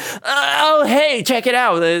like, oh hey, check it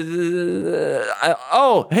out.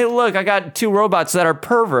 Oh hey, look, I got two robots that are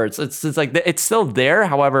perverts. It's like it's still there.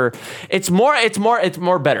 However, it's more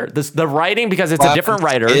better. The writing, because it's a different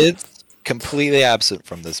writer. It's completely absent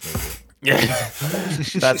from this movie. Yeah,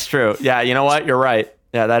 that's true. Yeah, you know what? You're right.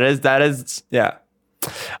 Yeah, that is. Yeah.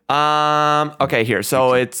 Okay, here.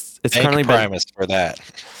 So it's currently Primus for that.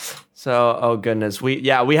 So, oh goodness, we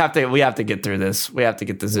have to get through this. We have to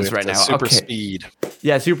get through this right now. Super speed.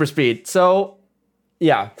 Yeah, super speed. So,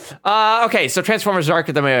 yeah. Okay, so Transformers Dark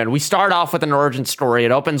of the Moon. We start off with an origin story.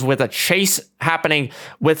 It opens with a chase happening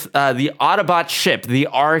with the Autobot ship, the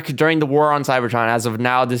Ark, during the war on Cybertron. As of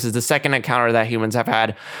now, this is the second encounter that humans have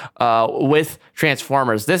had with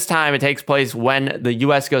Transformers. This time, it takes place when the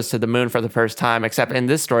U.S. goes to the moon for the first time, except in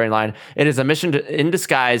this storyline, it is a mission in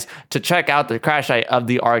disguise to check out the crash site of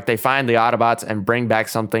the Ark. They find the Autobots and bring back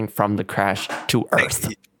something from the crash to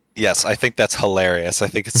Earth. Yes, I think that's hilarious. I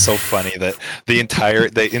think it's so funny that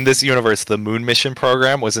in this universe, the moon mission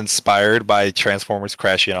program was inspired by Transformers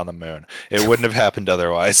crashing on the moon. It wouldn't have happened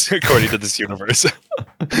otherwise, according to this universe.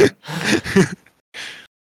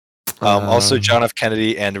 Also, John F.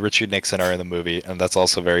 Kennedy and Richard Nixon are in the movie, and that's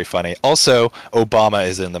also very funny. Also, Obama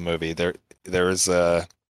is in the movie. There is Obama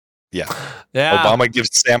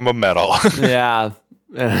gives Sam a medal. Yeah.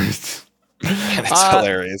 And it's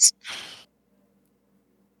hilarious.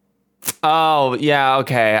 Oh, yeah,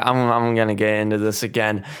 okay. I'm going to get into this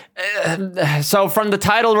again. So from the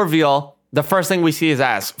title reveal, the first thing we see is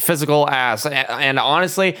ass, physical ass. And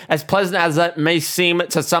honestly, as pleasant as that may seem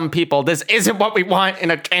to some people, this isn't what we want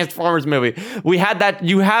in a Transformers movie. You have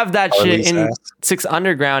that shit in ass. 6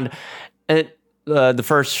 Underground, the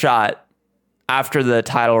first shot after the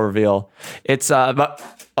title reveal. It's,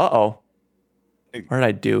 uh-oh. What did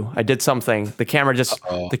I do? I did something. The camera's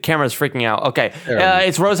freaking out. Okay. There.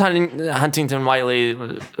 It's Rose Huntington Whiteley.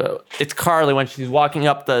 It's Carly when she's walking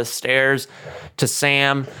up the stairs to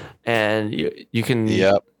Sam, and you can.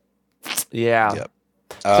 Yep. Yeah. Yep.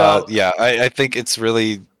 So I think it's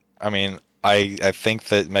really. I mean, I think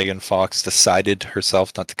that Megan Fox decided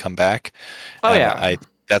herself not to come back. Oh yeah.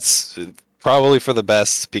 That's probably for the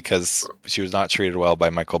best because she was not treated well by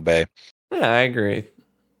Michael Bay. Yeah, I agree.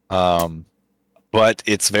 But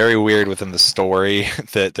it's very weird within the story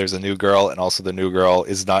that there's a new girl, and also the new girl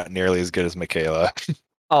is not nearly as good as Michaela.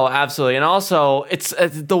 Oh, absolutely. And also, it's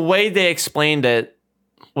the way they explained it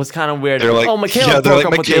was kind of weird. They're like, Michaela broke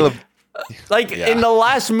up Michaela. with me. In the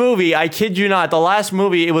last movie, I kid you not, the last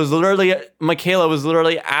movie, it was literally Michaela was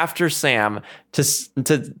literally after Sam to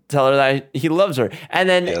tell her that he loves her, and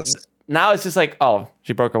then now it's just like, oh,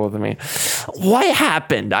 she broke up with me. What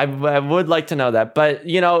happened? I would like to know that. But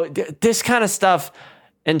this kind of stuff,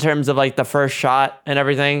 in terms of like the first shot and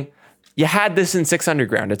everything, you had this in Six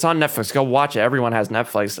Underground. It's on Netflix. Go watch it. Everyone has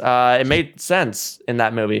Netflix. It made sense in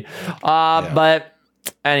that movie. But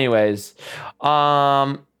anyways,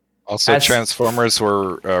 also, Transformers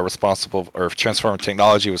were responsible, or Transformer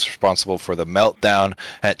technology was responsible for the meltdown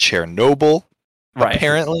at Chernobyl. Right.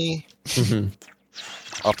 Apparently. Mm-hmm.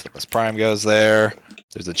 Optimus Prime goes there.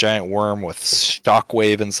 There's a giant worm with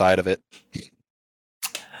Shockwave inside of it.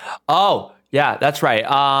 Oh, yeah, that's right.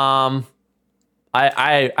 I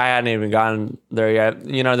hadn't even gotten there yet.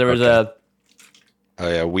 There was a... Oh,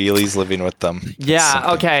 yeah, Wheelie's living with them.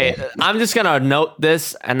 Yeah, okay. I'm just going to note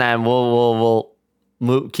this, and then we'll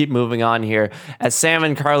keep moving on here. As Sam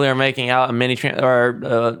and Carly are making out,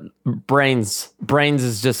 Brains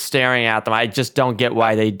is just staring at them. I just don't get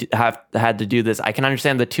why they had to do this. I can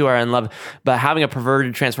understand the two are in love, but having a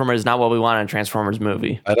perverted Transformer is not what we want in a Transformers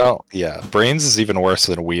movie. Brains is even worse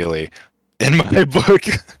than Wheelie in my book.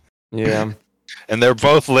 Yeah. And they're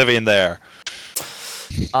both living there.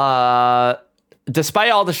 Despite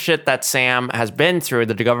all the shit that Sam has been through,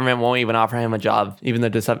 the government won't even offer him a job, even the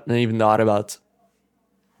Autobots.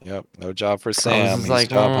 Yep, no job for Sam. He's like,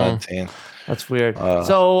 job hunting. That's weird.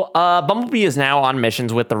 So Bumblebee is now on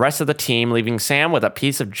missions with the rest of the team, leaving Sam with a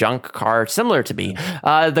piece of junk car similar to B.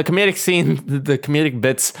 The comedic scene, the comedic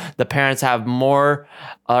bits, the parents have more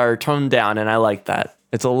are toned down, and I like that.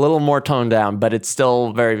 It's a little more toned down, but it's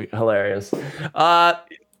still very hilarious.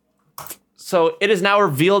 So it is now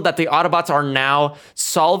revealed that the Autobots are now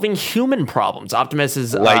solving human problems. Optimus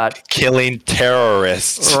is killing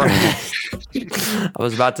terrorists. I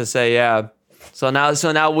was about to say, yeah. So now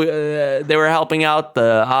they were helping out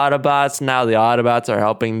the Autobots. Now the Autobots are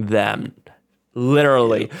helping them,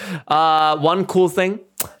 literally. One cool thing: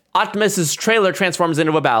 Optimus's trailer transforms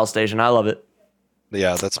into a battle station. I love it.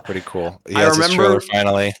 Yeah, that's pretty cool. He has his trailer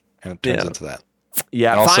finally, and it turns into that.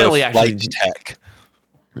 Yeah, and finally, also flight tech.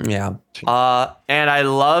 Yeah. And I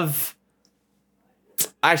love.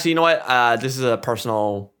 Actually, you know what? This is a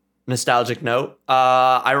personal nostalgic note.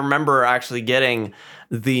 I remember actually getting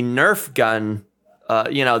the Nerf gun.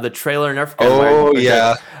 The trailer Nerf gun. Oh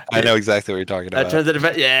yeah, I know exactly what you're talking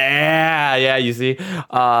about. Yeah. You see.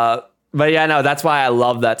 But yeah, no, that's why I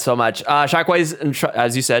love that so much. Shockwave's,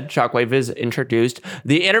 as you said, Shockwave is introduced.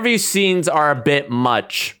 The interview scenes are a bit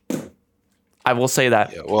much. I will say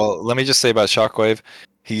that. Yeah, well, let me just say about Shockwave.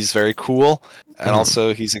 He's very cool, and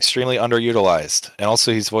also he's extremely underutilized. And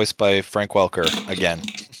also he's voiced by Frank Welker again.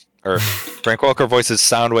 Or Frank Welker voices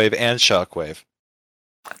Soundwave and Shockwave.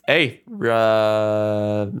 Hey,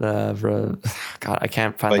 God, I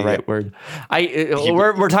can't find the right word.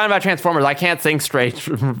 We're talking about Transformers. I can't think straight,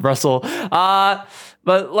 Russell. But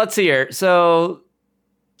let's see here. So,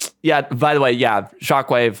 yeah. By the way, yeah,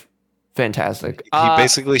 Shockwave, fantastic. He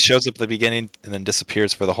basically shows up at the beginning and then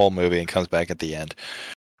disappears for the whole movie and comes back at the end.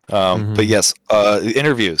 But yes,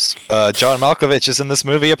 interviews. John Malkovich is in this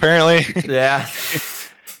movie apparently. Yeah,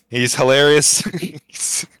 he's hilarious.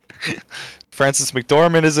 Frances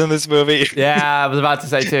McDormand is in this movie. Yeah, I was about to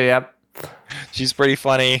say too. Yep, she's pretty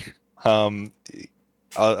funny. A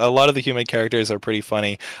lot of the human characters are pretty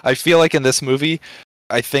funny. I feel like in this movie,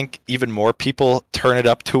 I think even more people turn it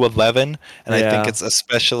up to 11, and I think it's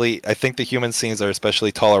especially. I think the human scenes are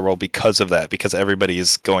especially tolerable because of that. Because everybody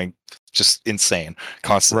is going just insane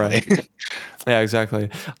constantly. Right. Yeah, exactly.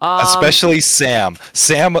 Especially Sam.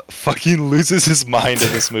 Sam fucking loses his mind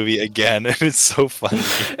in this movie again, and it's so funny.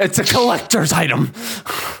 It's a collector's item.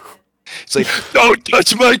 It's like, don't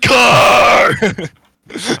touch my car!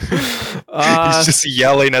 He's just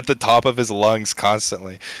yelling at the top of his lungs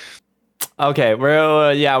constantly. Okay,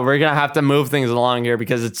 we're gonna have to move things along here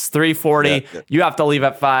because it's 3:40. Yeah. You have to leave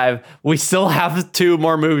at 5. We still have 2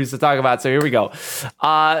 more movies to talk about, so here we go.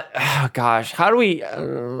 Gosh, how do we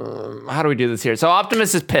do this here? So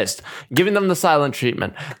Optimus is pissed, giving them the silent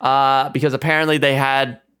treatment because apparently they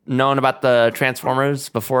had known about the Transformers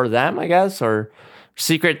before them, I guess, or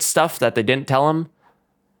secret stuff that they didn't tell him.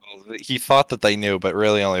 He thought that they knew, but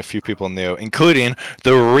really only a few people knew, including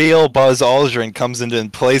the real Buzz Aldrin comes in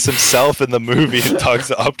and plays himself in the movie and talks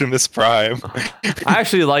to Optimus Prime. I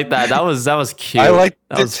actually like that. That was cute. I liked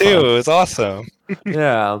That it was too. fun. It was awesome.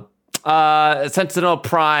 Yeah. Sentinel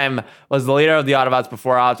Prime was the leader of the Autobots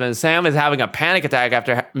before Optimus. Sam is having a panic attack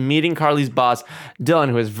after meeting Carly's boss, Dylan,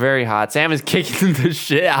 who is very hot. Sam is kicking the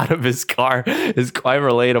shit out of his car. It's quite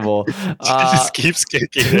relatable. He just keeps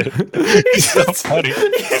kicking it. He's so funny.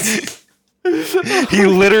 He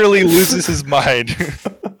literally loses his mind.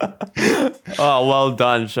 Oh, well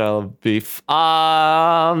done, Shell Beef.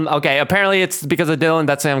 Okay, apparently it's because of Dylan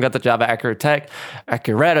that Sam got the job at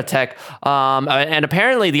Accurata Tech. And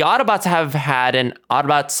apparently the Autobots have had an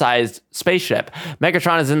Autobot-sized spaceship.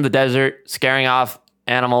 Megatron is in the desert, scaring off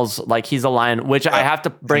animals like he's a lion, which I have to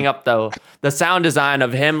bring up, though. The sound design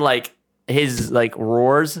of him, like, his, like,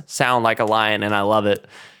 roars sound like a lion, and I love it.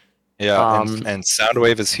 Yeah, and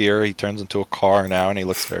Soundwave is here. He turns into a car now, and he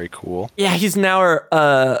looks very cool. Yeah, he's now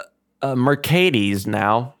a Mercedes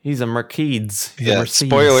now. He's a Mercedes. Yeah,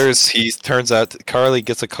 spoilers. He turns out Carly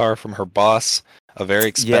gets a car from her boss, a very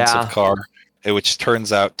expensive car, which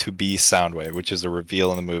turns out to be Soundwave, which is a reveal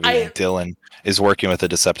in the movie. And Dylan is working with the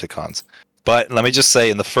Decepticons. But let me just say,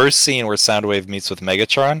 in the first scene where Soundwave meets with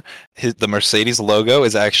Megatron, the Mercedes logo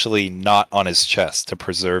is actually not on his chest to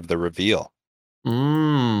preserve the reveal.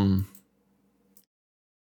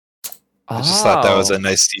 I just thought that was a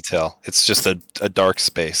nice detail. It's just a dark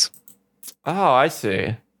space. Oh, I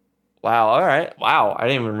see. Wow. All right. Wow. I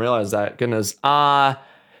didn't even realize that. Goodness.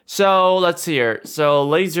 So let's see here. So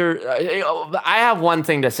Laser, I have one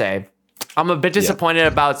thing to say. I'm a bit disappointed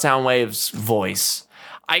about Soundwave's voice.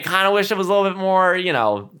 I kind of wish it was a little bit more,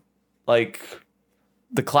 like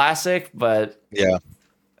the classic, but yeah,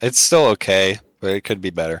 it's still okay, but it could be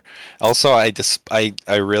better. Also, I think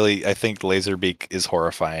Laserbeak is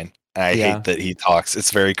horrifying. And I hate that he talks.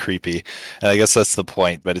 It's very creepy. And I guess that's the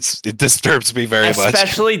point, but it disturbs me very much.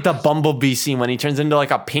 Especially the Bumblebee scene when he turns into like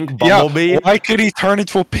a pink Bumblebee. Yeah, why could he turn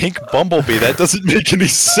into a pink Bumblebee? That doesn't make any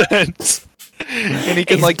sense. And he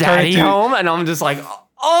can Is Daddy home? And I'm just like,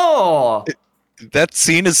 oh. That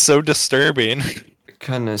scene is so disturbing.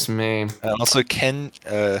 Goodness me. And also Ken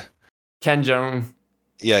Jeong.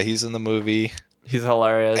 Yeah, he's in the movie. He's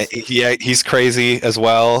hilarious. He's crazy as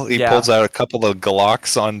well. He pulls out a couple of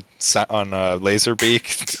Glocks on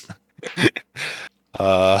Laserbeak.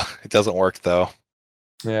 It doesn't work though.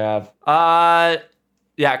 Yeah.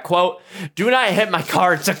 Quote, "Do not hit my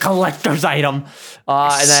car. It's a collector's item."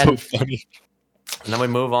 And then, so funny. And then we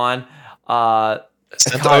move on.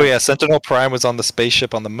 Sentinel Prime was on the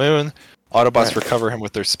spaceship on the moon. Autobots recover him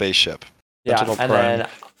with their spaceship. Sentinel Prime then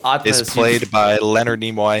Optimus is played by Leonard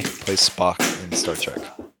Nimoy, plays Spock in Star Trek.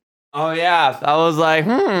 Oh yeah, I was like,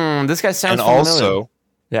 this guy sounds familiar. And also,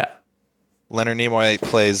 Leonard Nimoy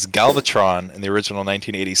plays Galvatron in the original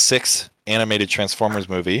 1986 animated Transformers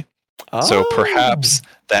movie. Oh. So perhaps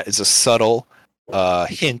that is a subtle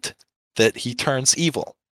hint that he turns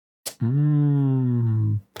evil.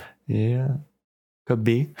 Yeah, could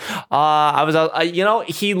be.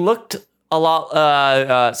 He looked a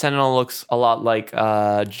lot. Sentinel looks a lot like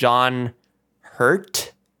John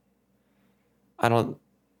Hurt. John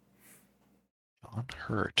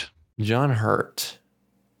Hurt.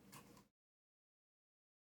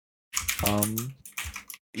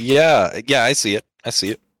 Yeah, I see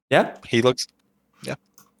it. Yeah. He looks. Yeah.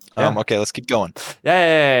 Okay, let's keep going.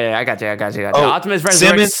 Yeah. I got you. Optimus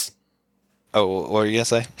resurrects. Oh, what were you gonna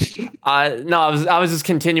say? No, I was just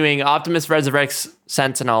continuing. Optimus resurrects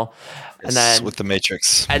Sentinel, and then with the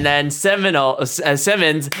Matrix, and then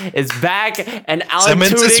Simmons is back, and Alan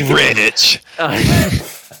Simmons Tudyk is rich,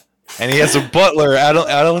 and he has a butler.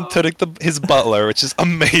 Alan Tudyk, his butler, which is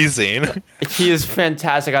amazing. He is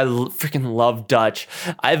fantastic. I freaking love Dutch.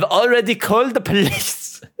 I've already called the police.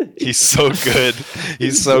 He's so good.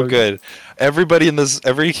 He's so good.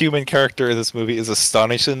 Every human character in this movie is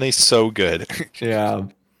astonishingly so good. Yeah.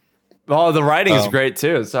 Oh, the writing is great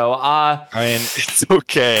too. So, it's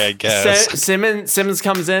okay, I guess. Simmons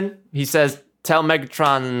comes in. He says, "Tell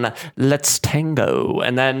Megatron, let's tango."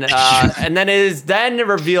 And then, it is then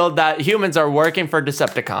revealed that humans are working for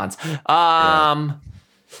Decepticons.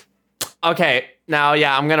 Okay. Now,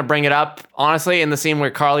 yeah, I'm gonna bring it up honestly in the scene where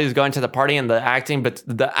Carly is going to the party and the acting, but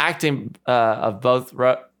the acting of both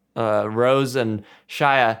Rose and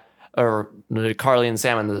Shia, or Carly and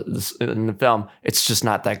Sam in the film, it's just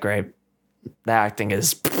not that great. The acting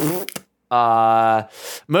is. Moving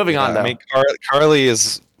on though. I mean, Carly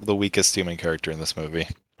is the weakest human character in this movie.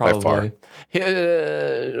 Probably. By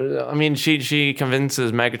far. I mean, she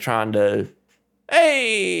convinces Megatron to.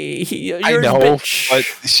 Hey, you're I know, bitch. but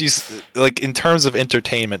she's like in terms of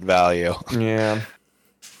entertainment value. Yeah.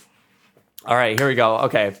 All right, here we go.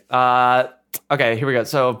 Okay. Okay, here we go.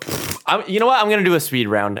 So, you know what? I'm gonna do a speed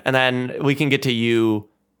round, and then we can get to your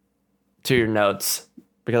notes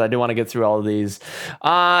because I do want to get through all of these.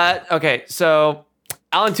 Okay, so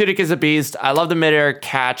Alan Tudyk is a beast. I love the midair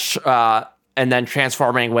catch, and then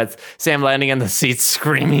transforming with Sam landing in the seat,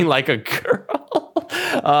 screaming like a girl.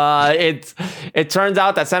 It turns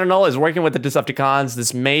out that Sentinel is working with the Decepticons.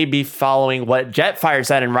 This may be following what Jetfire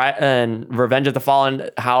said in Revenge of the Fallen,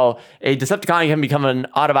 how a Decepticon can become an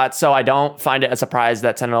Autobot. So I don't find it a surprise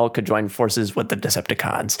that Sentinel could join forces with the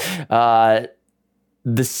Decepticons.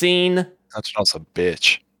 The scene. Sentinel's a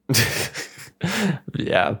bitch.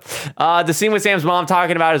 Yeah. The scene with Sam's mom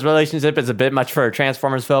talking about his relationship is a bit much for a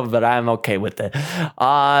Transformers film, but I'm okay with it.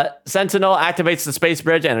 Sentinel activates the space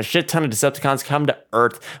bridge and a shit ton of Decepticons come to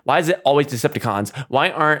Earth. Why is it always Decepticons?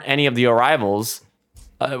 Why aren't any of the arrivals?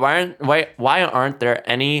 Why aren't there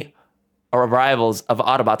any arrivals of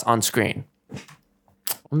Autobots on screen?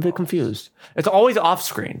 I'm a bit confused. It's always off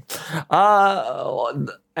screen.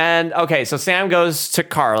 And okay, so Sam goes to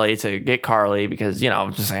Carly to get Carly because,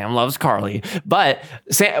 Sam loves Carly. But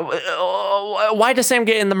Sam, why does Sam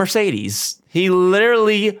get in the Mercedes? He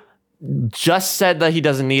literally just said that he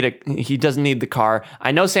doesn't need the car.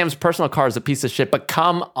 I know Sam's personal car is a piece of shit, but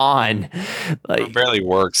come on. It barely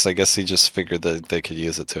works. I guess he just figured that they could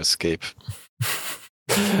use it to escape.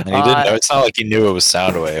 And he didn't know. It's not like he knew it was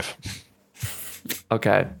Soundwave.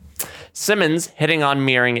 Okay. Simmons hitting on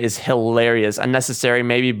Meering is hilarious. Unnecessary,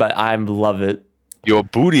 maybe, but I love it. Your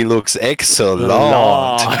booty looks excellent.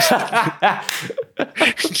 Oh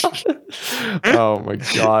my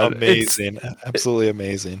god. Amazing. Absolutely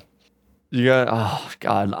amazing. Oh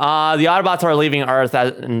god. The Autobots are leaving Earth,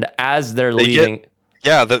 and as they're leaving.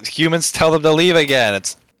 The humans tell them to leave again.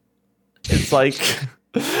 It's like.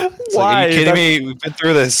 Why? Why? Are you kidding me? We've been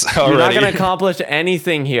through this already. You're not going to accomplish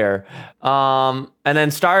anything here. And then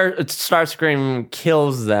Starscream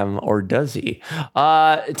kills them, or does he?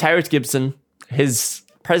 Tyrese Gibson, his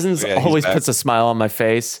presence always puts a smile on my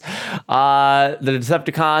face. The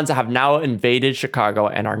Decepticons have now invaded Chicago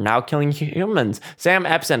and are now killing humans. Sam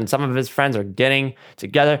Epson and some of his friends are getting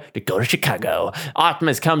together to go to Chicago.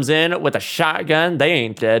 Optimus comes in with a shotgun. They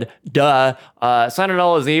ain't dead. Duh.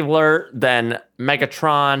 Sentinel is eviler than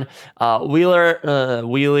Megatron.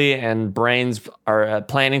 Wheelie and Brains are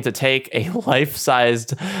planning to take a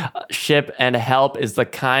life-sized ship, and help is the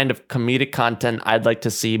kind of comedic content I'd like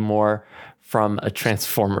to see more from a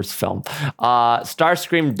Transformers film.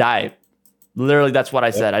 Starscream died. Literally, that's what I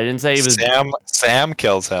said. I didn't say he was. Sam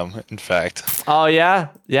kills him. In fact. Oh yeah.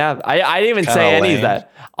 I didn't even say any of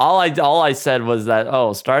that. All I said was that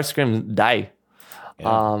Starscream died.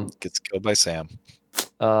 Yeah, gets killed by Sam.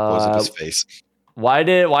 Blows up his face. Why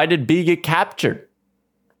did B get captured?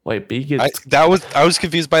 Wait, B gets... I was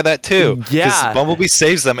confused by that too. Yeah, Bumblebee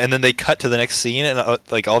saves them, and then they cut to the next scene, and all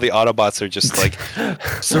the Autobots are just like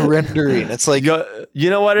surrendering. It's like, you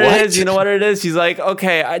know what it is. You know what it is. He's like,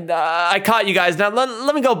 okay, I caught you guys. Now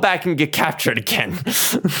let me go back and get captured again.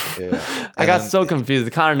 I got so confused.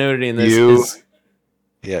 The continuity in this is...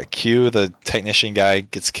 Yeah, Q, the technician guy,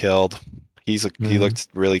 gets killed. He looked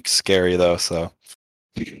really scary though. So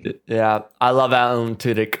yeah, I love Alan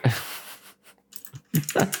Tudyk.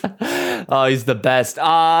 Oh, he's the best.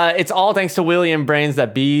 It's all thanks to Wheelie and Brains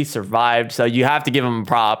that B survived, so you have to give him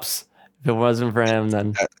props. If it wasn't for him,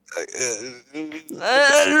 then I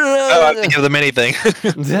don't have to give them anything.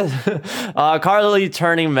 Carly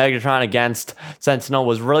turning Megatron against Sentinel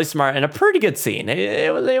was really smart and a pretty good scene.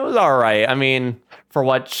 It was all right. I mean, for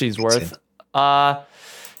what she's worth.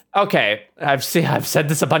 Okay, I've said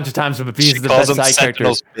this a bunch of times, but he's the best side character.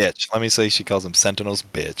 Bitch. Let me say she calls him Sentinel's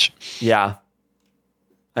bitch. Yeah.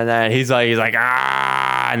 And then he's like,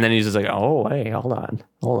 and then he's just like, oh, wait, hold on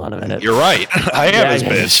a minute. You're right. I am his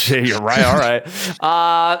bitch. You're right. All right.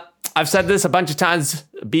 I've said this a bunch of times.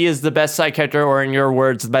 B is the best side character, or in your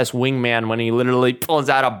words, the best wingman, when he literally pulls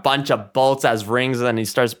out a bunch of bolts as rings and then he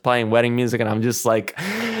starts playing wedding music. And I'm just like,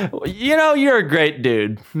 you're a great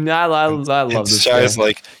dude. I love this guy. Guy's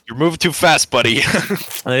like, you're moving too fast, buddy.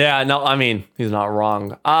 Yeah, no, I mean, he's not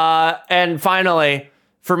wrong. And finally,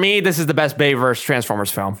 For me, this is the best Bayverse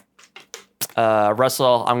Transformers film.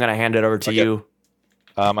 Russell, I'm gonna hand it over to you.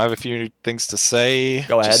 I have a few things to say.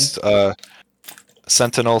 Go ahead.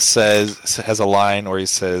 Sentinel has a line where he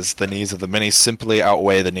says, "The needs of the many simply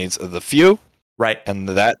outweigh the needs of the few." Right. And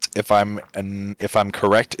that, if I'm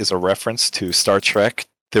correct, is a reference to Star Trek: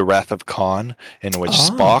 The Wrath of Khan, in which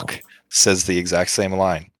Spock says the exact same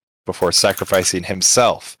line before sacrificing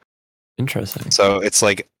himself. Interesting. So it's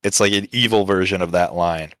like an evil version of that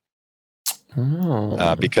line.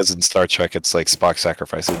 Because in Star Trek, it's like Spock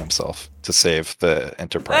sacrificing himself to save the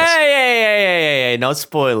Enterprise. Hey! No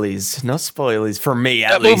spoilies. No spoilies for me,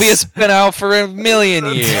 at that least. Movie has been out for a million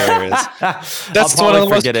years. That's one of the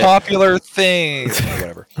most popular things.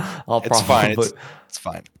 Whatever. It's fine. It's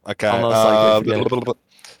fine. Okay.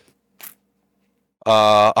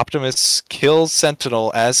 Optimus kills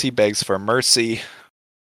Sentinel as he begs for mercy.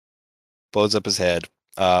 Blows up his head.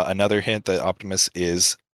 Another hint that Optimus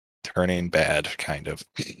is turning bad, kind of.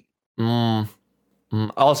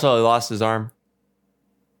 Also, he lost his arm.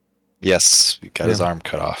 Yes, he got his arm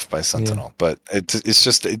cut off by Sentinel, but it's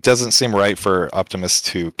just, it doesn't seem right for Optimus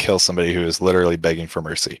to kill somebody who is literally begging for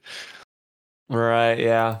mercy. Right,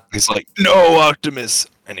 yeah. He's like, "No, Optimus!"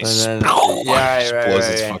 And he blows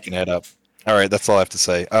his right. fucking head up. All right, that's all I have to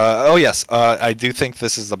say. I do think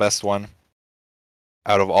this is the best one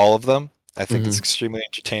out of all of them. I think it's extremely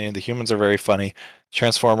entertaining. The humans are very funny.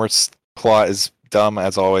 Transformers plot is dumb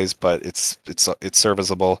as always, but it's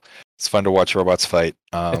serviceable. It's fun to watch robots fight.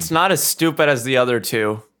 It's not as stupid as the other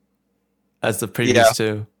two, as the previous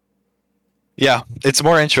two. Yeah, it's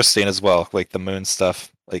more interesting as well. Like the moon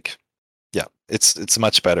stuff. Like, yeah, it's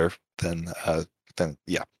much better than.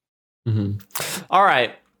 All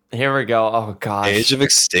right. Here we go. Oh gosh. Age of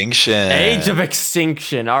Extinction.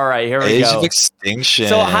 All right, here we go. Age of Extinction.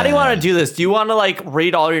 So how do you want to do this? Do you want to like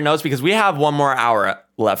read all your notes, because we have 1 more hour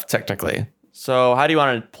left technically? So how do you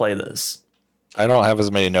want to play this? I don't have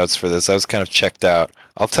as many notes for this. I was kind of checked out.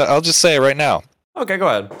 I'll just say it right now. Okay, go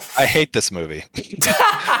ahead. I hate this movie.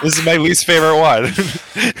 This is my least favorite one.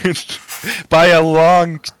 By a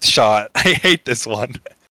long shot. I hate this one.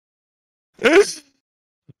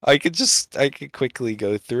 I could quickly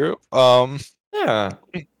go through. Yeah.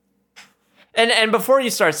 And before you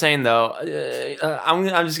start saying though,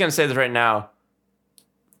 I'm just gonna say this right now.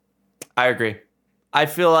 I agree. I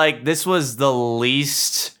feel like this was the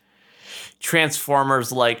least Transformers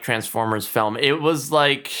film. It was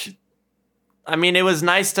like, I mean, it was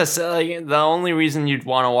nice to say. Like, the only reason you'd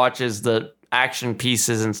want to watch is the action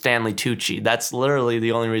pieces and Stanley Tucci. That's literally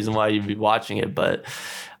the only reason why you'd be watching it. But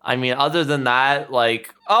I mean, other than that,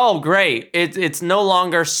 like, oh, great. It's no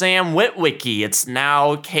longer Sam Witwicky. It's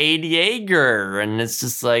now Cade Yeager. And it's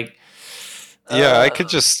just like... Yeah, I could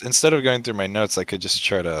just, instead of going through my notes, I could just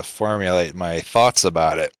try to formulate my thoughts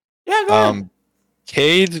about it. Yeah, go ahead.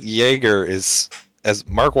 Cade Yeager is, as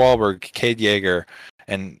Mark Wahlberg, Cade Yeager,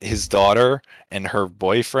 and his daughter and her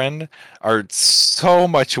boyfriend are so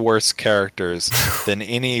much worse characters than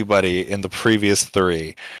anybody in the previous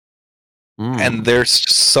 3. And they're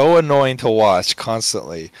so annoying to watch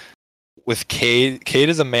constantly. With Cade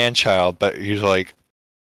is a man-child, but he's like,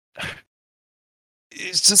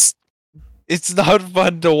 it's not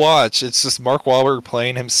fun to watch. It's just Mark Wahlberg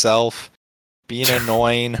playing himself, being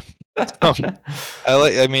annoying.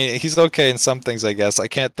 I mean, he's okay in some things, I guess. I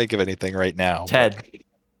can't think of anything right now.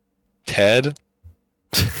 Ted.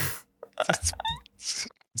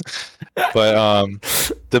 But I'll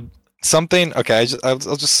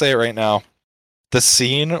just say it right now. The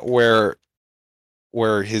scene where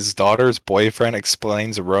his daughter's boyfriend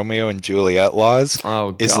explains Romeo and Juliet laws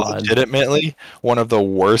is legitimately one of the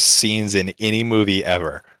worst scenes in any movie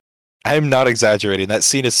ever. I am not exaggerating. That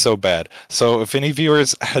scene is so bad. So if any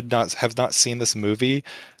viewers have not seen this movie,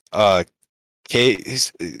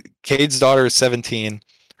 Cade's daughter is 17.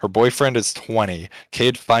 Her boyfriend is 20.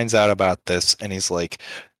 Cade finds out about this and he's like,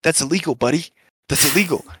 "That's illegal, buddy. That's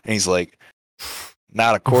illegal." And he's like,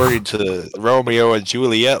 "Not according to Romeo and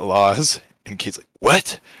Juliet laws." And Cade's like,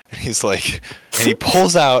 "What?" And he's like, and he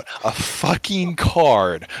pulls out a fucking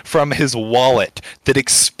card from his wallet that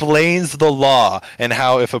explains the law and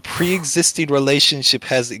how if a pre-existing relationship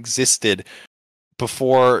has existed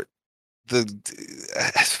before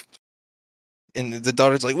and the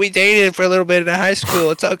daughter's like, "We dated for a little bit in high school.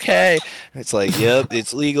 It's okay." And it's like, "Yep,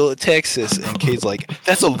 it's legal in Texas." And Cade's like,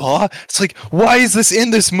 "That's a law?" It's like, why is this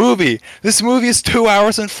in this movie? This movie is 2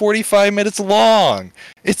 hours and 45 minutes long.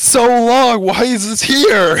 It's so long. Why is this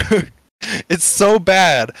here? It's so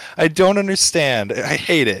bad. I don't understand. I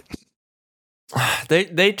hate it.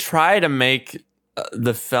 They try to make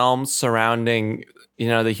the film surrounding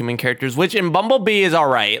the human characters, which in Bumblebee is all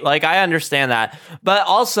right. Like, I understand that, but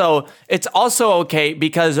also it's also okay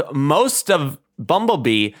because most of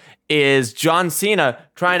Bumblebee is John Cena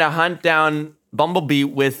trying to hunt down Bumblebee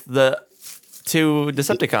with the 2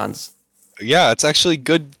 Decepticons. Yeah, it's actually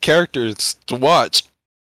good characters to watch.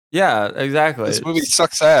 Yeah, exactly. This movie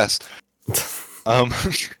sucks ass.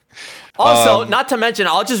 Also, not to mention,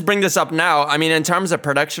 I'll just bring this up now. I mean, in terms of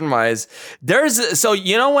production wise,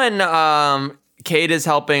 when Kate is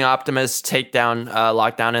helping Optimus take down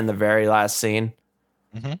Lockdown in the very last scene.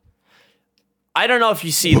 Mm-hmm. I don't know if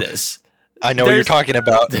you see this. I know what you're talking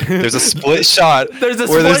about. There's a split shot there's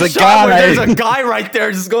a guy right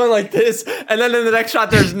there just going like this, and then in the next shot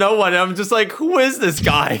there's no one. And I'm just like, who is this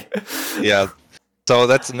guy? Yeah. So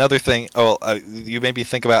that's another thing. You made me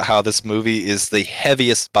think about how this movie is the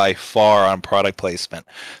heaviest by far on product placement.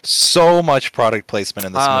 So much product placement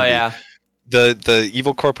in this movie. Oh yeah. The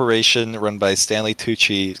evil corporation run by Stanley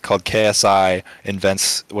Tucci called KSI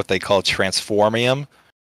invents what they call Transformium.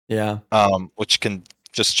 Yeah. Which can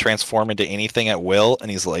just transform into anything at will,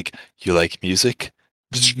 and he's like, "You like music?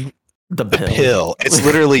 The pill." It's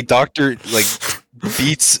literally Dr. Dre's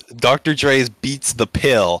Beats the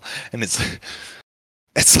Pill, and it's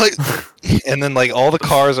like, and then like all the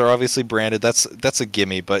cars are obviously branded. That's a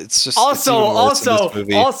gimme, but it's just also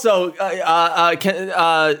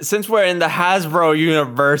since we're in the Hasbro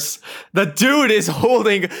universe, the dude is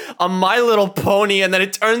holding a My Little Pony, and then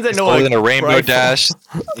it turns into holding a Rainbow Dash.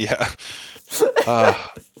 Yeah.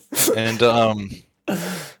 And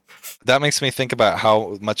that makes me think about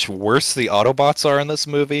how much worse the Autobots are in this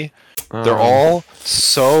movie. They're all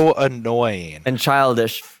so annoying and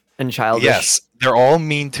childish. Yes, they're all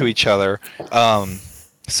mean to each other.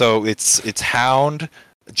 So it's Hound,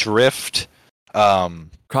 Drift,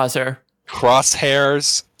 Crosshairs,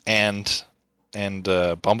 and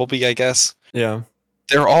Bumblebee, I guess. Yeah,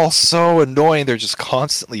 they're all so annoying. They're just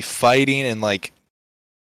constantly fighting and like.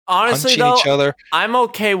 Honestly, though, each other. I'm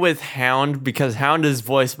okay with Hound because Hound is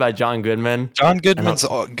voiced by John Goodman. John Goodman's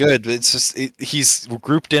good. It's just he's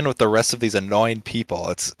grouped in with the rest of these annoying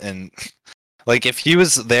people. Like if he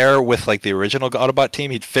was there with like the original Autobot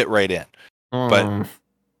team, he'd fit right in. But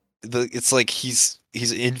it's like he's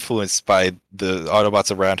influenced by the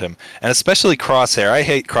Autobots around him, and especially Crosshair. I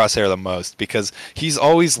hate Crosshair the most because he's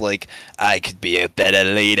always like, "I could be a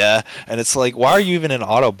better leader," and it's like, why are you even an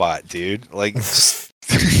Autobot, dude? Like.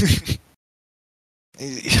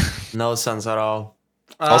 No sense at all.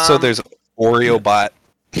 Also, there's OreoBot.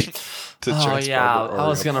 I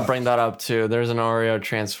was gonna bring that up too. There's an Oreo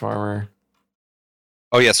transformer.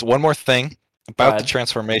 Oh yes, one more thing about the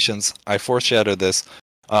transformations. I foreshadowed this.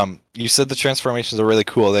 You said the transformations are really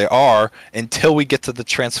cool. They are until we get to the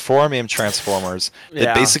Transformium Transformers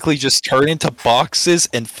that basically just turn into boxes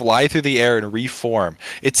and fly through the air and reform.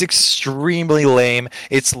 It's extremely lame.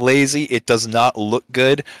 It's lazy. It does not look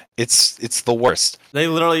good. It's the worst. They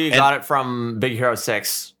literally got it from Big Hero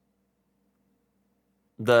 6.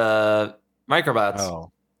 The Microbots. Oh,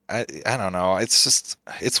 I don't know. It's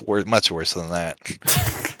much worse than that.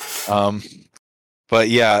 But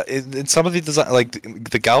yeah, in some of the design, like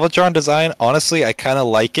the Galvatron design, honestly, I kind of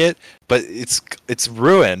like it, but it's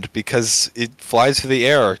ruined because it flies through the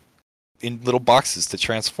air in little boxes to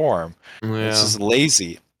transform. Yeah. It's just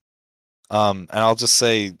lazy. And I'll just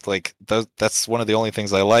say, like, that's one of the only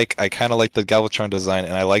things I like. I kind of like the Galvatron design,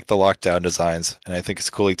 and I like the Lockdown designs, and I think it's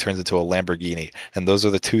cool he turns into a Lamborghini. And those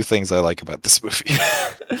are the two things I like about this movie.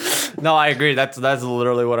 No, I agree. That's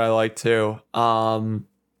literally what I like too.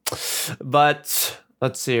 But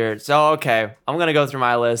let's see here. So, okay, I'm going to go through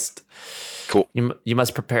my list. Cool. You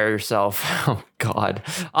must prepare yourself. Oh, God.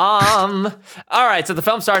 All right, so the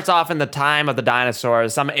film starts off in the time of the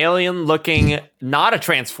dinosaurs. Some alien-looking, not a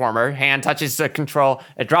transformer, hand touches the control.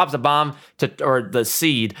 It drops a bomb, or the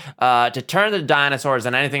seed, to turn the dinosaurs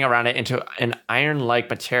and anything around it into an iron-like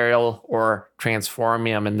material, or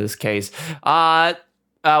transformium in this case.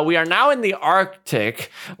 We are now in the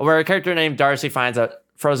Arctic, where a character named Darcy finds a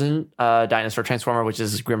frozen dinosaur transformer, which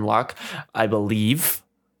is Grimlock, I believe.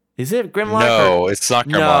 Is it Grimlock? No, it's not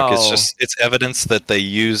Grimlock. No. It's evidence that they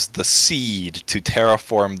used the seed to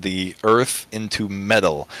terraform the Earth into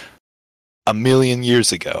metal 1,000,000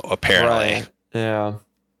 years ago, apparently. Right. Yeah.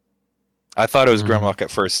 I thought it was Grimlock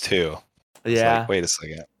at first too. Yeah. Like, wait a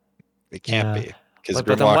second. It can't be. But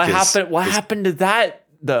then what happened to that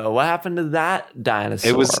though? What happened to that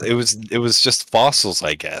dinosaur? It was just fossils,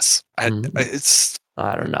 I guess.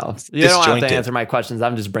 I don't know. You don't have to answer my questions.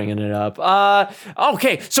 I'm just bringing it up.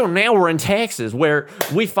 Okay, so now we're in Texas, where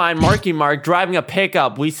we find Marky Mark driving a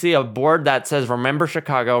pickup. We see a board that says, "Remember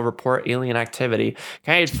Chicago, report alien activity."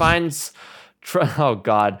 Okay, it finds... Oh,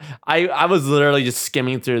 God. I was literally just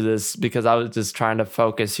skimming through this because I was just trying to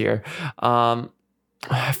focus here.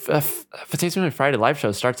 Fatalism Friday live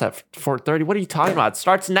show starts at 4:30. What are you talking about? It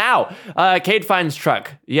starts now. Cade finds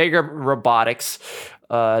truck. Jaeger Robotics.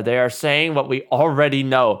 They are saying what we already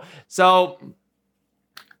know. So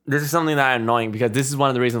this is something that I'm annoying because this is one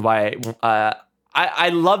of the reasons why I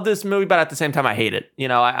love this movie, but at the same time I hate it. You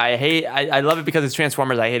know, I love it because it's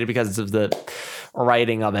Transformers. I hate it because of the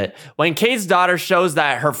writing of it. When Cade's daughter shows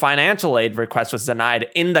that her financial aid request was denied,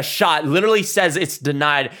 in the shot literally says it's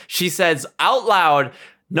denied. She says out loud,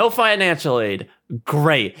 "No financial aid."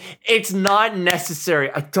 Great. It's not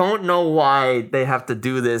necessary. I don't know why they have to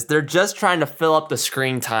do this. They're just trying to fill up the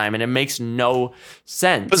screen time, and it makes no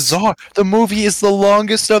sense. Bizarre. The movie is the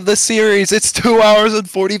longest of the series. It's 2 hours and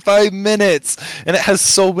 45 minutes, and it has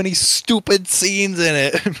so many stupid scenes in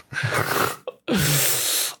it.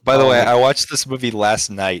 By the way, I watched this movie last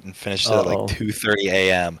night and finished it at like 2:30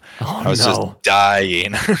 a.m. I was just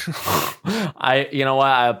dying. You know what?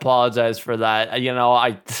 I apologize for that.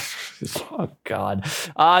 Oh God.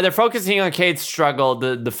 They're focusing on Cade's struggle.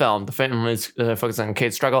 The film is focusing on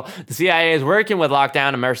Cade's struggle. The CIA is working with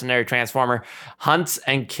Lockdown, a mercenary transformer, hunts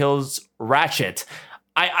and kills Ratchet.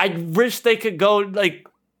 I wish they could go like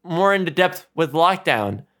more into depth with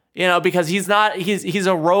Lockdown. You know, because he's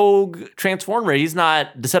a rogue transformer. He's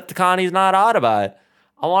not Decepticon. He's not Autobot.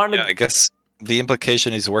 I guess the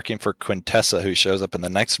implication he's working for Quintessa, who shows up in the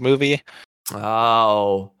next movie.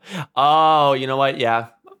 Oh, you know what? Yeah,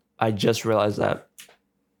 I just realized that.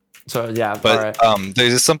 So yeah, but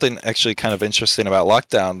there's something actually kind of interesting about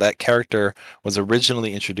Lockdown. That character was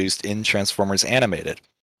originally introduced in Transformers Animated.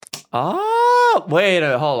 Oh, wait,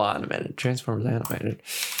 hold on a minute. Transformers Animated.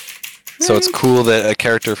 So it's cool that a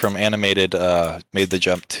character from Animated made the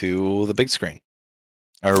jump to the big screen.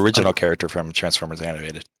 Our original character from Transformers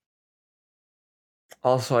Animated.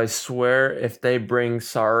 Also, I swear, if they bring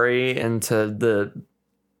Sari into the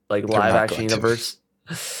live action universe,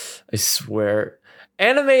 I swear,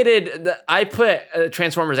 Animated. I put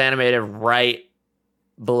Transformers Animated right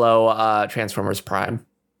below Transformers Prime.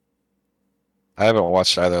 I haven't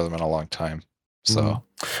watched either of them in a long time. So,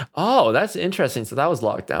 oh, that's interesting. So that was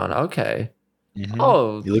Lockdown. Okay. Mm-hmm.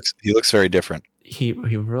 Oh, he looks very different. He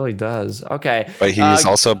really does. Okay, but he's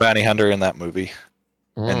also a bounty hunter in that movie,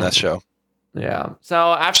 in that show. Yeah.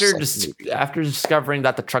 So after discovering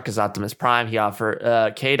that the truck is Optimus Prime,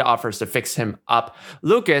 Cade offers to fix him up.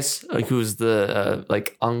 Lucas, who's the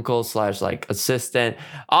uncle / assistant,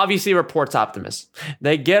 obviously reports Optimus.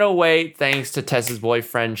 They get away thanks to Tess's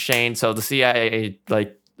boyfriend Shane. So the CIA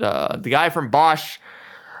the guy from Bosch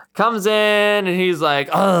comes in and he's like,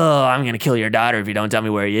 "Oh, I'm gonna kill your daughter if you don't tell me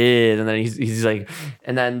where he is." And then he's like,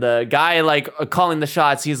 and then the guy calling the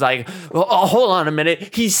shots, he's like, "Oh, hold on a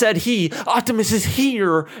minute. He said Optimus is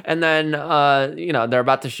here." And then they're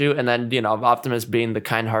about to shoot, and then Optimus, being the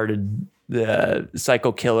kind-hearted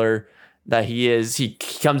psycho killer that he is, he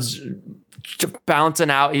comes bouncing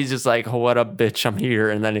out. He's just like, "What up, bitch? I'm here."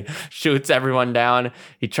 And then he shoots everyone down.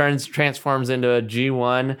 He transforms into a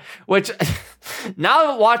G1, which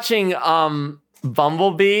now watching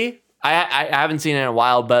Bumblebee, I haven't seen it in a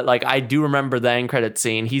while, but I do remember the end credit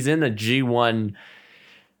scene. He's in a G1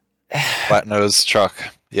 flat nose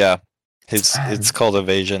truck. Yeah, it's called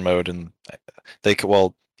evasion mode, and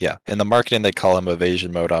in the marketing they call him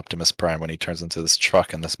evasion mode Optimus Prime when he turns into this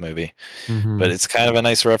truck in this movie. Mm-hmm. But it's kind of a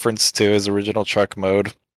nice reference to his original truck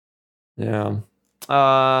mode. Yeah.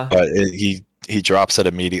 But he drops it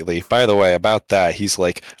immediately. By the way, about that, he's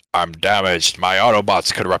like, "I'm damaged. My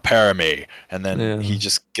Autobots could repair me." And then he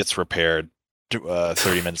just gets repaired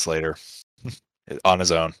 30 minutes later on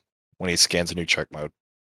his own when he scans a new truck mode.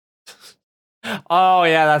 Oh,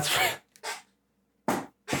 yeah, that's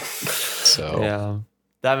so yeah.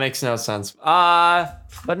 That makes no sense.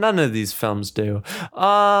 But none of these films do.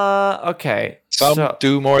 Okay. Some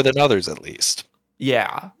do more than others, at least.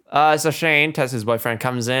 Yeah. So Shane, Tessa's boyfriend,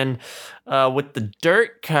 comes in with the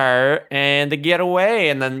dirt car and they get away.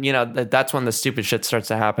 And then, that's when the stupid shit starts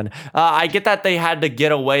to happen. I get that they had to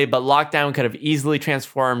get away, but Lockdown could have easily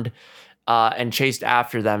transformed and chased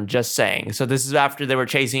after them, just saying. So this is after they were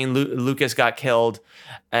chasing. Lucas got killed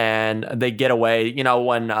and they get away.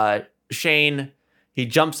 When Shane... he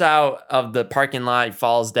jumps out of the parking lot, he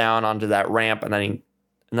falls down onto that ramp, and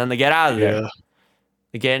then they get out of there.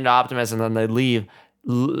 They get into Optimus, and then they leave.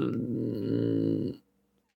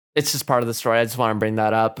 It's just part of the story. I just want to bring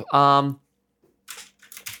that up.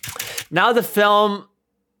 Now the film,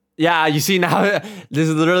 yeah, you see now, this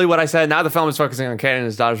is literally what I said. Now the film is focusing on Kate and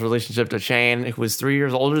his daughter's relationship to Shane, who was 3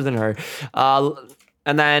 years older than her.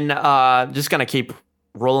 And then just gonna keep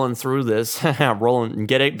rolling through this, rolling and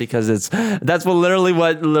get it, because that's what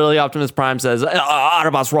literally Optimus Prime says.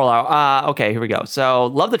 Autobots roll out. Okay, here we go. So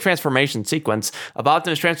love the transformation sequence of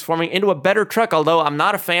Optimus transforming into a better truck, although I'm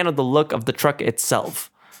not a fan of the look of the truck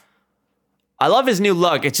itself. I love his new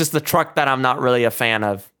look. It's just the truck that I'm not really a fan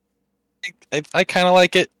of. I kind of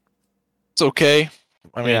like it. It's okay.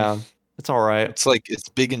 I mean, Yeah, it's all right. It's like it's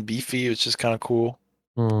big and beefy. It's just kind of cool.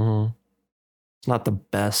 Mm-hmm. It's not the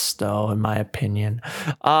best, though, in my opinion.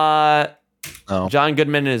 No. John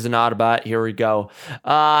Goodman is an Autobot. Here we go.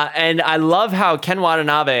 And I love how Ken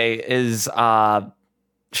Watanabe is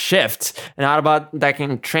Shift, an Autobot that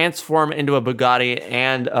can transform into a Bugatti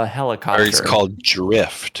and a helicopter. Or it's called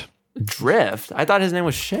Drift. Drift? I thought his name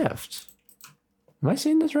was Shift. Am I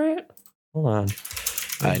seeing this right? Hold on.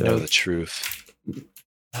 I know the truth.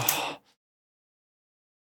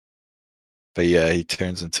 But yeah, he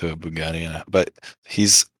turns into a Bugatti. But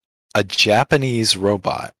he's a Japanese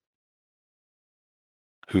robot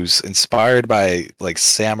who's inspired by like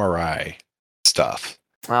samurai stuff.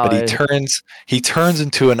 Oh, but he turns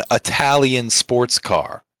into an Italian sports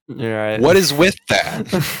car. You're right. What is with that?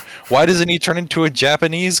 Why doesn't he turn into a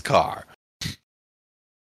Japanese car?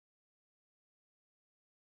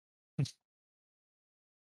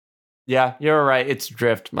 Yeah, you're right. It's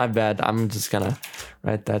Drift. My bad. I'm just gonna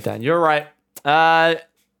write that down. You're right.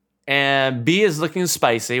 And B is looking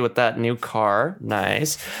spicy with that new car.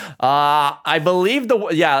 Nice. I believe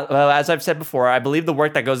as I've said before, I believe the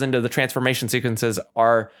work that goes into the transformation sequences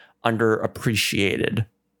are underappreciated.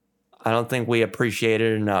 I don't think we appreciate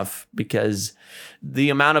it enough, because the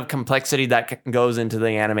amount of complexity that goes into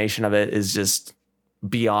the animation of it is just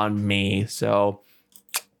beyond me. So,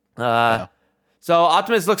 So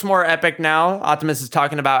Optimus looks more epic now. Optimus is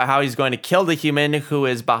talking about how he's going to kill the human who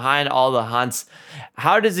is behind all the hunts.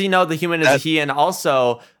 How does he know the human is he? And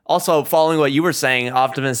also following what you were saying,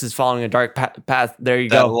 Optimus is following a dark path. There you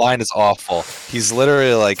go. That line is awful. He's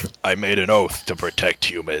literally like, I made an oath to protect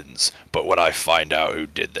humans, but when I find out who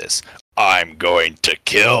did this, I'm going to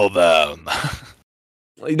kill them.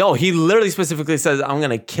 No, he literally specifically says, I'm going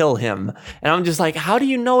to kill him. And I'm just like, how do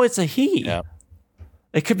you know it's a he? Yeah.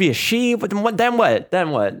 It could be a she, but then what?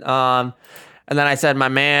 And then I said my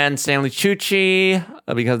man, Stanley Tucci,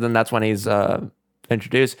 because then that's when he's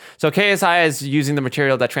introduced. So KSI is using the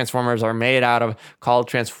material that Transformers are made out of, called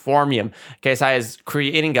Transformium. KSI is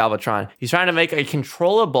creating Galvatron. He's trying to make a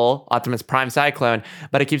controllable Optimus Prime Cyclone,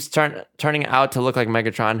 but it keeps turning out to look like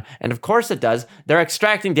Megatron. And of course it does. They're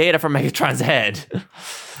extracting data from Megatron's head.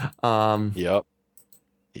 Yep.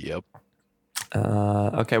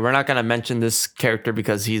 Okay, we're not going to mention this character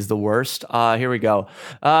because he's the worst. Here we go.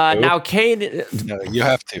 Now, Cade... No, you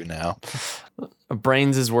have to now.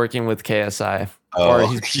 Brains is working with KSI. Oh.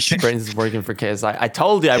 Or Brains is working for KSI. I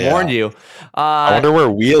told you. I warned you. I wonder where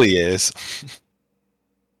Wheelie is.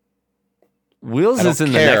 Wheels is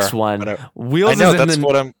in the next one. Wheels is in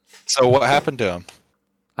the... So what happened to him?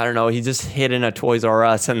 I don't know. He just hid in a Toys R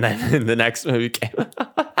Us, and then in the next movie came.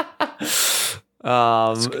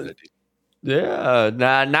 Yeah.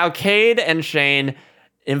 Now Cade and Shane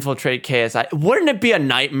infiltrate KSI. Wouldn't it be a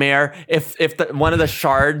nightmare if one of the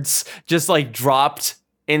shards just like dropped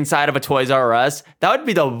inside of a Toys R Us? That would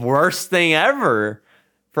be the worst thing ever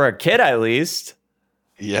for a kid, at least.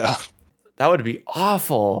 Yeah. That would be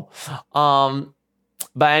awful. But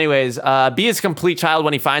anyways, B is a complete child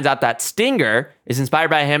when he finds out that Stinger is inspired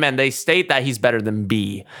by him, and they state that he's better than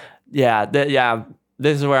B. Yeah.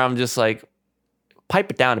 This is where I'm just like, pipe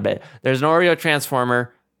it down a bit. There's an Oreo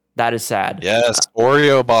Transformer. That is sad. Yes,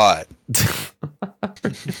 Oreo Bot.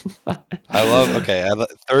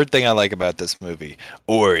 Third thing I like about this movie,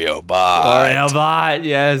 Oreo Bot. Oreo Bot,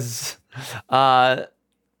 yes. I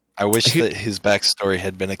wish that his backstory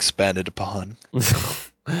had been expanded upon.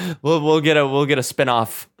 we'll get a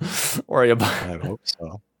spin-off Oreo Bot. I hope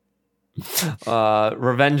so.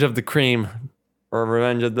 Revenge of the Cream. Or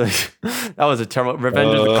Revenge of the... That was a terrible...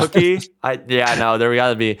 Revenge of the Cookie?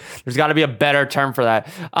 There's got to be a better term for that.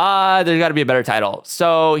 There's got to be a better title.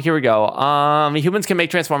 So here we go. Humans can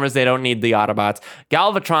make Transformers. They don't need the Autobots.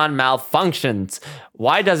 Galvatron malfunctions.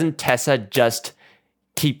 Why doesn't Tessa just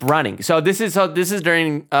keep running? So this is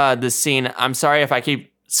during this scene. I'm sorry if I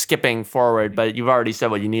keep skipping forward, but you've already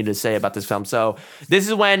said what you need to say about this film. So this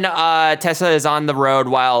is when Tessa is on the road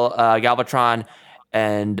while Galvatron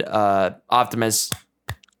and Optimus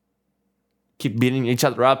keep beating each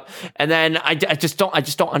other up. And then I just don't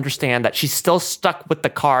understand that she's still stuck with the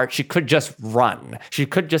car. She could just run. She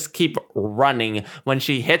could just keep running. When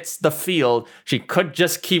she hits the field, she could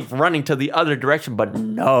just keep running to the other direction, but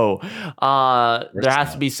no. There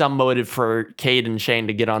has to be some motive for Cade and Shane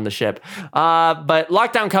to get on the ship. But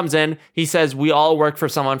Lockdown comes in. He says, we all work for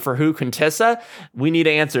someone. For who? Quintessa? We need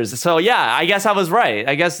answers. So yeah, I guess I was right.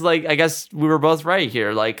 I guess we were both right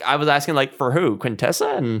here. Like, I was asking, like, for who?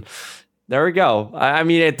 Quintessa? And there we go. I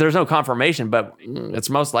mean, there's no confirmation, but it's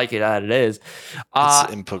most likely that it is.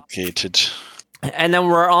 It's implicated. And then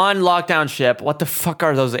we're on Lockdown ship. What the fuck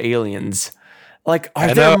are those aliens? Like,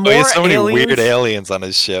 are there more there's so many aliens? weird aliens on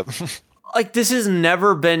his ship. Like, this has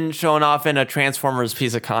never been shown off in a Transformers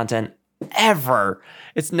piece of content ever.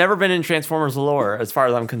 It's never been in Transformers lore, as far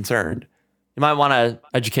as I'm concerned. You might want to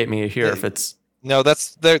educate me here if it's... No,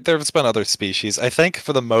 there's been other species. I think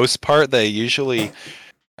for the most part, they usually...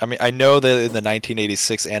 I mean, I know that in the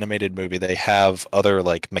 1986 animated movie, they have other,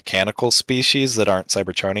 like, mechanical species that aren't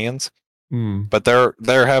Cybertronians. But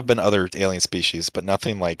there have been other alien species, but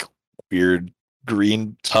nothing like weird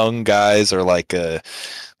green tongue guys or like a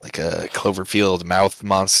Cloverfield mouth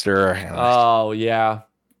monster. Oh, yeah.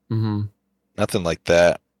 Mm-hmm. Nothing like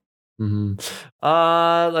that.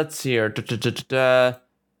 Mm-hmm. Let's see here.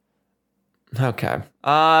 Okay.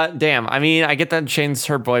 Damn. I mean, I get that Shane's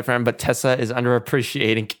her boyfriend, but Tessa is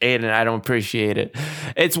underappreciating Cade, and I don't appreciate it.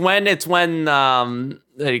 It's when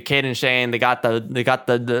Cade and Shane, they got the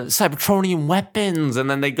Cybertronian weapons, and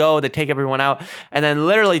then they take everyone out, and then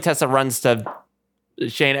literally Tessa runs to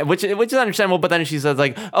Shane, which is understandable, but then she says,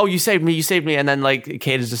 like, oh, you saved me, and then, like,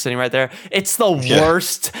 Cade is just sitting right there. It's the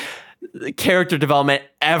worst character development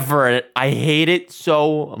ever. I hate it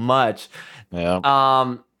so much.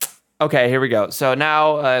 Yeah. Okay, here we go. So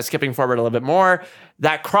now, skipping forward a little bit more,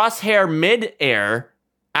 that Crosshair mid-air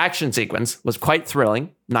action sequence was quite thrilling,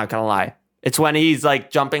 not gonna lie. It's when he's, like,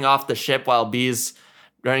 jumping off the ship while B's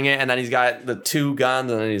running it, and then he's got the two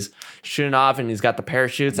guns, and then he's shooting off, and he's got the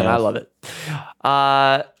parachutes, and I love it.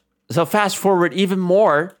 So fast forward even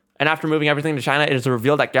more, and after moving everything to China, it is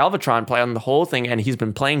revealed that Galvatron planned the whole thing, and he's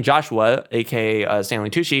been playing Joshua, aka Stanley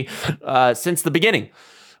Tucci, since the beginning.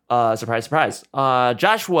 Surprise, surprise.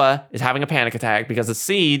 Joshua is having a panic attack because the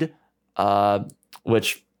seed,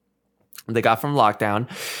 which they got from Lockdown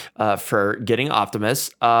for getting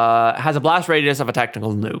Optimus, has a blast radius of a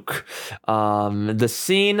technical nuke. The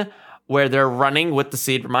scene where they're running with the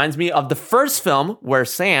seed reminds me of the first film where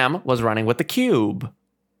Sam was running with the cube.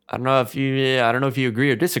 I don't know if you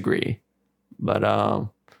agree or disagree, but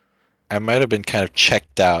I might have been kind of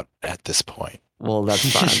checked out at this point. Well,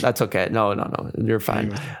 that's fine. That's okay. No, you're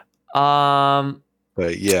fine.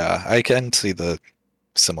 But yeah, I can see the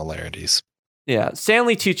similarities. Yeah,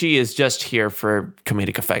 Stanley Tucci is just here for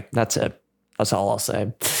comedic effect. That's it. That's all I'll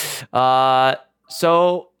say.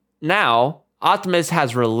 So now Optimus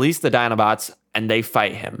has released the Dinobots and they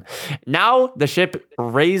fight him. Now the ship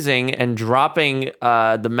raising and dropping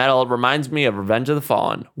the metal reminds me of Revenge of the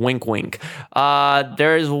Fallen. Wink, wink.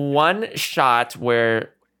 There is one shot where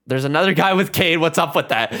there's another guy with Cade. What's up with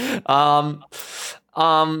that?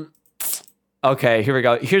 Okay, here we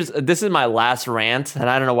go. This is my last rant, and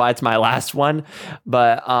I don't know why it's my last one,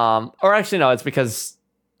 but or actually no, it's because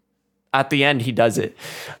at the end he does it.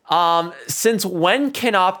 Since when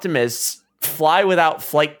can Optimus fly without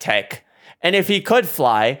flight tech? And if he could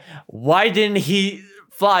fly, why didn't he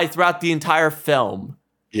fly throughout the entire film?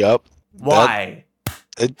 Yep. Why?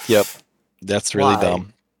 Yep. That's really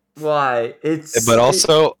dumb. Why? But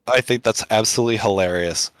also, I think that's absolutely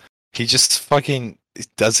hilarious. He just fucking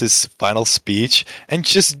does his final speech and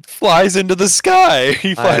just flies into the sky.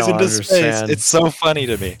 He flies into space. It's so funny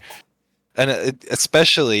to me. And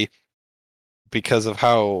especially because of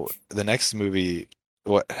how the next movie,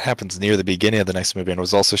 what happens near the beginning of the next movie and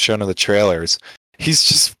was also shown in the trailers, he's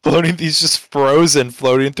just frozen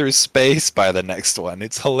floating through space by the next one.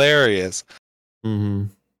 It's hilarious.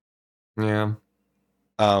 Mm-hmm. Yeah.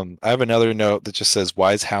 I have another note that just says,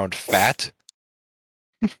 "Why is Hound fat?"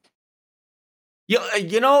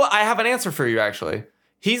 You know, I have an answer for you. Actually,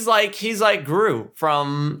 he's like Gru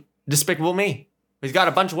from Despicable Me. He's got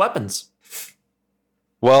a bunch of weapons.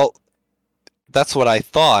 Well, that's what I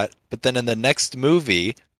thought. But then in the next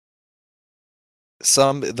movie,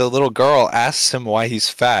 the little girl asks him why he's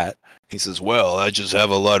fat. He says, "Well, I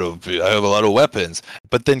have a lot of weapons."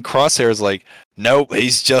 But then Crosshair is like, "Nope,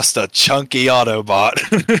 he's just a chunky Autobot."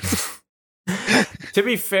 To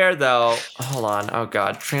be fair, though, hold on. Oh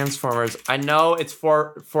God, Transformers. I know it's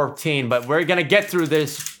 414, but we're gonna get through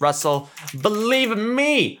this, Russell. Believe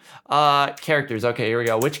me. Characters. Okay, here we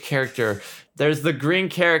go. Which character There's the green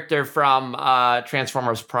character from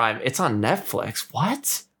Transformers Prime. It's on Netflix.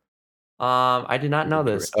 What? I did not know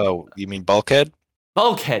this. Oh, you mean Bulkhead?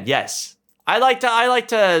 Bulkhead, yes. I like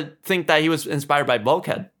to think that he was inspired by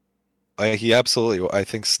Bulkhead. He absolutely. I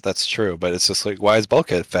think that's true, but it's just like, why is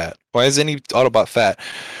Bulkhead fat? Why is any Autobot fat?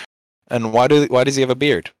 And why does he have a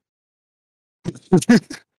beard?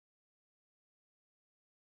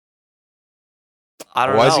 I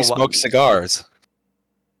don't know. Why does he smoke cigars?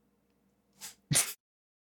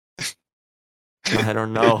 I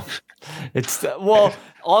don't know. It's well.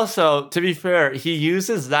 Also, to be fair, he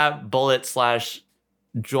uses that bullet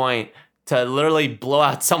 / joint to literally blow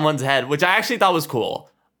out someone's head, which I actually thought was cool.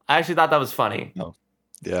 I actually thought that was funny. Oh,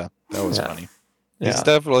 yeah, that was funny. Yeah. He's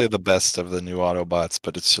definitely the best of the new Autobots,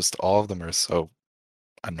 but it's just all of them are so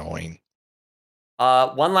annoying.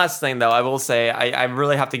 One last thing though, I will say I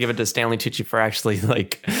really have to give it to Stanley Tucci for actually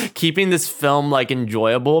like keeping this film like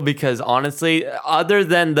enjoyable, because honestly, other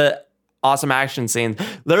than the awesome action scenes,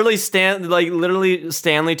 literally Stanley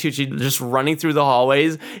Tucci just running through the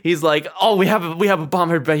hallways. He's like, "Oh, we have a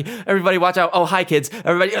bomb, everybody watch out. Oh, hi kids.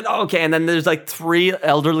 Everybody, oh, okay." And then there's like 3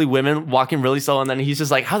 elderly women walking really slow, and then he's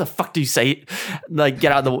just like, "How the fuck do you say like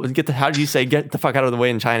how do you say get the fuck out of the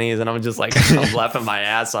way in Chinese?" And I'm just like I'm laughing my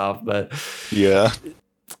ass off, but yeah.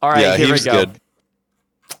 All right, yeah, here we go. Good.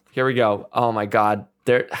 Here we go. Oh my god.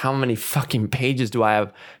 How many fucking pages do I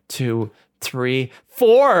have? 2, 3,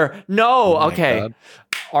 4. No. Oh okay. God.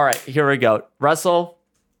 All right. Here we go. Russell,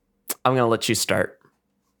 I'm going to let you start.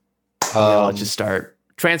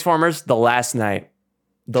 Transformers, The Last Night.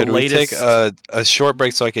 Could latest. we take a short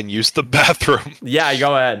break so I can use the bathroom? Yeah,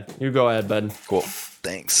 go ahead. You go ahead, bud. Cool.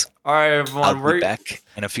 Thanks. All right, everyone. I'll be back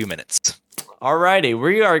in a few minutes. Alrighty,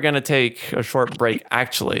 we are going to take a short break,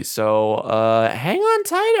 actually. So hang on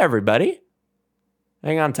tight, everybody.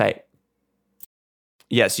 Hang on tight.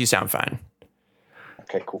 Yes, you sound fine.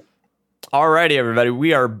 Okay, cool. Alrighty, everybody.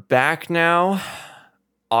 We are back now.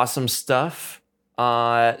 Awesome stuff.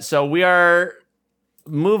 So we are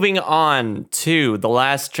moving on to the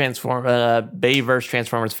last Bayverse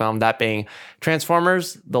Transformers film, that being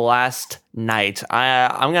Transformers: The Last Night.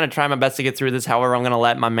 I'm going to try my best to get through this. However, I'm going to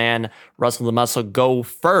let my man Russell the Muscle go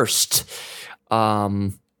first.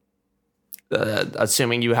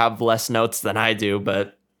 Assuming you have less notes than I do,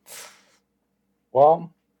 but...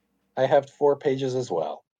 Well, I have 4 pages as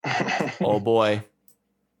well. Oh, boy.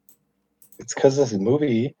 It's because this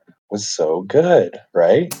movie was so good,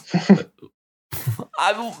 right?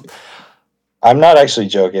 I'm not actually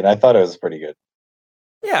joking. I thought it was pretty good.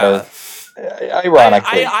 Yeah.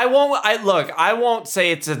 Ironically. I won't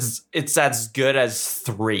say it's as good as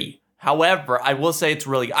 3. However, I will say it's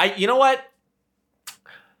really... you know what?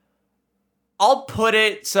 I'll put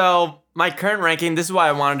it... So, my current ranking... This is why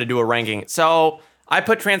I wanted to do a ranking. So, I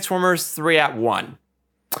put Transformers 3 at 1.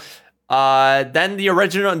 Then the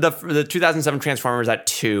original... The 2007 Transformers at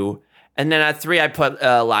 2. And then at 3, I put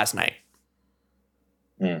Last Night.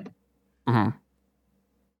 Mm-hmm.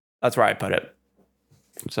 That's where I put it.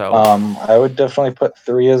 So I would definitely put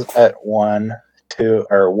 3 at 1, 2,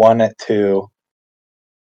 or 1 at 2.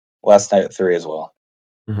 Last Night at 3 as well.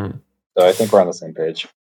 Mm-hmm. So I think we're on the same page.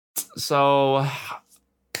 So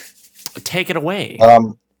take it away.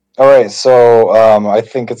 All right. So I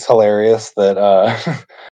think it's hilarious that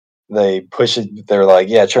they push it. They're like,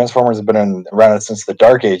 yeah, Transformers have been around since the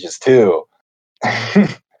Dark Ages too.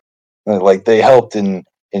 Like they helped in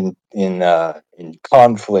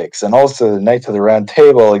conflicts, and also the Knights of the Round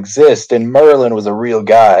Table exist, and Merlin was a real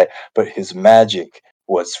guy, but his magic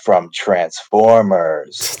was from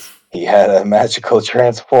Transformers. He had a magical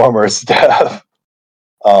Transformer staff.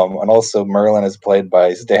 And also Merlin is played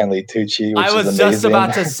by Stanley Tucci, which I was is just amazing.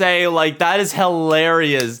 about to say, like, that is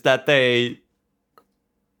hilarious that they...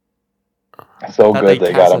 So good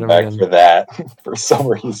they got him back for that, for some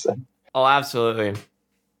reason. Oh, absolutely.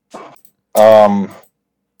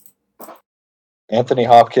 Anthony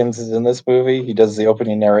Hopkins is in this movie. He does the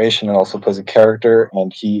opening narration and also plays a character,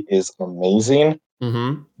 and he is amazing.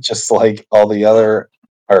 Mm-hmm. Just like all the other,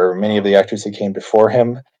 or many of the actors who came before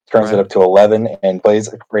him, turns it up to 11 and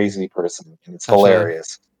plays a crazy person, and it's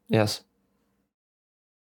hilarious. Yes.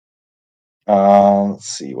 Let's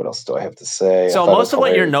see, what else do I have to say? So most of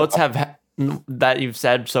what your notes have that you've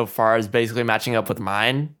said so far is basically matching up with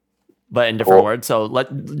mine, but in different words. So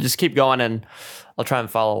just keep going, and I'll try and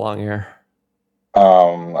follow along here.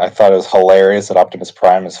 I thought it was hilarious that Optimus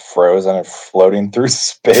Prime is frozen and floating through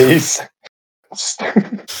space.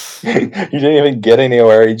 He didn't even get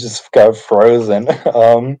anywhere. He just got frozen.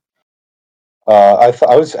 I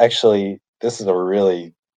was actually, this is a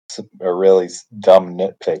really dumb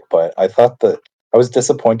nitpick, but I thought that I was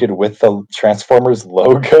disappointed with the Transformers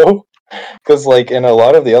logo. Because like in a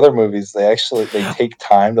lot of the other movies, they take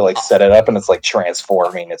time to like set it up, and it's like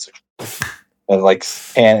transforming. And like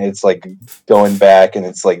and it's like going back, and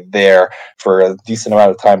it's like there for a decent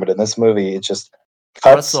amount of time. But in this movie, it just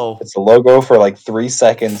cuts. Russell. It's a logo for like 3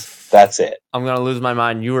 seconds. That's it. I'm gonna lose my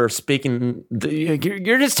mind. You were speaking.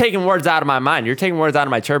 You're just taking words out of my mind. You're taking words out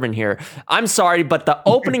of my turban here. I'm sorry, but the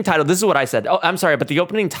opening title. This is what I said. Oh, I'm sorry, but the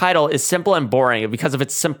opening title is simple and boring because of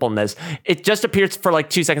its simpleness. It just appears for like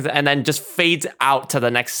 2 seconds and then just fades out to the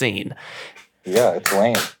next scene. Yeah, it's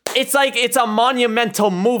lame. It's like it's a monumental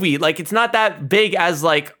movie. Like it's not that big as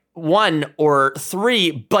like 1 or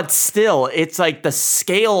 3, but still, it's like the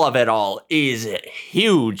scale of it all is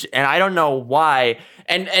huge, and I don't know why.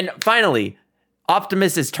 And finally,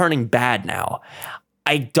 Optimus is turning bad now.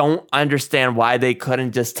 I don't understand why they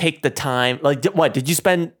couldn't just take the time. Like, what did you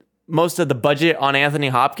spend most of the budget on Anthony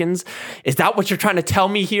Hopkins? Is that what you're trying to tell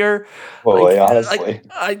me here? Well, like, honestly,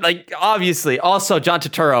 like obviously. Also, John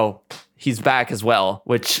Turturro, he's back as well,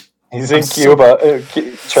 which. He's in Cuba.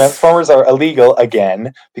 Transformers are illegal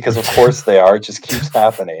again because, of course, they are. It just keeps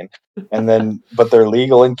happening. But they're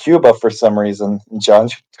legal in Cuba for some reason. John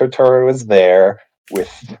Turturro is there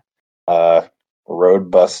with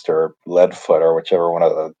Roadbuster or Leadfoot or whichever one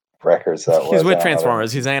of the records that was. He's with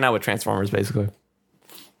Transformers. He's hanging out with Transformers, basically.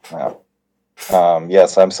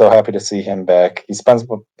 Yes, I'm so happy to see him back. He spends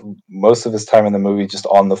most of his time in the movie just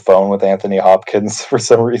on the phone with Anthony Hopkins for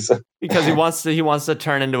some reason. Because he wants to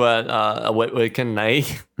turn into a Wiccan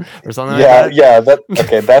knight or something like that. Yeah,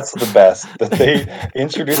 that's the best. That they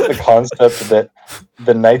introduced the concept that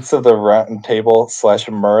the Knights of the Round Table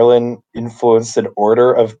 / Merlin influenced an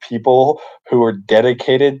order of people who were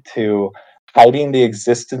dedicated to hiding the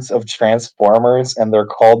existence of Transformers, and they're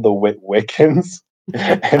called the Witwiccans.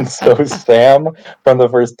 And so Sam from the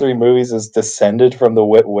first 3 movies is descended from the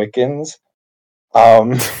Witwiccans,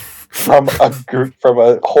 from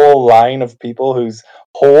a whole line of people whose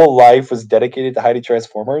whole life was dedicated to hiding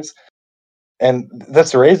Transformers. And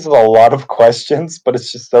this raises a lot of questions, but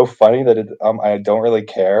it's just so funny that I don't really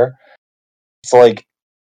care. It's like,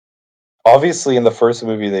 obviously in the first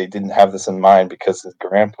movie they didn't have this in mind because his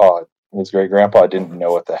great grandpa didn't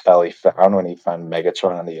know what the hell he found when he found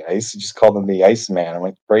Megatron on the ice. He just called him the Iceman and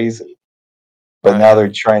went crazy. But now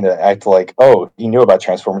they're trying to act like, oh, he knew about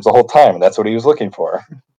Transformers the whole time, and that's what he was looking for.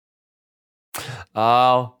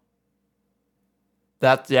 Oh,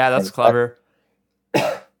 that's clever.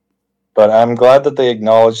 But I'm glad that they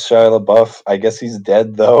acknowledged Shia LaBeouf. I guess he's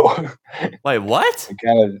dead though. Wait, what?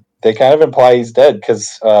 They kind of imply he's dead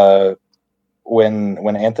because when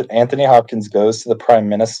Anthony Hopkins goes to the Prime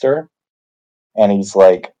Minister. And he's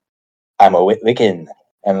like, I'm a Wiccan.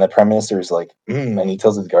 And the Prime Minister's like, and he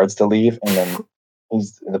tells his guards to leave. And then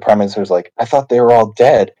the Prime Minister's like, I thought they were all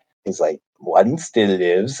dead. He's like, one still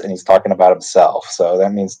lives. And he's talking about himself. So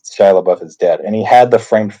that means Shia LaBeouf is dead. And he had the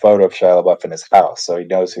framed photo of Shia LaBeouf in his house. So he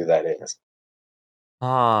knows who that is.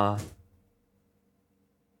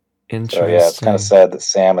 Interesting. So yeah, it's kind of sad that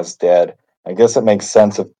Sam is dead. I guess it makes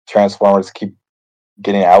sense if Transformers keep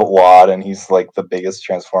getting outlawed and he's like the biggest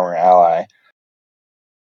Transformer ally.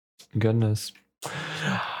 Goodness.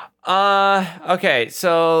 Okay,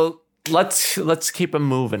 so let's keep it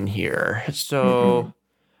moving here. So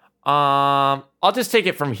I'll just take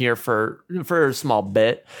it from here for a small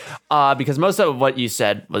bit, because most of what you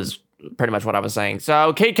said was pretty much what I was saying.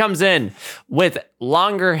 So Kate comes in with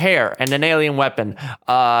longer hair and an alien weapon,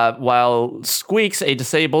 while Squeaks, a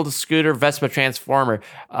disabled scooter Vespa transformer,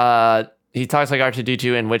 he talks like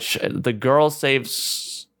R2-D2, in which the girl saves.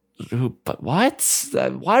 But what?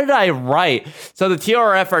 Why did I write? So the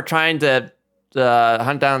TRF are trying to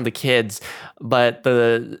hunt down the kids, but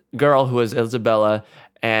the girl, who is Isabella,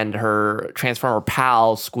 and her Transformer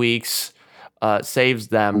pal Squeaks saves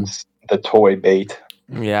them. The toy bait.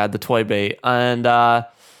 Yeah, the toy bait, and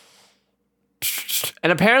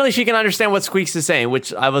apparently she can understand what Squeaks is saying,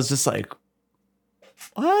 which I was just like,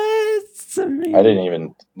 what? I didn't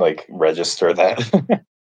even register that.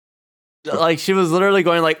 Like, she was literally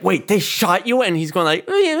going like, wait, they shot you? And he's going like,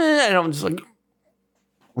 and I'm just like,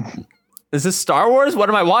 is this Star Wars? What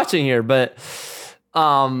am I watching here? But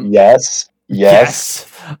yes. They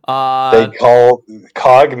call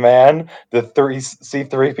Cogman the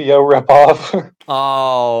C-3PO ripoff.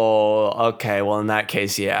 Oh, okay. Well, in that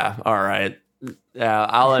case, yeah. All right. Yeah,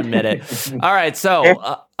 I'll admit it. All right,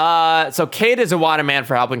 so Cade is a wanted man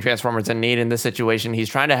for helping Transformers in need in this situation. He's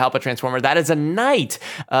trying to help a Transformer that is a knight,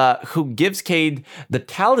 who gives Cade the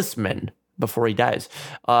talisman before he dies.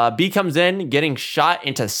 B comes in, getting shot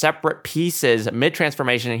into separate pieces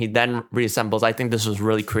mid-transformation, and he then reassembles. I think this was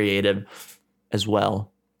really creative. as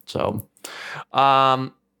well. So, that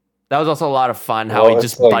was also a lot of fun. How Well, he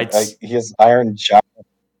just bites. he has Iron Giant.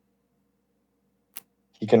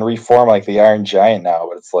 He can reform like the Iron Giant now,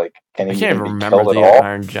 but it's like, can I he can't even even be remember killed the at all?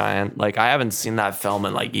 Iron Giant. Like, I haven't seen that film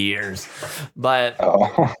in like years, but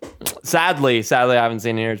Oh. sadly, I haven't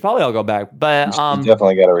seen it in years. Probably I'll go back. But You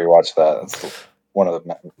definitely got to rewatch that. It's one of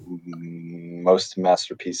the best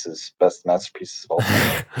masterpieces of all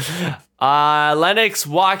time. Lennox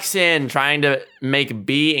walks in trying to make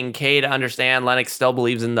B and K to understand Lennox still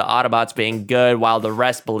believes in the Autobots being good, while the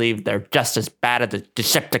rest believe they're just as bad as the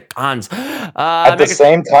Decepticons. At the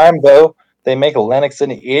same time, though, they make Lennox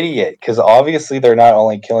an idiot because obviously they're not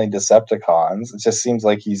only killing Decepticons. It just seems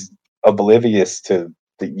like he's oblivious to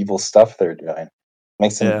the evil stuff they're doing.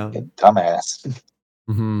 Makes him a dumbass.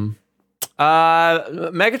 Mm-hmm.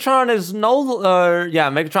 Megatron is no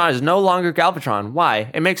longer Galvatron. Why?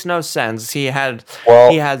 It makes no sense. He has.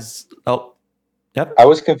 Yep. I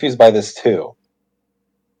was confused by this too.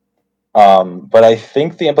 But I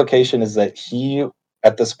think the implication is that he,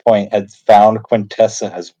 at this point, had found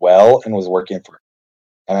Quintessa as well and was working for her.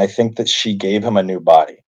 And I think that she gave him a new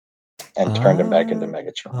body and turned him back into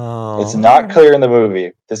Megatron. Oh. It's not clear in the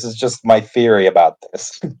movie. This is just my theory about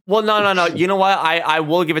this. Well, no. You know what? I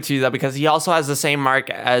will give it to you though, because he also has the same mark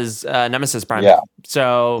as Nemesis Prime. Yeah.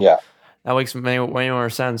 So yeah, that makes way more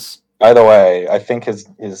sense. Either way, I think his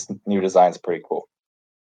new design is pretty cool.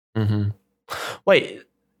 Mm-hmm. Wait,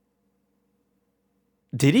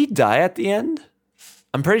 did he die at the end?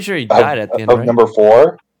 I'm pretty sure he died at the end. Of number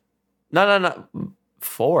 4? No.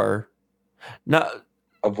 4? No.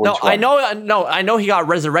 Of which one? I know he got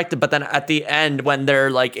resurrected, but then at the end when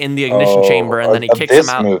they're like in the ignition chamber and then he kicks him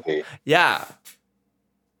out. Movie. Yeah.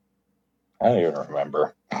 I don't even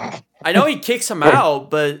remember. I know he kicks him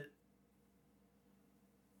out, but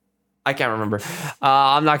I can't remember.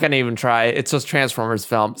 I'm not gonna even try. It's just Transformers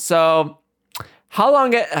film. So how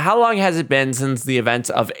long has it been since the events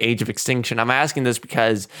of Age of Extinction? I'm asking this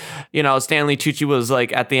because, Stanley Tucci was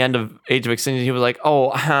like at the end of Age of Extinction, he was like,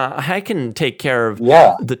 "Oh, I can take care of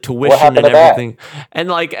the tuition and everything," and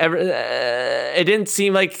like it didn't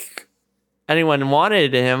seem like anyone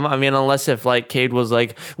wanted him. I mean, unless if like Cade was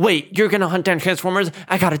like, "Wait, you're gonna hunt down Transformers?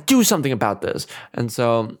 I gotta do something about this." And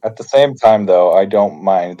so at the same time, though, I don't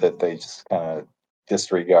mind that they just kind of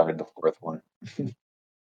disregarded the 4th one.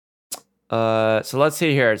 So let's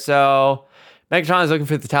see here. So Megatron is looking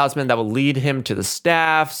for the talisman that will lead him to the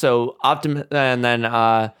staff. So Optimus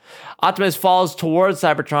falls towards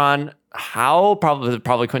Cybertron. How? Probably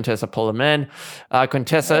Quintessa pulled him in.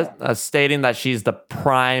 Quintessa stating that she's the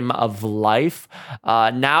prime of life.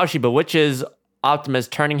 Now she bewitches Optimus,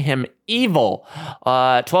 turning him evil.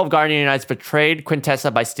 12 Guardian Knights betrayed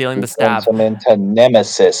Quintessa by stealing the staff. Turns him into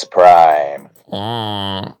Nemesis Prime.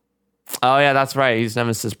 Oh yeah, that's right. He's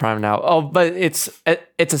Nemesis Prime now. Oh, but it's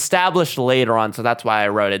established later on, so that's why I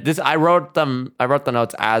wrote it. I wrote the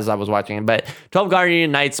notes as I was watching it. But 12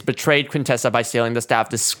 Guardian Knights betrayed Quintessa by stealing the staff.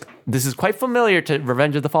 This is quite familiar to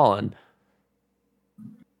Revenge of the Fallen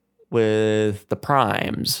with the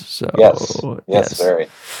Primes. So yes, very.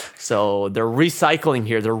 So they're recycling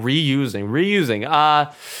here. They're reusing.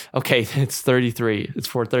 Okay, it's 33. It's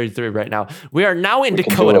 4:33 right now. We are now in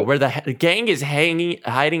Dakota, where the gang is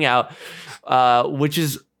hiding out, which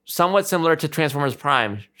is somewhat similar to Transformers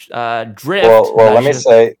Prime. Drift. Well, let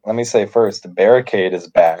me say first, Barricade is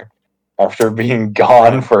back after being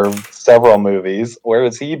gone for several movies. Where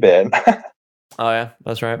has he been? Oh yeah,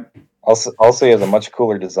 that's right. Also, he has a much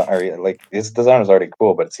cooler design. Like his design is already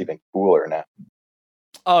cool, but it's even cooler now.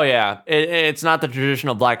 Oh yeah, it's not the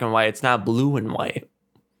traditional black and white. It's not blue and white.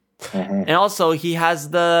 Mm-hmm. And also, he has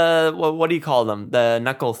the what do you call them? The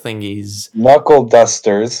knuckle thingies. Knuckle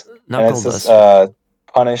dusters.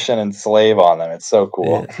 Punish and enslave on them. It's so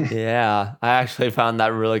cool. Yeah, I actually found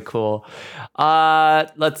that really cool.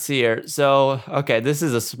 Let's see here. So, okay, this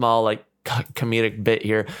is a small comedic bit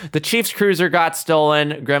here. The Chief's cruiser got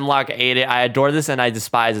stolen. Grimlock ate it. I adore this and I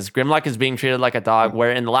despise this. Grimlock is being treated like a dog,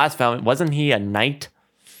 where in the last film, wasn't he a knight?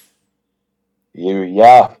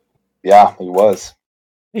 Yeah, he was.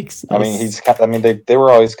 I mean, they were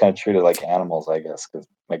always kind of treated like animals, I guess, because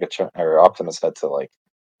Optimus had to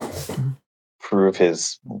prove he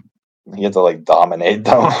had to dominate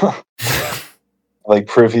them,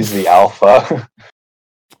 prove he's the alpha.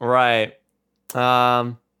 Right.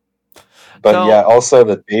 Also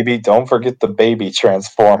the baby. Don't forget the baby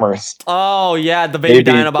Transformers. Oh yeah, the baby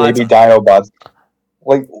Dinobots. Baby Dinobots.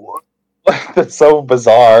 That's so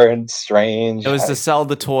bizarre and strange. It was to sell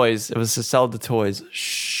the toys.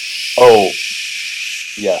 Shh. Oh,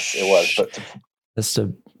 yes, it was. But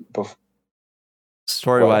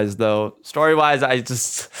Story-wise, though. Story-wise, I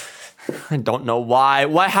don't know why.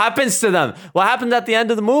 What happens to them? What happens at the end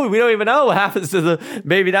of the movie? We don't even know what happens to the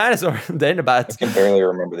baby dinosaur, the Dinobots. I can barely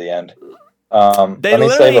remember the end. They Let me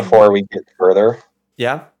say before we get further,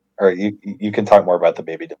 Yeah? or you can talk more about the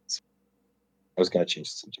baby dinosaur. I was going to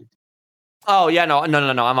change the subject. Oh, yeah, no.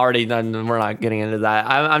 I'm already done. We're not getting into that.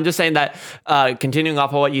 I'm just saying that, continuing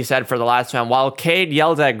off of what you said for the last film, while Cade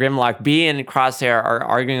yells at Grimlock, B and Crosshair are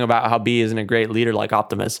arguing about how B isn't a great leader like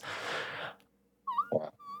Optimus.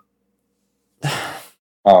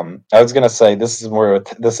 I was going to say this is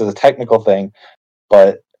a technical thing,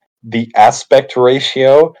 but the aspect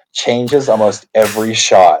ratio changes almost every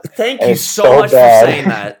shot. Thank and you it's so much bad. for saying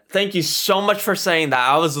that. Thank you so much for saying that.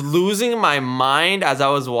 I was losing my mind as I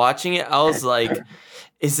was watching it. I was like,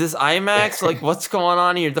 is this IMAX? Like, what's going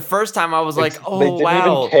on here? The first time I was like, oh, they didn't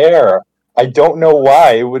wow. even care. I don't know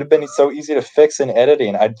why. It would have been so easy to fix in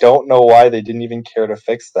editing. I don't know why they didn't even care to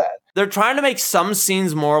fix that. They're trying to make some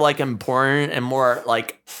scenes more like important and more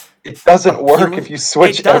like... It doesn't work if you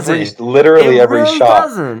switch every It really shot.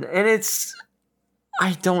 Doesn't, and it's...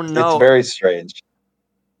 I don't know. It's very strange.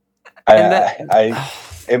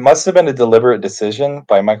 It must have been a deliberate decision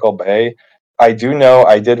by Michael Bay. I do know,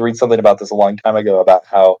 I did read something about this a long time ago about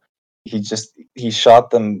how he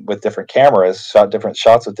shot them with different cameras, shot different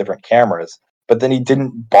shots with different cameras, but then he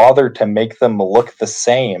didn't bother to make them look the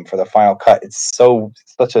same for the final cut. It's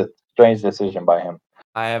such a strange decision by him.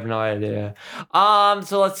 I have no idea.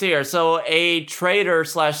 So let's see here. So a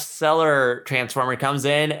trader/seller transformer comes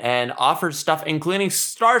in and offers stuff, including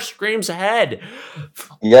Starscream's head.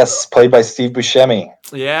 Yes, played by Steve Buscemi.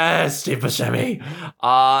 Yes, Steve Buscemi.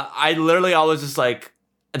 I literally always just like,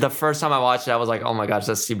 the first time I watched it, I was like, oh my gosh,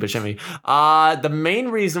 that's Steve Buscemi. The main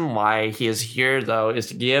reason why he is here, though, is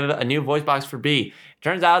to give a new voice box for B.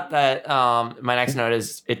 Turns out that, my next note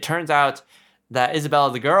is, it turns out that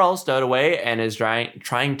Isabella the girl stowed away and is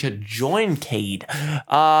trying to join Cade.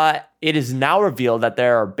 It is now revealed that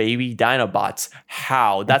there are baby Dinobots.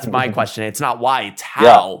 How? That's my question. It's not why, it's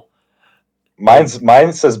how. Yeah.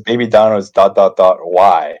 Mine says baby dinos ...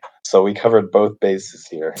 why. So we covered both bases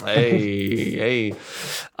here. Hey.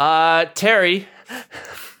 Terry,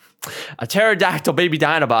 a pterodactyl baby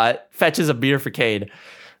Dinobot, fetches a beer for Cade.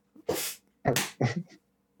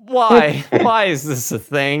 Why? Why is this a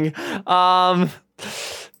thing?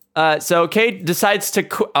 So Cade decides to...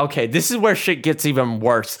 Okay, this is where shit gets even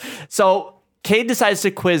worse. So Cade decides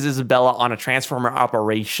to quiz Isabella on a Transformer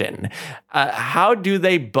operation. How do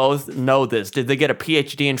they both know this? Did they get a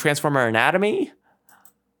PhD in Transformer anatomy?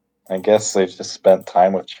 I guess they've just spent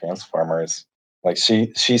time with Transformers. Like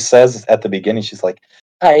she says at the beginning, she's like,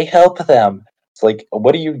 I help them. It's like,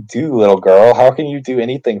 what do you do, little girl? How can you do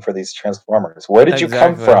anything for these Transformers? Where did you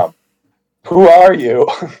come from? Who are you?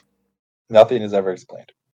 Nothing is ever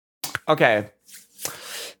explained. Okay.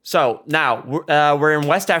 So now we're in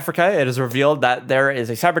West Africa. It is revealed that there is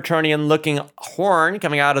a Cybertronian-looking horn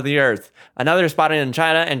coming out of the Earth. Another spotted in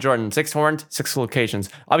China and Jordan. 6 horns, 6 locations.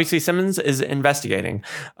 Obviously, Simmons is investigating.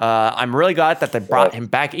 I'm really glad that they brought him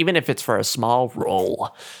back, even if it's for a small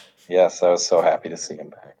role. Yes, I was so happy to see him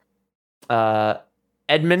back.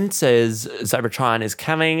 Edmund says Cybertron is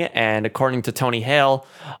coming, and according to Tony Hale,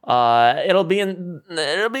 it'll be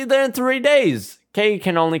there in 3 days. K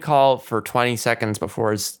can only call for 20 seconds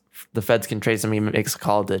before the feds can trace him. He makes a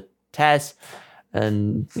call to Tess,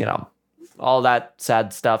 and all that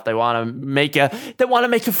sad stuff. They want to make you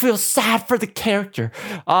feel sad for the character.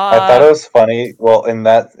 I thought it was funny. Well, in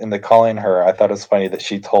the calling her, I thought it was funny that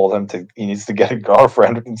she told him he needs to get a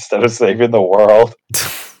girlfriend instead of saving the world.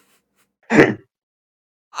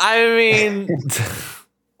 I mean,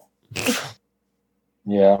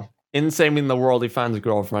 yeah. In saving the world, he finds a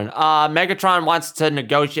girlfriend. Megatron wants to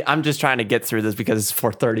negotiate. I'm just trying to get through this because it's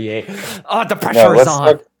 4:38. Oh, the pressure is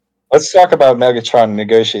on. Let's talk about Megatron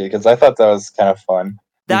negotiating, because I thought that was kind of fun.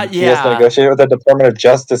 He has to negotiate with the Department of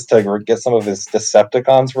Justice to get some of his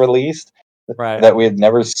Decepticons released, right? That we had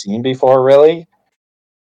never seen before, really.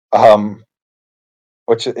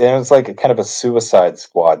 Which it was like a kind of a Suicide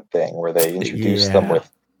Squad thing where they introduce them with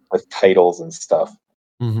titles and stuff,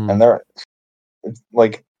 and it's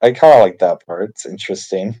like, I kind of like that part. It's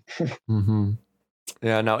interesting.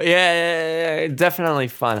 Yeah, definitely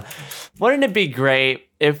fun. Wouldn't it be great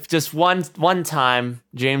if just one time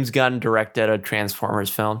James Gunn directed a Transformers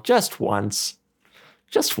film? Just once.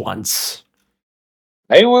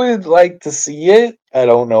 I would like to see it. I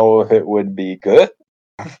don't know if it would be good.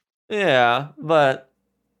 Yeah, but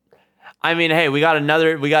I mean, hey, we got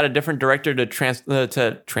a different director to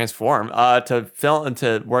transform, to film and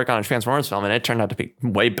to work on a Transformers film, and it turned out to be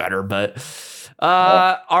way better. But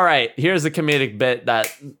All right. Here's a comedic bit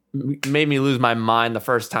that made me lose my mind the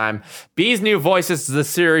first time. B's new voice is the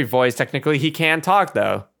Siri voice. Technically, he can talk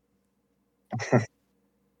though.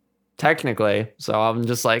 Technically, so I'm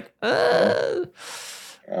just like, But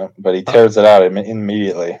he tears it out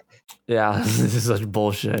immediately. yeah, this is such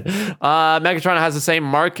bullshit. Megatron has the same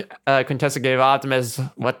mark Quintessa gave Optimus.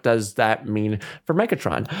 What does that mean for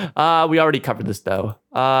Megatron? We already covered this though.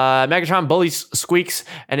 Megatron bullies Squeaks,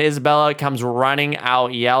 and Isabella comes running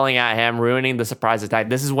out, yelling at him, ruining the surprise attack.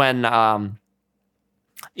 This is when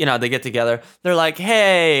they get together. They're like,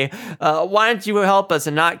 hey, why don't you help us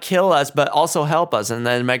and not kill us, but also help us? And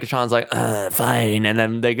then Megatron's like, fine. And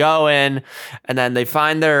then they go in, and then they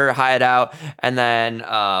find their hideout. And then,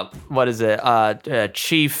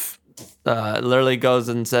 Chief literally goes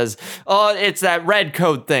and says, oh, it's that red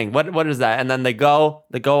code thing. What is that? And then they go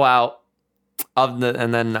out of the,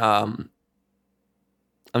 and then, I'm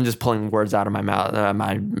just pulling words out of my mouth,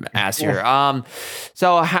 my ass here.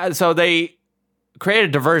 So they create a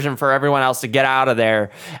diversion for everyone else to get out of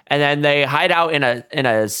there, and then they hide out in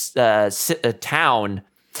a town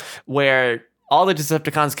where all the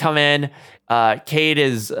Decepticons come in. Cade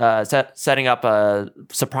is setting up a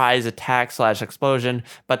surprise attack / explosion,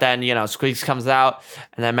 but then Squeaks comes out,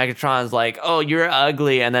 and then Megatron's like, "Oh, you're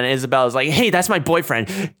ugly," and then Isabella's like, "Hey, that's my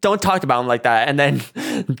boyfriend. Don't talk about him like that." And then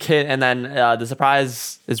the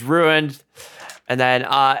surprise is ruined. And then,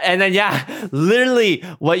 yeah, literally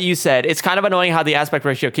what you said. It's kind of annoying how the aspect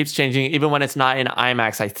ratio keeps changing, even when it's not in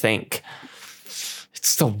IMAX, I think.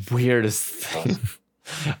 It's the weirdest thing.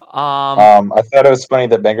 I thought it was funny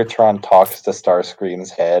that Megatron talks to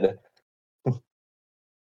Starscream's head.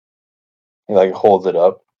 He holds it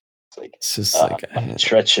up. It's just like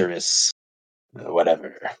treacherous,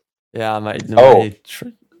 whatever. Yeah,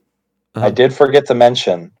 I did forget to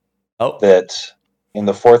mention that in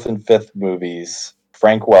the 4th and 5th movies,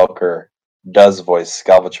 Frank Welker does voice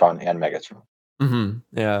Galvatron and Megatron. Mm-hmm.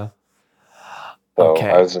 Yeah. So okay.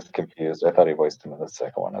 I was just confused. I thought he voiced him in the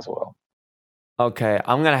second one as well. Okay,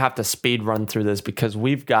 I'm going to have to speed run through this because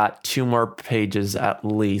we've got 2 more pages at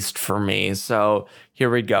least for me. So here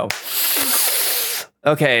we go.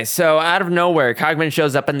 Okay, so out of nowhere, Cogman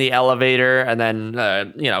shows up in the elevator, and then,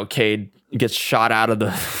 Cade gets shot out of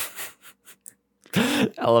the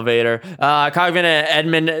elevator. Cogman and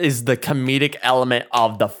Edmund is the comedic element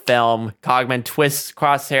of the film. Cogman twists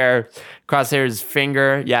Crosshair's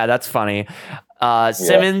finger. Yeah, that's funny.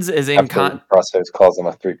 Simmons is in Crosshairs calls him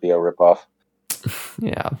a 3PO ripoff.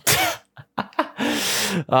 Yeah.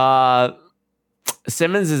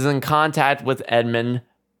 Simmons is in contact with Edmund.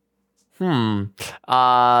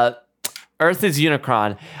 Earth is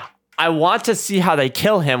Unicron. I want to see how they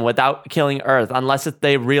kill him without killing Earth, unless if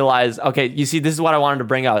they realize, okay, you see, this is what I wanted to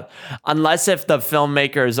bring up. Unless if the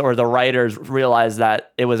filmmakers or the writers realize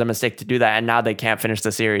that it was a mistake to do that, and now they can't finish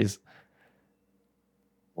the series.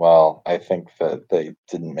 Well, I think that they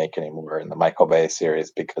didn't make any more in the Michael Bay series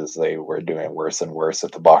because they were doing worse and worse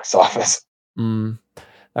at the box office.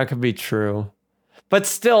 That could be true. But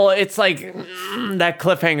still, it's like that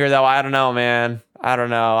cliffhanger, though. I don't know, man. I don't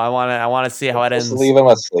know. I want to see how it ends. Just leave him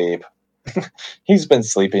asleep. He's been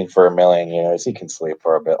sleeping for 1,000,000 years. He can sleep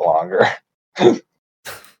for a bit longer.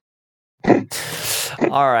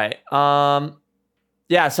 All right.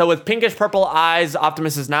 Yeah, so with pinkish purple eyes,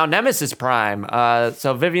 Optimus is now Nemesis Prime.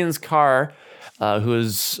 So Vivian's car,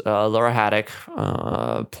 who's Laura Haddock,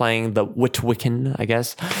 playing the Witwicken, I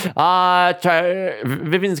guess.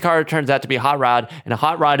 Vivian's car turns out to be Hot Rod, and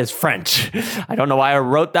Hot Rod is French. I don't know why I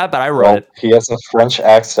wrote that, but I wrote it. He has a French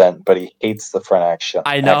accent, but he hates the French accent.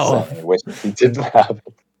 I know. I wish he didn't have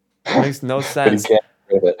it. It makes no sense. But he can't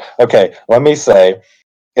get it. Okay, let me say,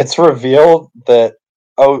 it's revealed that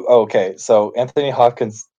okay. So Anthony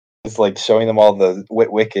Hopkins is showing them all the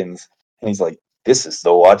Witwickens, and he's like, "This is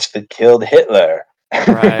the watch that killed Hitler."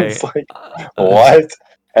 Right. It's like, what?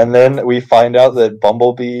 And then we find out that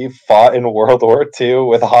Bumblebee fought in World War II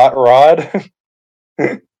with Hot Rod.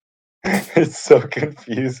 It's so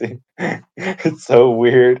confusing. It's so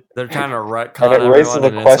weird. They're trying to retcon everyone,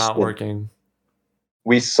 and it's not working.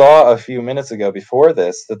 We saw a few minutes ago before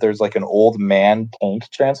this that there's an old man tank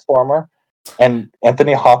transformer, and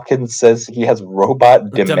Anthony Hopkins says he has robot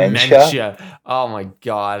dementia. Oh my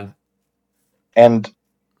god. And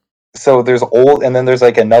so there's old, and then there's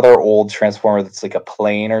another old transformer that's a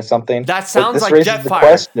plane or something. That sounds like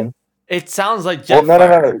Jetfire. It sounds like Jetfire. Well,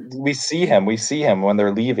 no. We see him when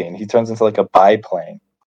they're leaving. He turns into a biplane.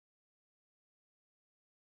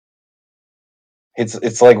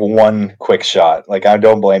 It's one quick shot. I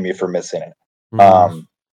don't blame you for missing it.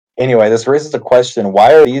 Anyway, this raises the question: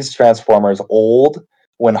 why are these Transformers old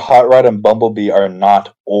when Hot Rod and Bumblebee are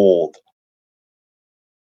not old?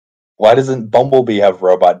 Why doesn't Bumblebee have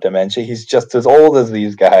robot dementia? He's just as old as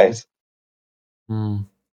these guys.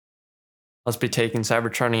 Must be taking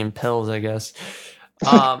Cybertronian pills, I guess.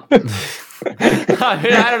 I mean,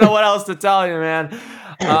 I don't know what else to tell you, man.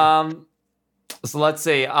 So let's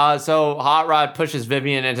see. So Hot Rod pushes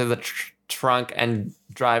Vivian into the trunk and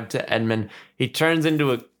drive to Edmund. He turns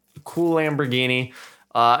into a cool Lamborghini.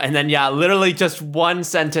 And then, literally just one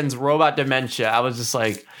sentence, robot dementia. I was just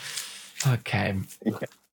like, okay.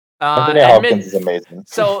 Anthony Hopkins is amazing.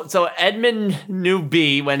 So Edmund knew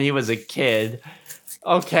B when he was a kid.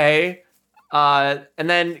 Okay. And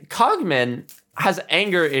then Cogman has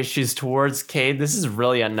anger issues towards Cade. This is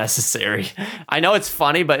really unnecessary. I know it's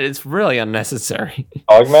funny, but it's really unnecessary.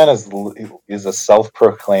 Cogman is a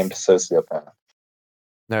self-proclaimed sociopath.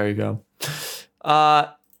 There you go.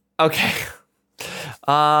 Okay.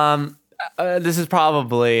 This is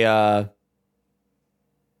probably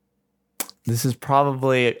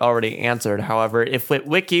already answered. However, if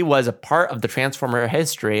Witwicky was a part of the Transformer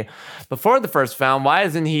history before the first film, why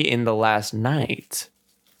isn't he in The Last Knight?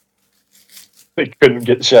 They couldn't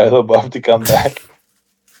get Shia LaBeouf to come back.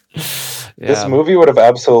 This movie would have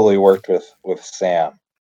absolutely worked with Sam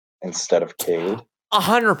instead of Cade.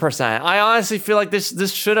 100%. I honestly feel like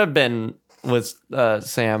this should have been with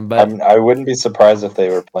Sam, but I wouldn't be surprised if they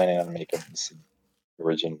were planning on making this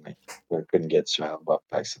originally. They couldn't get Shia LaBeouf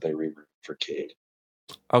back, so they rewrote for Cade.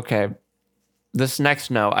 Okay. This next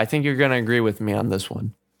note, I think you're going to agree with me on this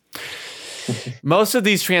one. Most of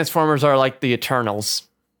these Transformers are like the Eternals.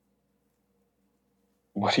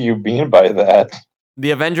 What do you mean by that?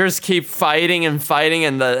 The Avengers keep fighting, and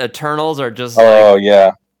the Eternals are just they're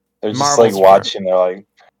just Marvel's like watching. They're like,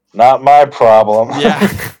 not my problem.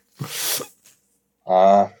 Yeah.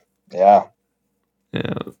 Yeah.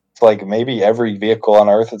 It's like maybe every vehicle on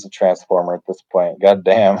Earth is a Transformer at this point. God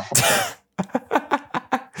damn.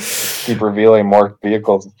 Keep revealing more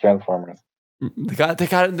vehicles as Transformers. They got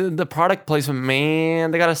the product placement,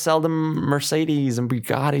 man. They got to sell them Mercedes and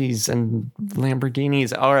Bugattis and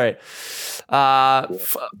Lamborghinis. All right. All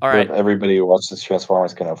right. Everybody who watches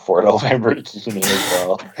Transformers can afford a Lamborghini as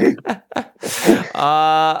well.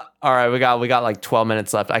 All right. We got like 12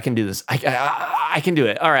 minutes left. I can do this. I can do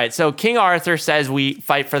it. All right. So King Arthur says we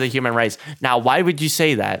fight for the human race. Now, why would you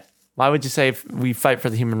say that? Why would you say we fight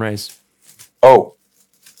for the human race? Oh,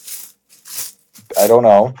 I don't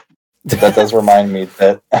know. But that does remind me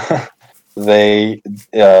that they,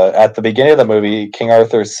 at the beginning of the movie, King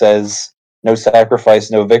Arthur says, "No sacrifice,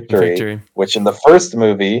 no victory," which in the first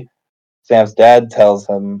movie, Sam's dad tells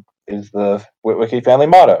him is the Witwicky family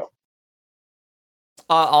motto.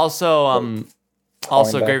 Also,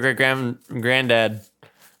 great granddad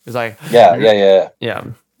was like, yeah.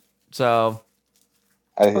 So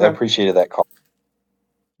I appreciated that call.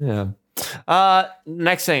 Yeah.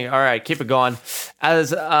 Next thing. All right, keep it going.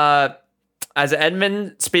 As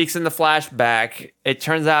Edmund speaks in the flashback, it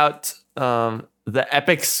turns out the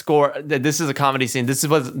epic score. This is a comedy scene. This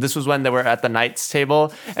was when they were at the Knights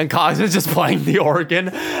table and Cogs was just playing the organ.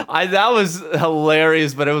 That was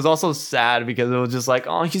hilarious, but it was also sad because it was just like,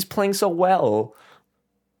 oh, he's playing so well.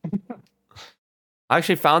 I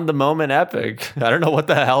actually found the moment epic. I don't know what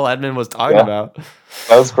the hell Edmund was talking about.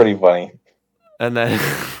 That was pretty funny. And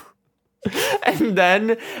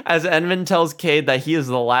then, as Edmund tells Cade that he is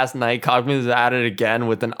the last knight, Cogman is at it again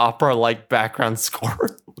with an opera-like background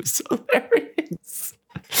score. It was hilarious.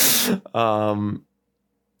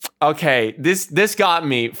 Okay, this got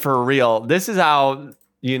me for real. This is how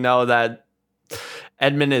you know that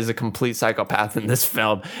Edmund is a complete psychopath in this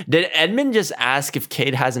film. Did Edmund just ask if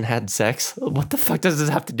Cade hasn't had sex? What the fuck does this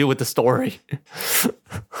have to do with the story?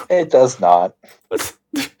 It does not.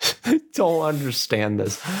 I don't understand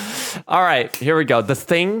this. All right, here we go. The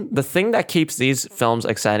thing that keeps these films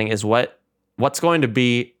exciting is what's going to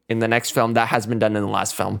be in the next film that has been done in the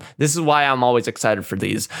last film. This is why I'm always excited for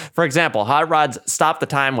these. For example, Hot Rod's Stop the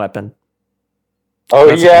Time weapon. Oh,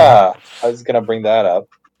 that's I was going to bring that up.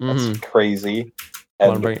 That's crazy.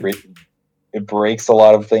 And it breaks a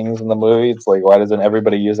lot of things in the movie. It's like, why doesn't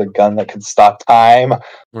everybody use a gun that can stop time?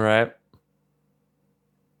 Right.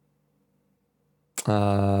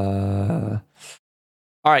 All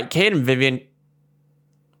right, Cade and Vivian.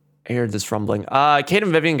 I heard this rumbling. Cade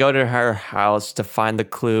and Vivian go to her house to find the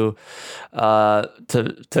clue.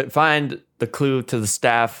 To find the clue to the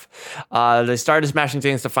staff. They started smashing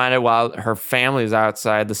things to find it while her family is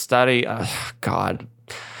outside the study. God.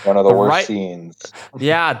 One of the worst scenes.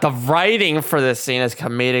 Yeah, the writing for this scene is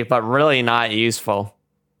comedic, but really not useful.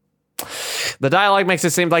 The dialogue makes it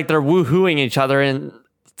seem like they're woohooing each other and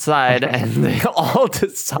outside and they all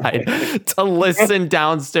decide to listen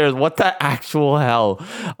downstairs. What the actual hell?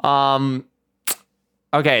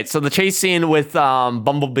 Okay, so the chase scene with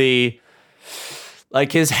Bumblebee,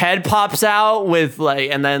 like his head pops out with like,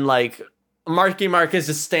 and then like Marky Mark is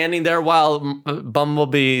just standing there while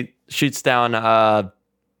Bumblebee shoots down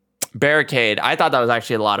Barricade. I thought that was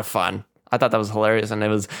actually a lot of fun. I thought that was hilarious, and it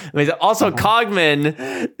was amazing. Also, Cogman,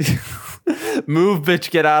 move, bitch,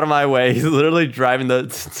 get out of my way. He's literally driving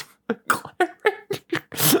the.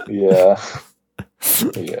 Yeah.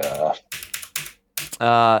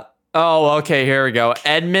 Oh, okay. Here we go.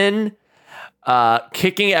 Edmund,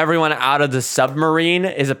 kicking everyone out of the submarine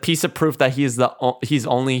is a piece of proof that he's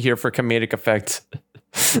only here for comedic effect.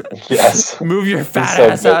 Yes. Move your fat so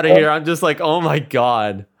ass out of here. I'm just like, oh my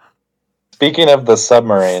god. Speaking of the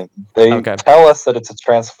submarine, they Okay. tell us that it's a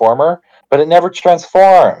transformer, but it never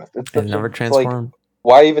transforms. It never Like, transformed.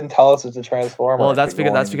 why even tell us it's a transformer? Well, if that's it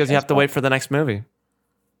because won't even you have to transform? wait for the next movie.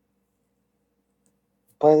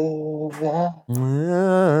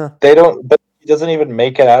 They don't. But he doesn't even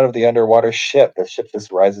make it out of the underwater ship. The ship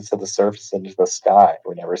just rises to the surface into the sky.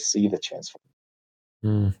 We never see the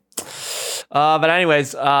transformer. But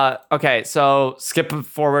anyways, okay, so skip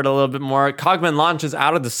forward a little bit more. Cogman launches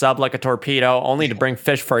out of the sub like a torpedo, only to bring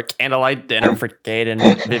fish for a candlelight dinner for Cade and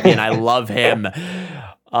Vivian. I love him.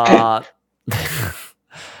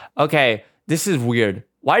 Okay, this is weird.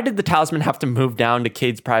 Why did the Talisman have to move down to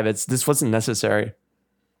Cade's privates? This wasn't necessary.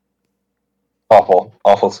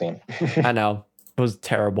 Awful scene. I know. It was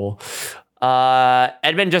terrible.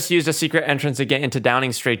 Edmund just used a secret entrance to get into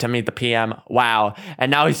Downing Street to meet the PM. Wow. And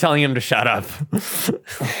now he's telling him to shut up.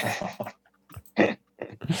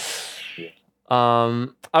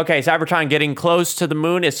 Okay, Cybertron getting close to the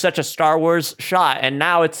moon is such a Star Wars shot, and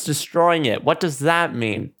now it's destroying it. What does that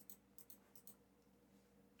mean?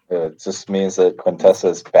 It just means that Quintessa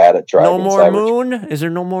is bad at driving. No more Cybertron. moon? Is there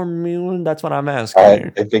no more moon? That's what I'm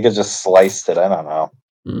asking. I think it just sliced it. I don't know.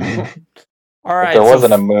 Mhm. All right. If there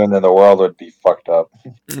wasn't a moon, then the world would be fucked up.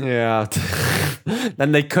 Yeah.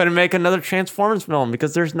 Then they couldn't make another Transformers film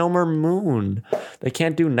because there's no more moon. They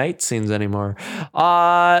can't do night scenes anymore.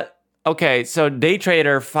 Okay, so Day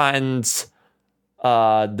Trader finds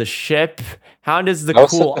the ship. How does the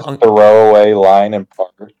cool a throwaway line in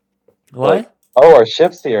part. what? Oh, our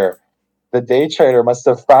ship's here. The Day Trader must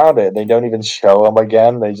have found it. They don't even show him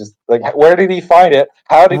again. They just like, where did he find it?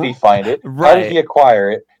 How did he find it? How Right. did he acquire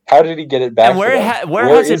it? How did he get it back? And where to them? where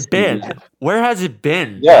has is it been? he? Where has it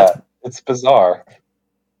been? Yeah, it's bizarre.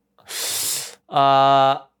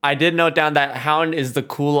 I did note down that Hound is the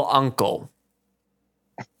cool uncle.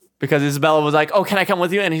 Because Isabella was like, "Oh, can I come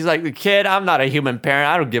with you?" And he's like, "Kid, I'm not a human parent.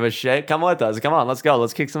 I don't give a shit. Come with us. Come on, let's go.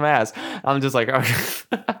 Let's kick some ass." I'm just like,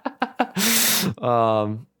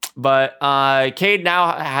 but Cade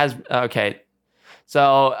now has okay.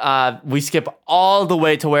 So we skip all the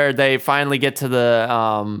way to where they finally get to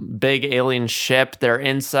the big alien ship. They're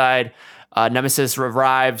inside. Nemesis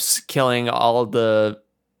arrives, killing all of the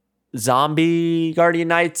zombie Guardian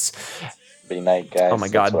Knights. Be night, guys. Oh my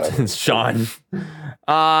That's god, what I- Sean.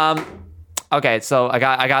 Okay, so I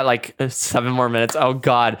got like 7 more minutes. Oh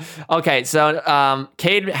god. Okay, so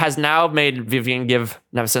Cade has now made Vivian give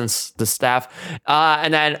Nemesis the staff,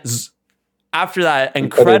 and then after that, He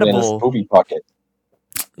put it in his incredible. booby pocket.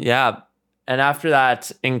 Yeah. And after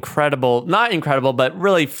that, not incredible, but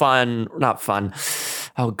really fun. Not fun.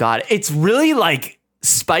 Oh, God. It's really like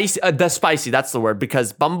spicy. That's the word,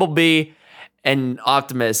 because Bumblebee and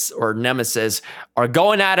Optimus or Nemesis are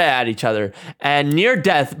going at each other. And near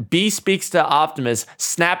death, B speaks to Optimus,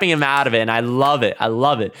 snapping him out of it. And I love it.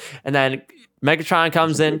 And then Megatron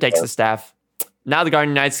comes in, takes the staff. Now the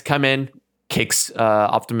Guardian Knights come in, kicks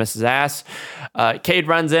Optimus's ass. Cade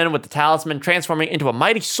runs in with the talisman, transforming into a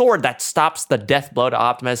mighty sword that stops the death blow to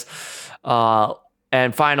Optimus.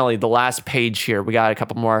 And finally, the last page here, we got a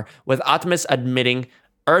couple more. With Optimus admitting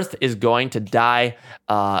Earth is going to die,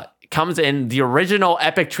 comes in the original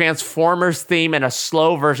epic Transformers theme and a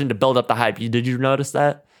slow version to build up the hype. Did you notice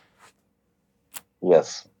that?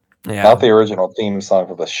 Yes. Yeah. Not the original theme song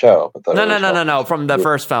for the show, but the No. From the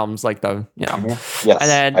first films, like the, you know. Yes, And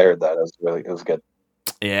then- I heard that. It was good.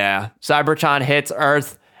 Yeah. Cybertron hits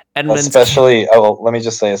Earth. Edmund's Especially, let me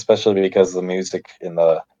just say, especially because the music in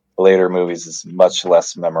the later movies is much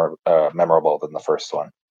less memorable than the first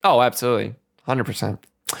one. Oh, absolutely. 100%.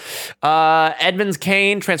 Edmund's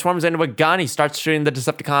cane transforms into a gun. He starts shooting the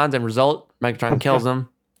Decepticons, and result, Megatron kills him.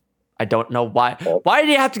 I don't know why. Why did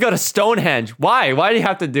he have to go to Stonehenge? Why? Why did he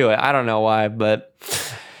have to do it? I don't know why, but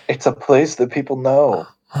It's a place that people know.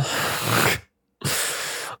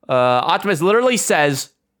 Optimus literally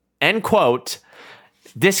says, end quote,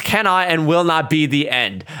 This cannot and will not be the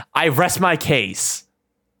end. I rest my case.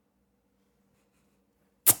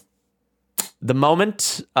 The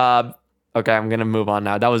moment. Okay, I'm gonna move on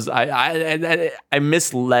now. That was I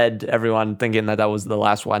misled everyone thinking that was the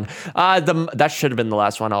last one. That should have been the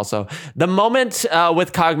last one. Also, the moment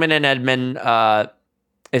with Cogman and Edmund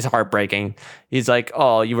is heartbreaking. He's like,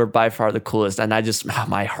 "Oh, you were by far the coolest," and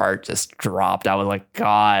my heart just dropped. I was like,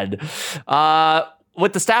 "God."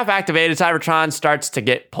 With the staff activated, Cybertron starts to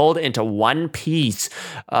get pulled into one piece.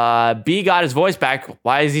 B got his voice back.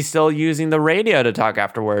 Why is he still using the radio to talk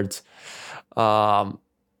afterwards?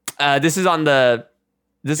 This is on the.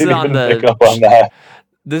 This is on the. Pick up on that.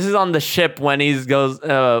 This is on the ship when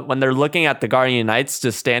when they're looking at the Guardian Knights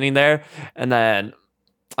just standing there, and then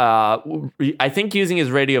I think using his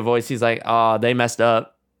radio voice, he's like, "Oh, they messed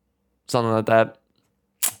up," something like that,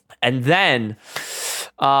 and then.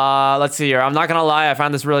 Let's see here. I'm not gonna lie, I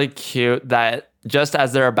found this really cute that just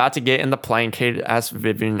as they're about to get in the plane, Kate asks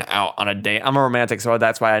Vivian out on a date. I'm a romantic, so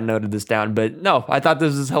that's why I noted this down. But no, I thought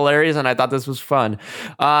this was hilarious and I thought this was fun.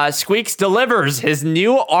 Squeaks delivers. His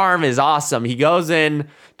new arm is awesome. He goes in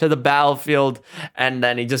to the battlefield and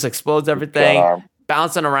then he just explodes everything,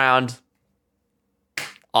 bouncing around.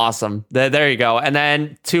 Awesome. There you go. And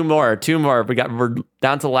then two more. We're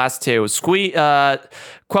down to the last two.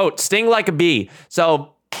 Quote, sting like a bee. So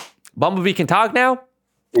Bumblebee can talk now?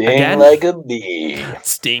 Sting like a bee.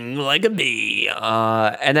 Sting like a bee.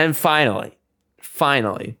 And then finally,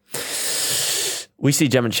 we see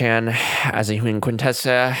Gemma Chan as a human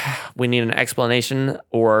Quintessa. We need an explanation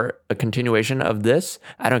or a continuation of this.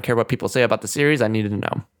 I don't care what people say about the series. I needed to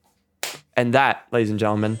know. And that, ladies and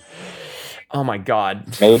gentlemen, oh my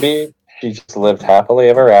God. Maybe she just lived happily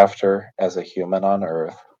ever after as a human on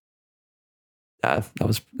Earth. That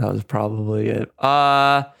was probably it.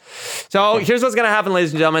 So here's what's gonna happen, ladies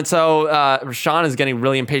and gentlemen. So Rashawn is getting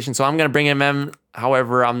really impatient, so I'm gonna bring him in.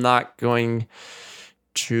 However, I'm not going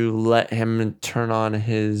to let him turn on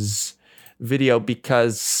his video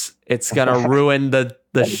because it's gonna ruin the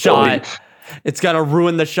shot. It's gonna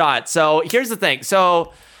ruin the shot. So here's the thing.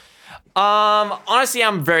 So honestly,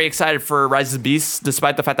 I'm very excited for Rise of the Beasts,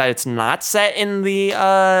 despite the fact that it's not set in the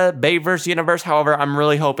Bayverse universe. However, I'm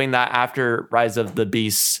really hoping that after Rise of the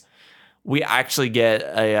Beasts, we actually get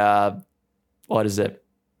an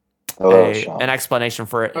explanation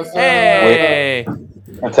for it. Hey,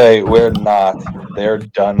 I'll tell you, we're not. They're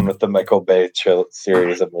done with the Michael Bay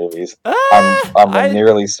series of movies. I'm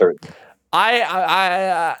nearly certain.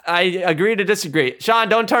 I agree to disagree. Sean,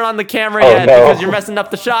 don't turn on the camera yet because you're messing up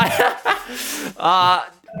the shot.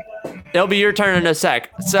 It'll be your turn in a sec.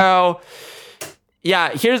 So,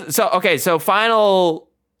 yeah, so final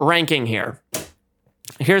ranking here.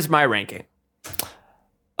 Here's my ranking.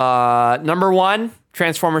 Number 1,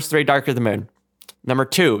 Transformers 3: Dark of the Moon. Number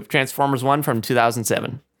 2, Transformers 1 from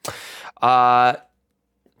 2007.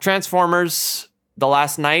 Transformers: The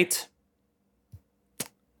Last Knight.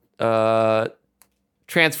 That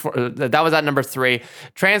was at number 3.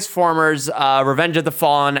 Transformers Revenge of the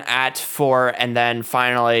Fallen at 4, and then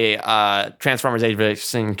finally Transformers Age of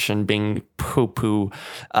Extinction being poo-poo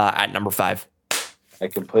at number 5. I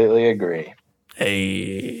completely agree.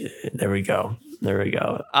 Hey, there we go.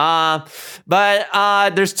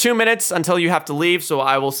 But there's 2 minutes until you have to leave, so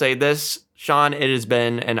I will say this. Sean, it has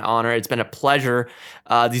been an honor. It's been a pleasure.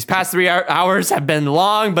 These past 3 hours have been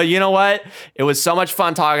long, but you know what? It was so much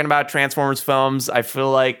fun talking about Transformers films. I feel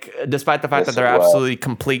like, despite the fact that they're absolutely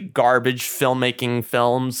complete garbage filmmaking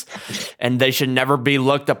films, and they should never be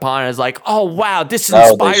looked upon as like, oh, wow, this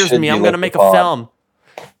inspires me. I'm going to make a film.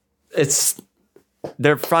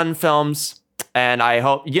 They're fun films, and I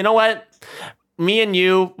hope, you know what? Me and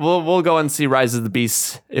you, we'll go and see Rise of the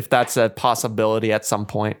Beasts if that's a possibility at some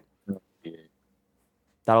point.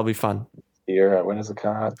 That'll be fun. When is it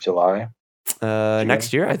coming out? July?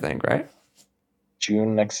 Next year, I think, right?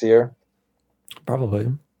 June next year? Probably.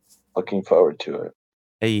 Looking forward to it.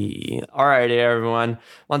 Hey. All right, everyone.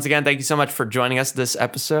 Once again, thank you so much for joining us this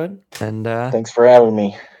episode. And thanks for having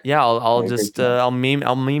me. Yeah, I'll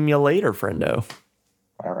meme you later, friendo.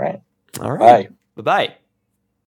 All right. Bye. Bye-bye.